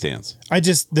as it stands.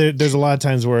 There's a lot of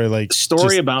times where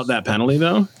about that penalty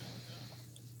though.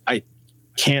 I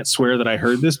can't swear that I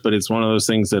heard this, but it's one of those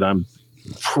things that I'm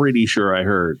pretty sure I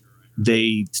heard.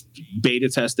 They beta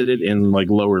tested it in like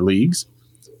lower leagues,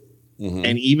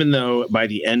 and even though by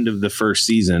the end of the first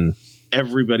season,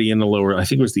 everybody in the lower, I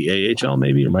think it was the AHL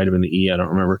maybe, or might have been the E, I don't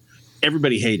remember.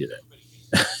 Everybody hated it.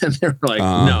 And they were like,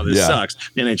 no, this sucks.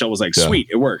 The NHL was like, sweet,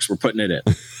 it works. We're putting it in.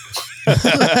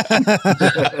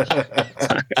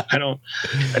 I don't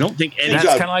think any. That's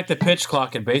kind of like the pitch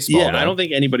clock in baseball. Yeah, though. I don't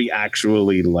think anybody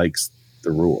actually likes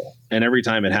the rule. And every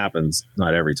time it happens,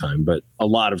 not every time, but a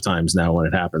lot of times now when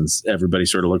it happens, everybody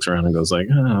sort of looks around and goes like,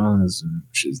 oh,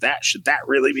 should that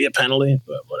really be a penalty?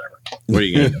 But whatever. What are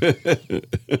you going to do?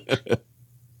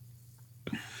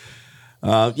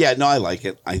 Yeah, no, I like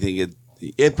it. I think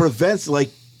it prevents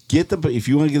if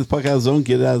you want to get the puck out of the zone,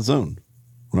 get it out of the zone.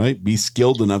 Right? Be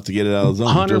skilled enough to get it out of the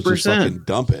zone. 100%. Don't just fucking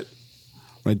dump it.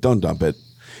 Right? Don't dump it.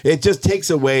 It just takes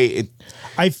away.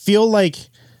 I feel like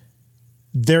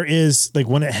there is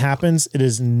when it happens, it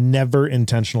is never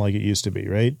intentional like it used to be.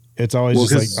 Right? It's always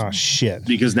just like, oh shit.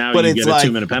 Because now you get a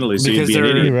 2-minute penalty, so you'd be an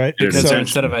idiot. Right? Because they're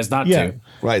incentivized not to.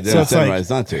 Right? They're incentivized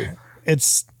not to.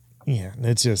 It's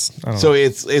just. I don't so know.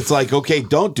 it's like, okay,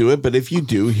 don't do it, but if you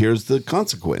do, here's the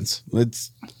consequence.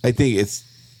 I think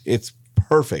it's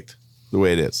perfect the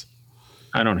way it is.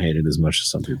 I don't hate it as much as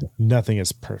some people. Nothing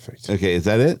is perfect. Okay, is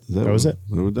that it? That was it.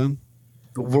 We're done.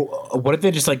 What if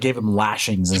they just gave him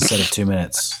lashings instead of 2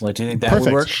 minutes? Do you think that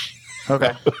would work?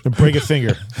 Okay. Break a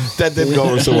finger. That didn't go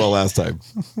over so well last time.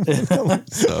 That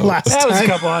was a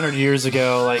couple hundred years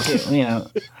ago.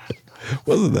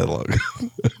 Wasn't that long?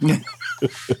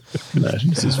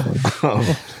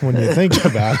 When you think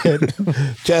about it.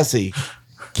 Jesse,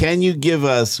 can you give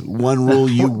us one rule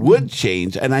you would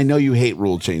change? And I know you hate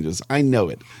rule changes. I know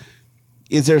it.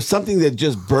 Is there something that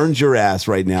just burns your ass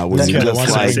right now when you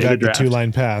just like the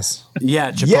 2-line pass?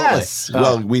 Yeah, Chipotle. Yes.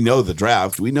 Well, we know the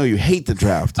draft. We know you hate the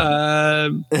draft.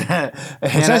 Which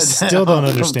I still don't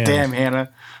understand. Damn,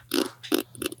 Hannah.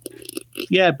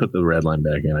 Yeah, I'd put the red line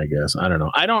back in, I guess. I don't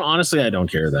know. I don't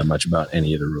care that much about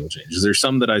any of the rule changes. There's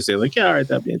some that I say all right,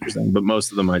 that'd be interesting. But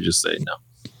most of them I just say no.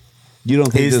 You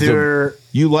don't think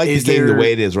you like the game the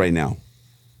way it is right now?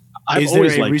 I've is there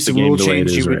always a liked recent the game rule the way it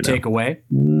change is you would right take now. away?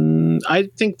 I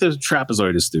think the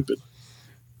trapezoid is stupid.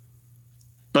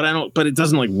 But it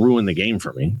doesn't ruin the game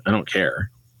for me. I don't care.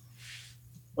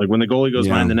 Like when the goalie goes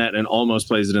Yeah. behind the net and almost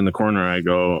plays it in the corner, I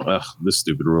go, ugh, this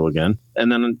stupid rule again.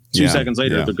 And then 2 seconds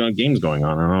later, the game's going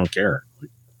on, and I don't care.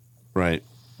 Right.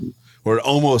 Or it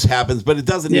almost happens, but it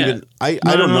doesn't even. I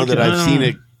don't know that I've seen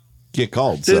it get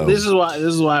called. So. This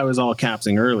is why I was all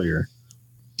capsing earlier.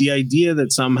 The idea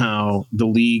that somehow the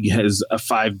league has a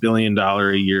 $5 billion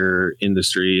a year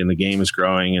industry and the game is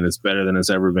growing and it's better than it's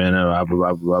ever been, blah, blah,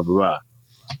 blah, blah, blah, blah.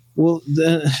 Well,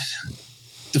 the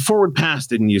forward pass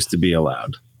didn't used to be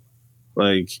allowed.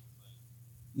 Like,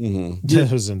 That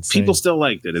was insane. people still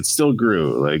liked it. It still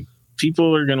grew. Like,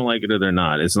 people are going to like it or they're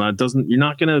not. You're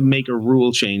not going to make a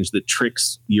rule change that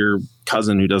tricks your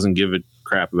cousin who doesn't give a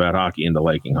crap about hockey into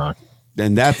liking hockey.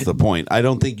 And that's the point. I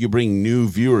don't think you bring new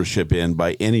viewership in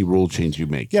by any rule change you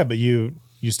make. Yeah, but you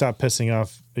stop pissing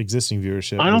off existing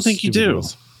viewership. I don't with think you stupid do.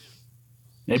 rules.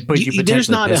 But you There's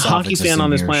potentially not a piss off hockey fan existing on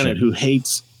this planet viewership. who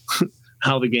hates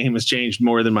how the game has changed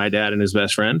more than my dad and his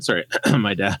best friend. Sorry,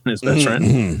 my dad and his best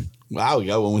friend. Wow, we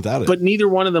got one without it. But neither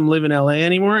one of them live in LA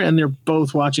anymore, and they're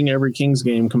both watching every Kings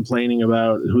game, complaining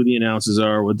about who the announcers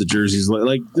are, what the jerseys look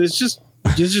like. There's just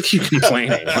you just keep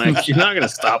complaining. Like, you're not going to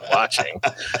stop watching.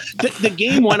 The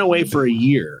game went away for a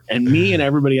year, and me and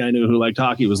everybody I knew who liked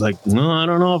hockey was like, no, I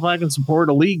don't know if I can support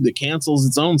a league that cancels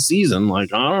its own season.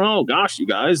 Like, I don't know. Gosh, you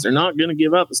guys, they're not going to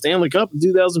give out the Stanley Cup in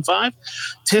 2005.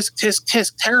 Tisk, tisk,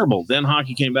 tisk, terrible. Then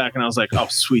hockey came back, and I was like, oh,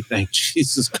 sweet, thank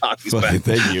Jesus, hockey's back.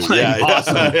 Thank you. Like,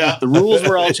 awesome. Yeah. The rules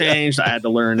were all changed. I had to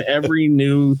learn every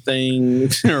new thing,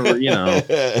 or,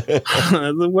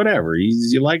 whatever.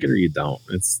 You like it or you don't.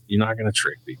 You're not going to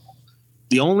trick people.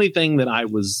 The only thing that I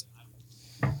was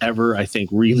ever, I think,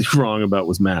 really wrong about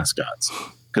was mascots,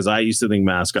 because I used to think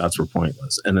mascots were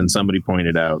pointless. And then somebody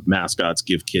pointed out mascots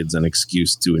give kids an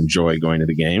excuse to enjoy going to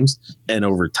the games. And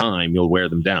over time, you'll wear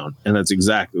them down. And that's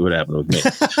exactly what happened with me.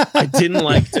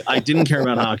 I didn't care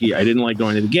about hockey. I didn't like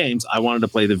going to the games. I wanted to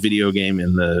play the video game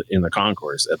in the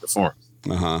concourse at the Forum.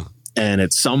 Uh-huh. And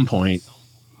at some point,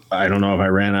 I don't know if I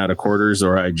ran out of quarters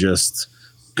or I just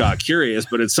got curious,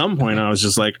 but at some point I was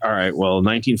just like, all right, well,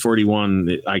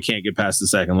 1941, I can't get past the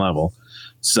second level.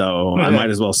 So I might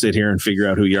as well sit here and figure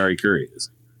out who Yari Curry is.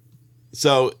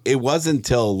 So it wasn't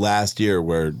until last year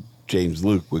where James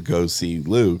Luke would go see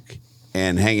Luke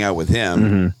and hang out with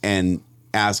him and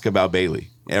ask about Bailey.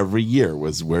 Every year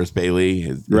was, where's Bailey?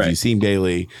 Have you seen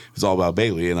Bailey? It's all about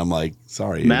Bailey. And I'm like,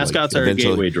 sorry. Mascots are a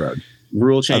gateway drug.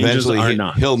 Rule changes are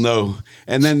not. He'll know.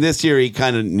 And then this year he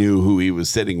kind of knew who he was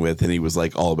sitting with, and he was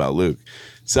like all about Luke.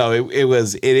 So it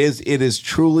is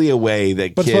truly a way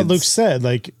that But kids. what Luke said,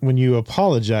 like when you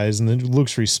apologize, and then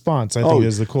Luke's response, I think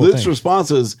is the cool Luke's thing.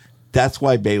 response was, that's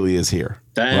why Bailey is here.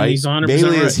 Right? He's 100%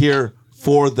 Bailey right. is here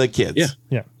for the kids. Yeah.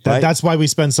 Yeah, Right? that's why we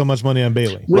spend so much money on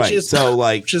Bailey. Which is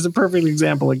a perfect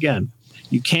example again.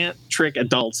 You can't trick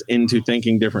adults into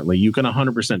thinking differently. You can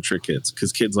 100% trick kids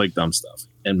because kids like dumb stuff,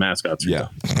 and mascots are dumb.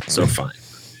 So fine.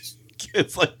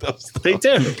 Kids like dumb stuff. They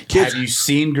do. Have you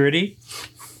seen Gritty?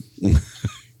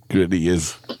 Gritty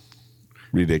is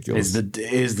ridiculous.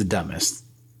 Is the dumbest.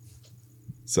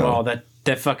 So well,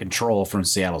 that fucking troll from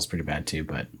Seattle is pretty bad too.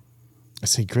 But I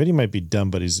say Gritty might be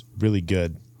dumb, but he's really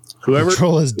good. Whoever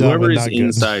Troll is dumb whoever and is not good.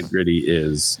 inside Gritty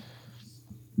is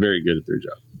very good at their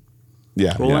job.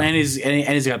 Yeah. well, and he's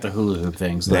got the hula hoop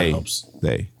thing, so that helps.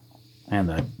 And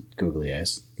the googly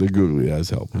eyes. The googly eyes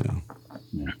help.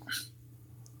 Yeah.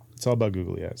 It's all about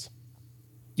googly eyes.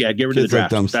 Yeah, get rid of the Kids like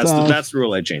draft. dumb That's stuff. the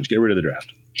rule I changed. Get rid of the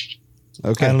draft.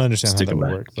 Okay. I don't understand Stick how that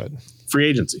 'em would back. work, but Free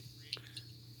agency.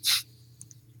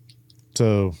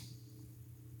 so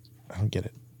I don't get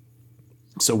it.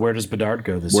 So where does Bedard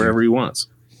go this Wherever year? he wants.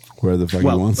 Where the fuck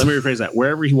Well, he wants. let me rephrase that.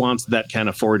 Wherever he wants that can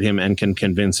afford him and can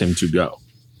convince him to go.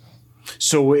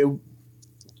 So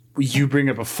you bring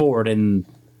up a Ford, and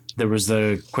there was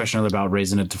the question about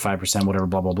raising it to 5%, whatever,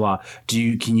 blah blah blah.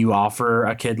 Can you offer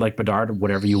a kid like Bedard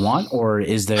whatever you want, or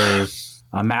is there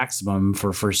a maximum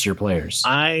for first year players?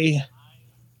 I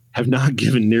have not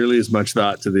given nearly as much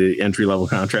thought to the entry level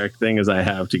contract thing as I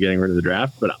have to getting rid of the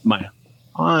draft, but my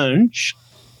hunch,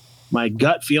 my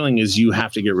gut feeling is you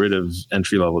have to get rid of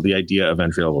the idea of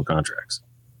entry level contracts.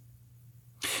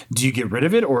 Do you get rid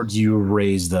of it, or do you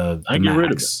raise the I get max?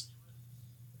 rid of it.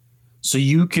 So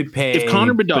you could pay If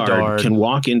Connor Bedard can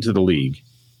walk into the league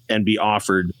and be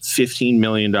offered $15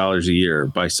 million a year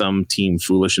by some team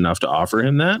foolish enough to offer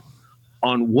him that,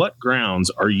 on what grounds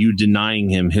are you denying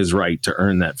him his right to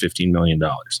earn that $15 million?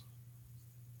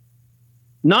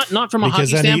 Not from a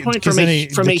Because hockey then he- standpoint, because from then a he-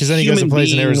 because then he goes human and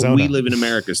plays in being, Arizona. we live in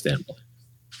America standpoint.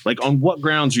 Like, on what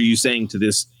grounds are you saying to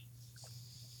this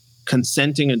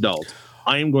consenting adult,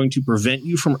 I am going to prevent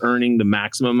you from earning the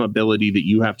maximum ability that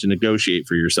you have to negotiate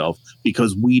for yourself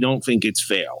because we don't think it's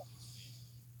fair.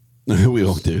 We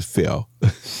all do, Phil.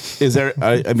 Is there?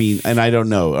 I mean, and I don't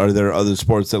know. Are there other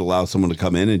sports that allow someone to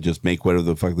come in and just make whatever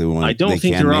the fuck they want? I don't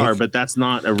think there are, but that's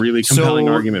not a really compelling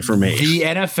argument for me. The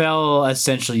NFL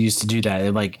essentially used to do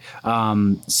that. Like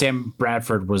Sam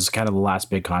Bradford was kind of the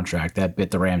last big contract that bit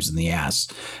the Rams in the ass,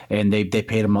 and they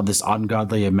paid him all this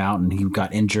ungodly amount, and he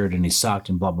got injured and he sucked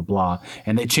and blah blah blah.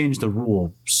 And they changed the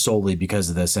rule solely because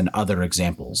of this and other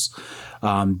examples,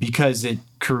 because it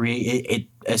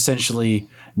essentially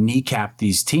kneecap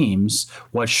these teams.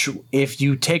 If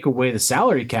you take away the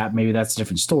salary cap, maybe that's a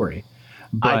different story.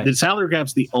 But the salary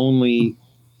cap's the only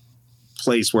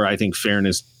place where I think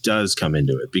fairness does come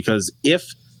into it, because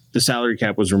if the salary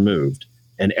cap was removed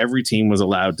and every team was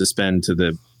allowed to spend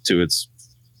to its,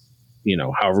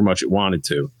 however much it wanted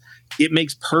to, it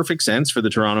makes perfect sense for the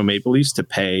Toronto Maple Leafs to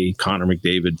pay Connor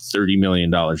McDavid $30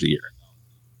 million a year.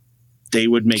 They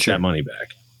would make that money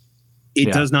back.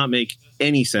 It does not make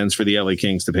any sense for the LA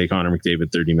Kings to pay Connor McDavid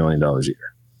 $30 million a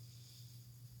year.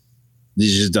 It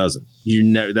just doesn't.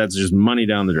 That's just money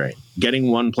down the drain.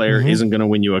 Getting one player isn't going to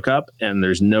win you a cup, and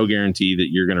there's no guarantee that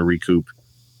you're going to recoup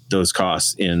those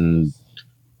costs in,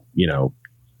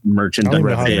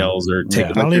 merchandise sales or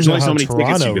tickets. I don't There's even only know so how many tickets you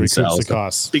Toronto can recoups sell. the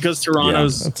costs. Because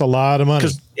Toronto's that's a lot of money,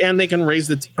 and they can raise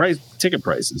the ticket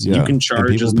prices. Yeah. You can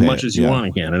charge as much as you want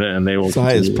in Canada, and they will. It's the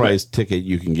highest priced ticket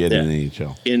you can get in the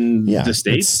NHL. In the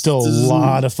States, it's still a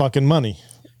lot of fucking money.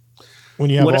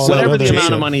 When you have whatever the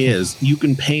amount of money is, you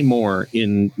can pay more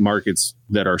in markets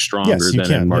that are stronger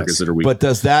than in markets that are weak. But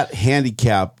does that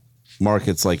handicap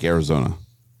markets like Arizona?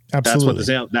 Absolutely.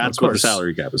 That's what the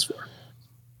salary cap is for.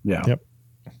 Yeah. Yep.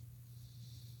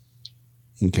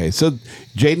 Okay, so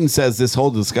Jaden says this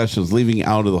whole discussion is leaving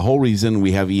out of the whole reason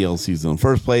we have ELCs in the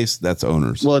first place. That's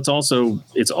owners. Well, it's also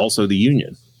the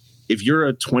union. If you're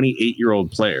a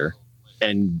 28-year-old player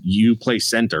and you play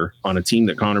center on a team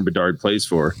that Connor Bedard plays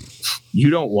for, you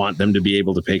don't want them to be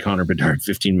able to pay Connor Bedard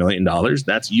 $15 million.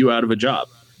 That's you out of a job.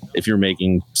 If you're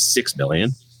making $6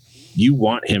 million, you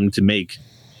want him to make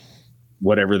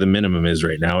whatever the minimum is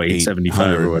right now,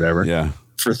 $875 or whatever. Yeah.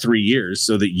 For 3 years,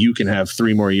 so that you can have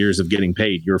 3 more years of getting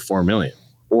paid your $4 million,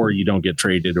 or you don't get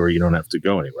traded, or you don't have to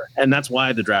go anywhere. And that's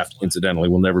why the draft, incidentally,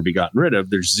 will never be gotten rid of.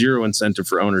 There's zero incentive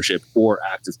for ownership or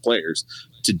active players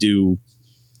to do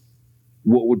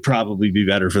what would probably be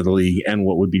better for the league and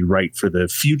what would be right for the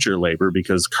future labor,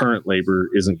 because current labor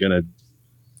isn't going to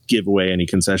give away any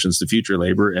concessions to future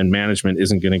labor, and management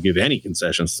isn't going to give any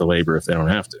concessions to labor if they don't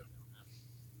have to.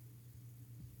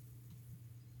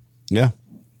 Yeah.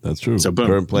 That's true. So boom,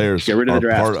 current players get rid of the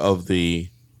draft. Part of the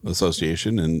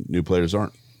association, and new players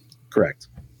aren't. Correct.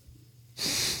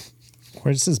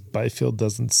 Where does this Byfield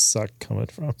doesn't suck coming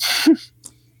from?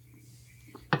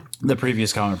 The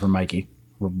previous comment from Mikey.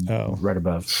 Right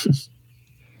above.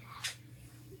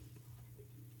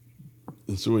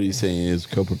 So what he's saying is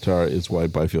Kopitar is why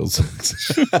Byfield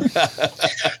sucks.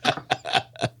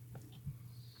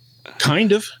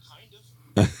 Kind of.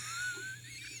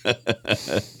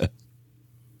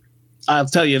 I'll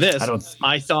tell you this. I don't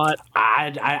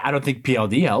think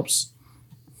PLD helps.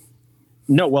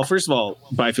 No, well, first of all,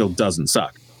 Byfield doesn't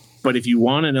suck. But if you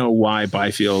want to know why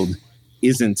Byfield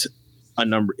isn't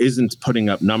putting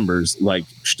up numbers like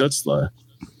Stutzla,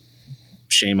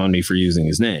 shame on me for using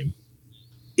his name.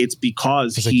 It's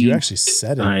because you actually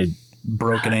said it.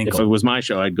 Broken ankle. If it was my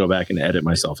show, I'd go back and edit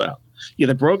myself out. Yeah,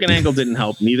 the broken ankle didn't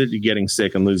help. Neither did getting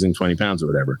sick and losing 20 pounds or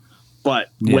whatever. But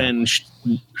when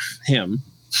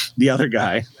the other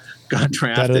guy, got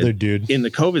drafted, that other dude, in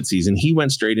the COVID season, he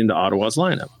went straight into Ottawa's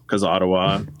lineup because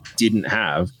Ottawa didn't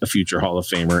have a future Hall of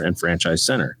Famer and franchise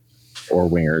center or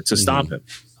winger to stop him.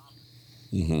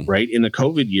 Mm-hmm. Right? In the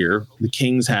COVID year, the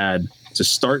Kings had, to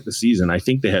start the season, I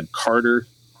think they had Carter,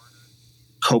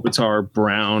 Kopitar,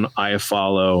 Brown,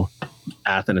 Iafallo,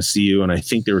 Athanasiou, and I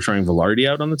think they were trying Velarde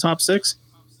out on the top 6.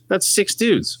 That's 6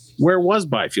 dudes. Where was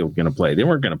Byfield going to play? They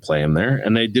weren't going to play him there,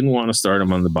 and they didn't want to start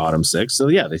him on the bottom 6. So,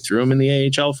 yeah, they threw him in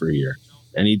the AHL for a year,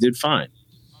 and he did fine.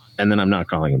 And then I'm not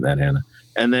calling him that, Hannah.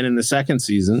 And then in the second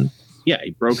season, yeah,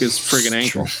 he broke his friggin'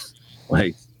 ankle.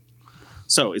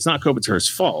 So it's not Kopitar's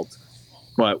fault,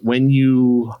 but when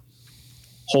you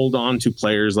hold on to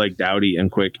players like Doughty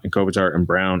and Quick and Kopitar and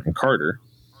Brown and Carter,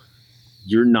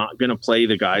 you're not going to play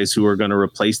the guys who are going to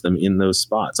replace them in those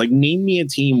spots. Like, name me a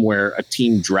team where a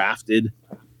team drafted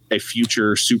a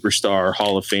future superstar,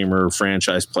 Hall of Famer,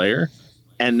 franchise player,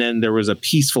 and then there was a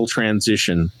peaceful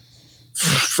transition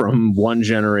from one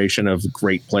generation of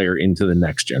great player into the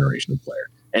next generation of player.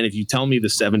 And if you tell me the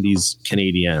 70s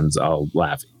Canadiens, I'll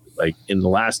laugh at you. Like, in the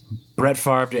last... Brett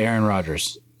Favre to Aaron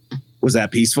Rodgers. Was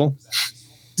that peaceful?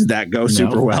 Did that go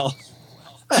super well?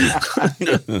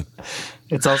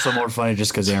 It's also more funny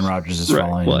just because Aaron Rodgers is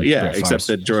following. Well, yeah, Brett except Favre's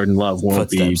that Jordan Love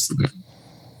won't footsteps. be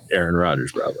Aaron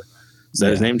Rodgers, probably. Is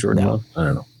that his name, Jordan Love? I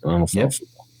don't know. I don't follow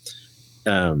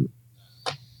football.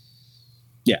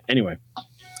 Yeah, anyway,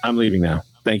 I'm leaving now.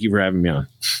 Thank you for having me on.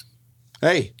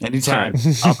 Hey, anytime.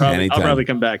 I'll probably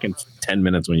come back in 10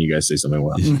 minutes when you guys say something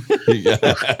well.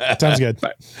 Sounds good.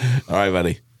 Bye. All right,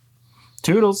 buddy.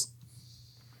 Toodles.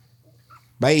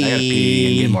 Bye. I gotta pee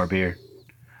and get more beer.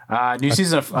 New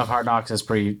season of Hard Knocks is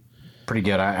pretty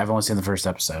good. I've only seen the first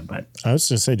episode, but I was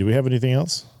going to say, do we have anything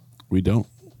else? We don't.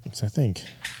 I think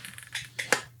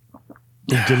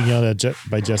getting yelled at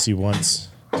by Jesse once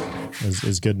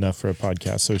is good enough for a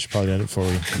podcast, so we should probably end it before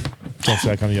we jump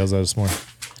back on the yells at us more.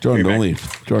 Jordan, don't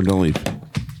leave. Jordan, don't leave.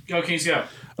 Go, Kings, go.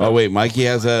 Oh, wait. Mikey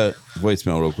has a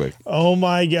voicemail real quick. Oh,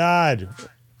 my God.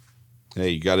 Hey,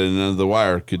 you got it under the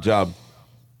wire. Good job.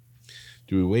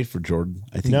 Do we wait for Jordan?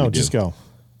 I think no, we do. just go.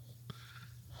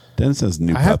 Dennis has a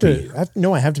new puppy.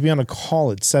 I have to be on a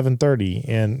call at 7:30,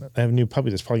 and I have a new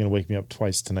puppy that's probably going to wake me up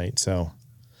twice tonight, so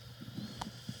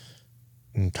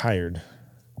I'm tired.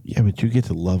 Yeah, but you get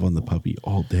to love on the puppy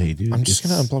all day, dude. I'm just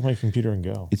going to unplug my computer and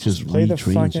go. It's just play the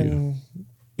retrains fucking.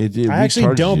 It I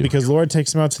actually don't you. because Laura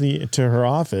takes him out to her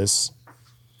office.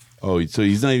 Oh, so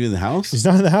he's not even in the house? He's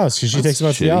not in the house because she takes him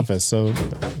out to the office. So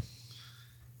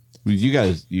you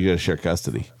guys share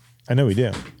custody. I know we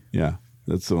do. Yeah,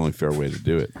 that's the only fair way to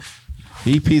do it.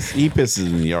 He pisses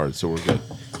in the yard, so we're good.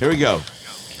 Here we go.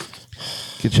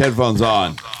 Get your headphones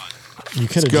on. You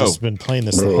could have just been playing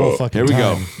this the whole fucking time. Here we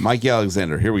time. go. Mikey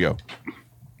Alexander. Here we go.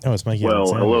 Oh, it's Mikey Well,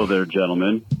 Alexander. hello there,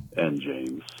 gentlemen, and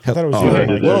James. I thought it was I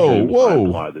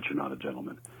imply that you're not a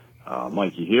gentleman.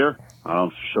 Mikey here. I don't know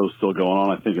if the show's still going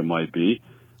on. I think it might be.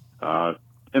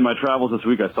 In my travels this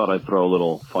week, I thought I'd throw a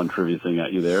little fun trivia thing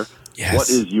at you there. Yes. What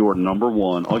is your number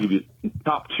one? I'll give you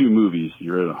top two movies.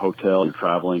 You're in a hotel, you're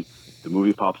traveling. The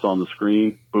movie pops on the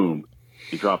screen. Boom.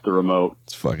 You drop the remote.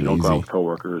 It's fucking you don't easy. go out with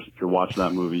coworkers. You're watching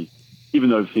that movie, even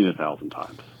though you've seen it 1,000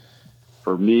 times.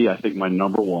 For me, I think my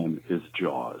number one is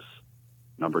Jaws.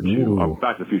 Number two,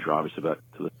 Back to the Future, obviously, back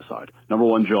to the side. Number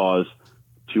one, Jaws.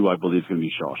 Two, I believe, is going to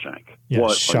be Shawshank. Yeah,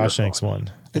 Shawshank's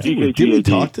one. Did we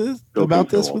talk about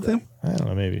this with him? I don't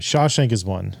know, maybe. Shawshank is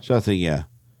one. Shawshank, yeah.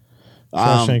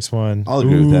 Shawshank's one. I'll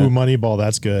agree with that. Moneyball,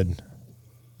 that's good.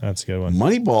 That's a good one.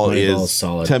 Moneyball is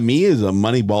solid. To me,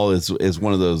 Moneyball is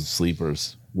one of those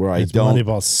sleepers where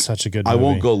Moneyball's such a good movie. I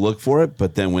won't go look for it,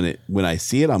 but then when I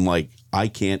see it, I'm like, I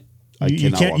can't.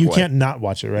 You can't not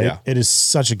watch it, right? Yeah. It is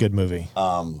such a good movie.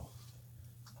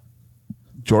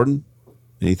 Jordan,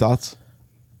 any thoughts?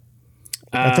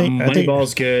 I think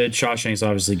Moneyball's good. Shawshank's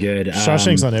obviously good.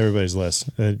 Shawshank's on everybody's list.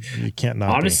 You can't not.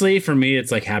 Honestly, for me,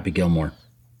 it's like Happy Gilmore.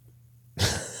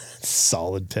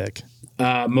 Solid pick.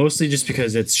 Mostly just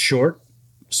because it's short.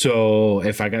 So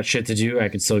if I got shit to do, I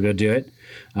could still go do it.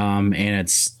 And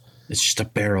it's just a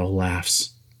barrel of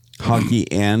laughs. Hockey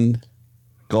and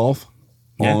golf,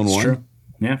 all in one. True.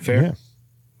 Yeah, fair. Yeah.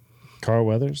 Carl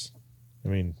Weathers. I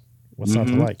mean, what's not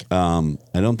to like? I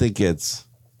don't think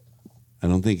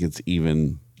it's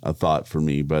even a thought for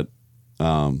me, but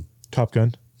Top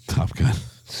Gun. Top Gun.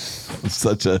 I'm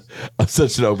such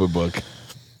an open book.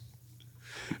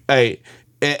 Hey,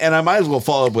 and I might as well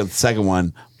follow up with the second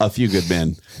one, A Few Good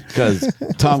Men, because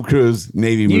Tom Cruise,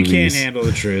 Navy movies. You can't handle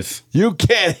the truth. You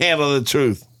can't handle the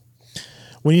truth.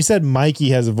 When you said Mikey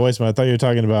has a voicemail, I thought you were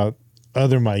talking about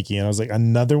other Mikey, and I was like,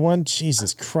 another one?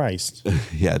 Jesus Christ.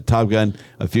 Yeah, Top Gun,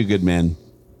 A Few Good Men,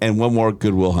 and one more,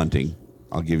 Good Will Hunting.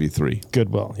 I'll give you 3.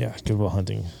 Goodwill. Yeah, Goodwill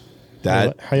Hunting.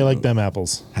 How you like them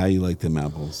apples? How you like them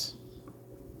apples?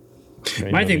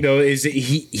 My thing though is that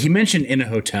he mentioned in a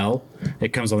hotel.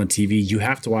 It comes on the TV. You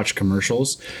have to watch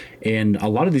commercials, and a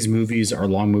lot of these movies are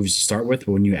long movies to start with.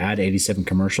 But when you add 87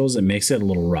 commercials, it makes it a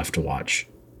little rough to watch.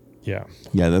 Yeah,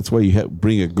 that's why you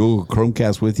bring a Google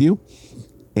Chromecast with you,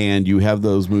 and you have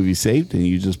those movies saved, and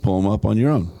you just pull them up on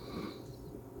your own.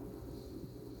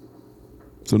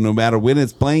 So no matter when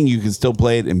it's playing, you can still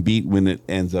play it and beat when it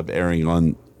ends up airing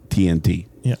on TNT.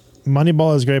 Yeah,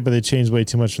 Moneyball is great, but they changed way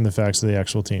too much from the facts of the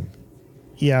actual team.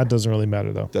 Yeah, it doesn't really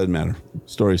matter, though. Doesn't matter.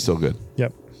 Story's still good.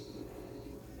 Yep.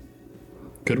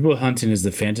 Good Will Hunting is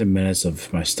the Phantom Menace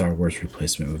of my Star Wars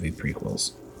replacement movie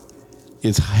prequels.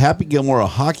 Is Happy Gilmore a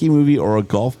hockey movie or a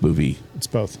golf movie? It's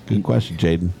both. Good question,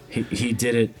 Jaden. He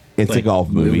did it. It's a golf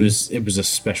movie. It was a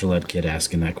special ed kid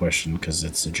asking that question because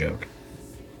it's a joke.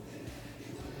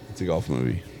 It's a golf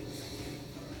movie.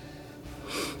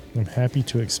 I'm happy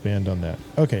to expand on that.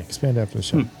 Okay, expand after the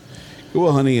show. Good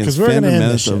Will Hunting is Phantom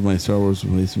Menace of my Star Wars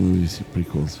replacement movies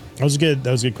prequels. That was good.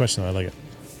 That was a good question. I like it.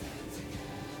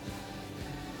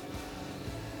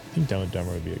 I think Dumb and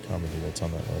Dumber would be a comedy that's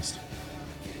on that list.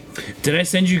 Did I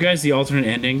send you guys the alternate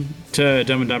ending to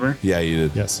Dumb and Dumber? Yeah, you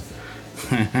did. Yes.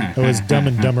 It was Dumb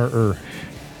and Dumber-er,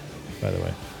 by the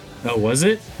way. Oh, was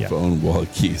it? Yeah. Phone,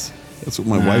 wallet, keys. That's what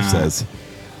my wife says.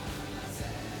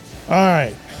 All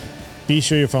right. Be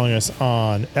sure you're following us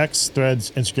on X,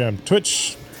 Threads, Instagram,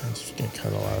 Twitch. I'm just gonna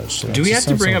cut all that shit. Do we have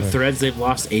to bring up Threads? They've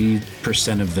lost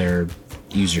 80% of their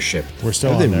usership. We're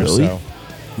still on there, so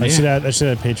I should add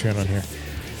Patreon on here.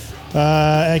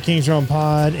 At King's Realm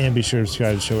Pod, and be sure to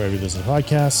subscribe to the show wherever you listen to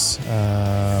podcasts.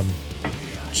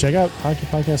 Check out Hockey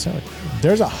Podcast Network.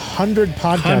 There's 100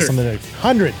 podcasts on the network.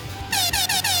 100.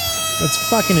 That's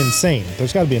fucking insane.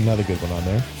 There's got to be another good one on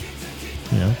there.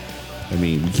 You know, I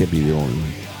mean, we can't be the only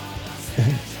one.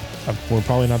 We're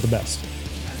probably not the best.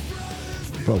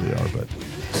 Probably are, but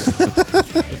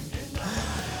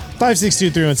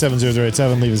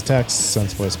 562-317-0087. Leave us a text, send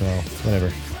us a voicemail, whatever.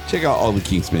 check out all the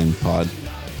Kingsmen pod.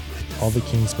 All the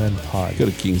Kingsmen pod. Go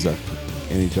to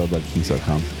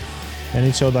NHL.kings.com.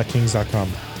 NHL.kings.com.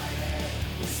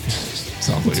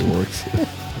 Sounds like it works.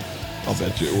 I'll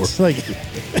bet you it works. It's like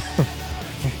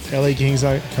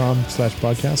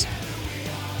LAKings.com/podcast.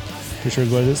 Pretty sure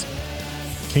is what it is.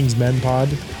 Kingsmen pod.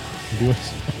 Do it.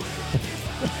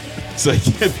 So I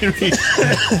can't be reached.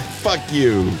 Fuck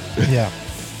you. Yeah.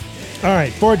 All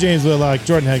right. For James Whitlock,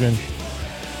 Jordan Hegman,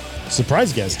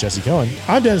 surprise guest Jesse Cohen.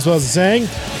 I'm Dennis Wilson saying,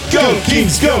 "Go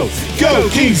Kings, go! Go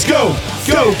Kings, go!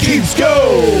 Go Kings,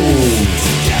 go!"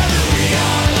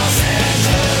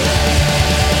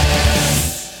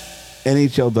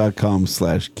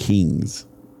 NHL.com/kings.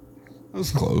 That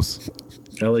was close.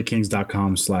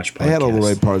 LAKings.com/podcast. I had all the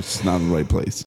right parts, just not in the right place.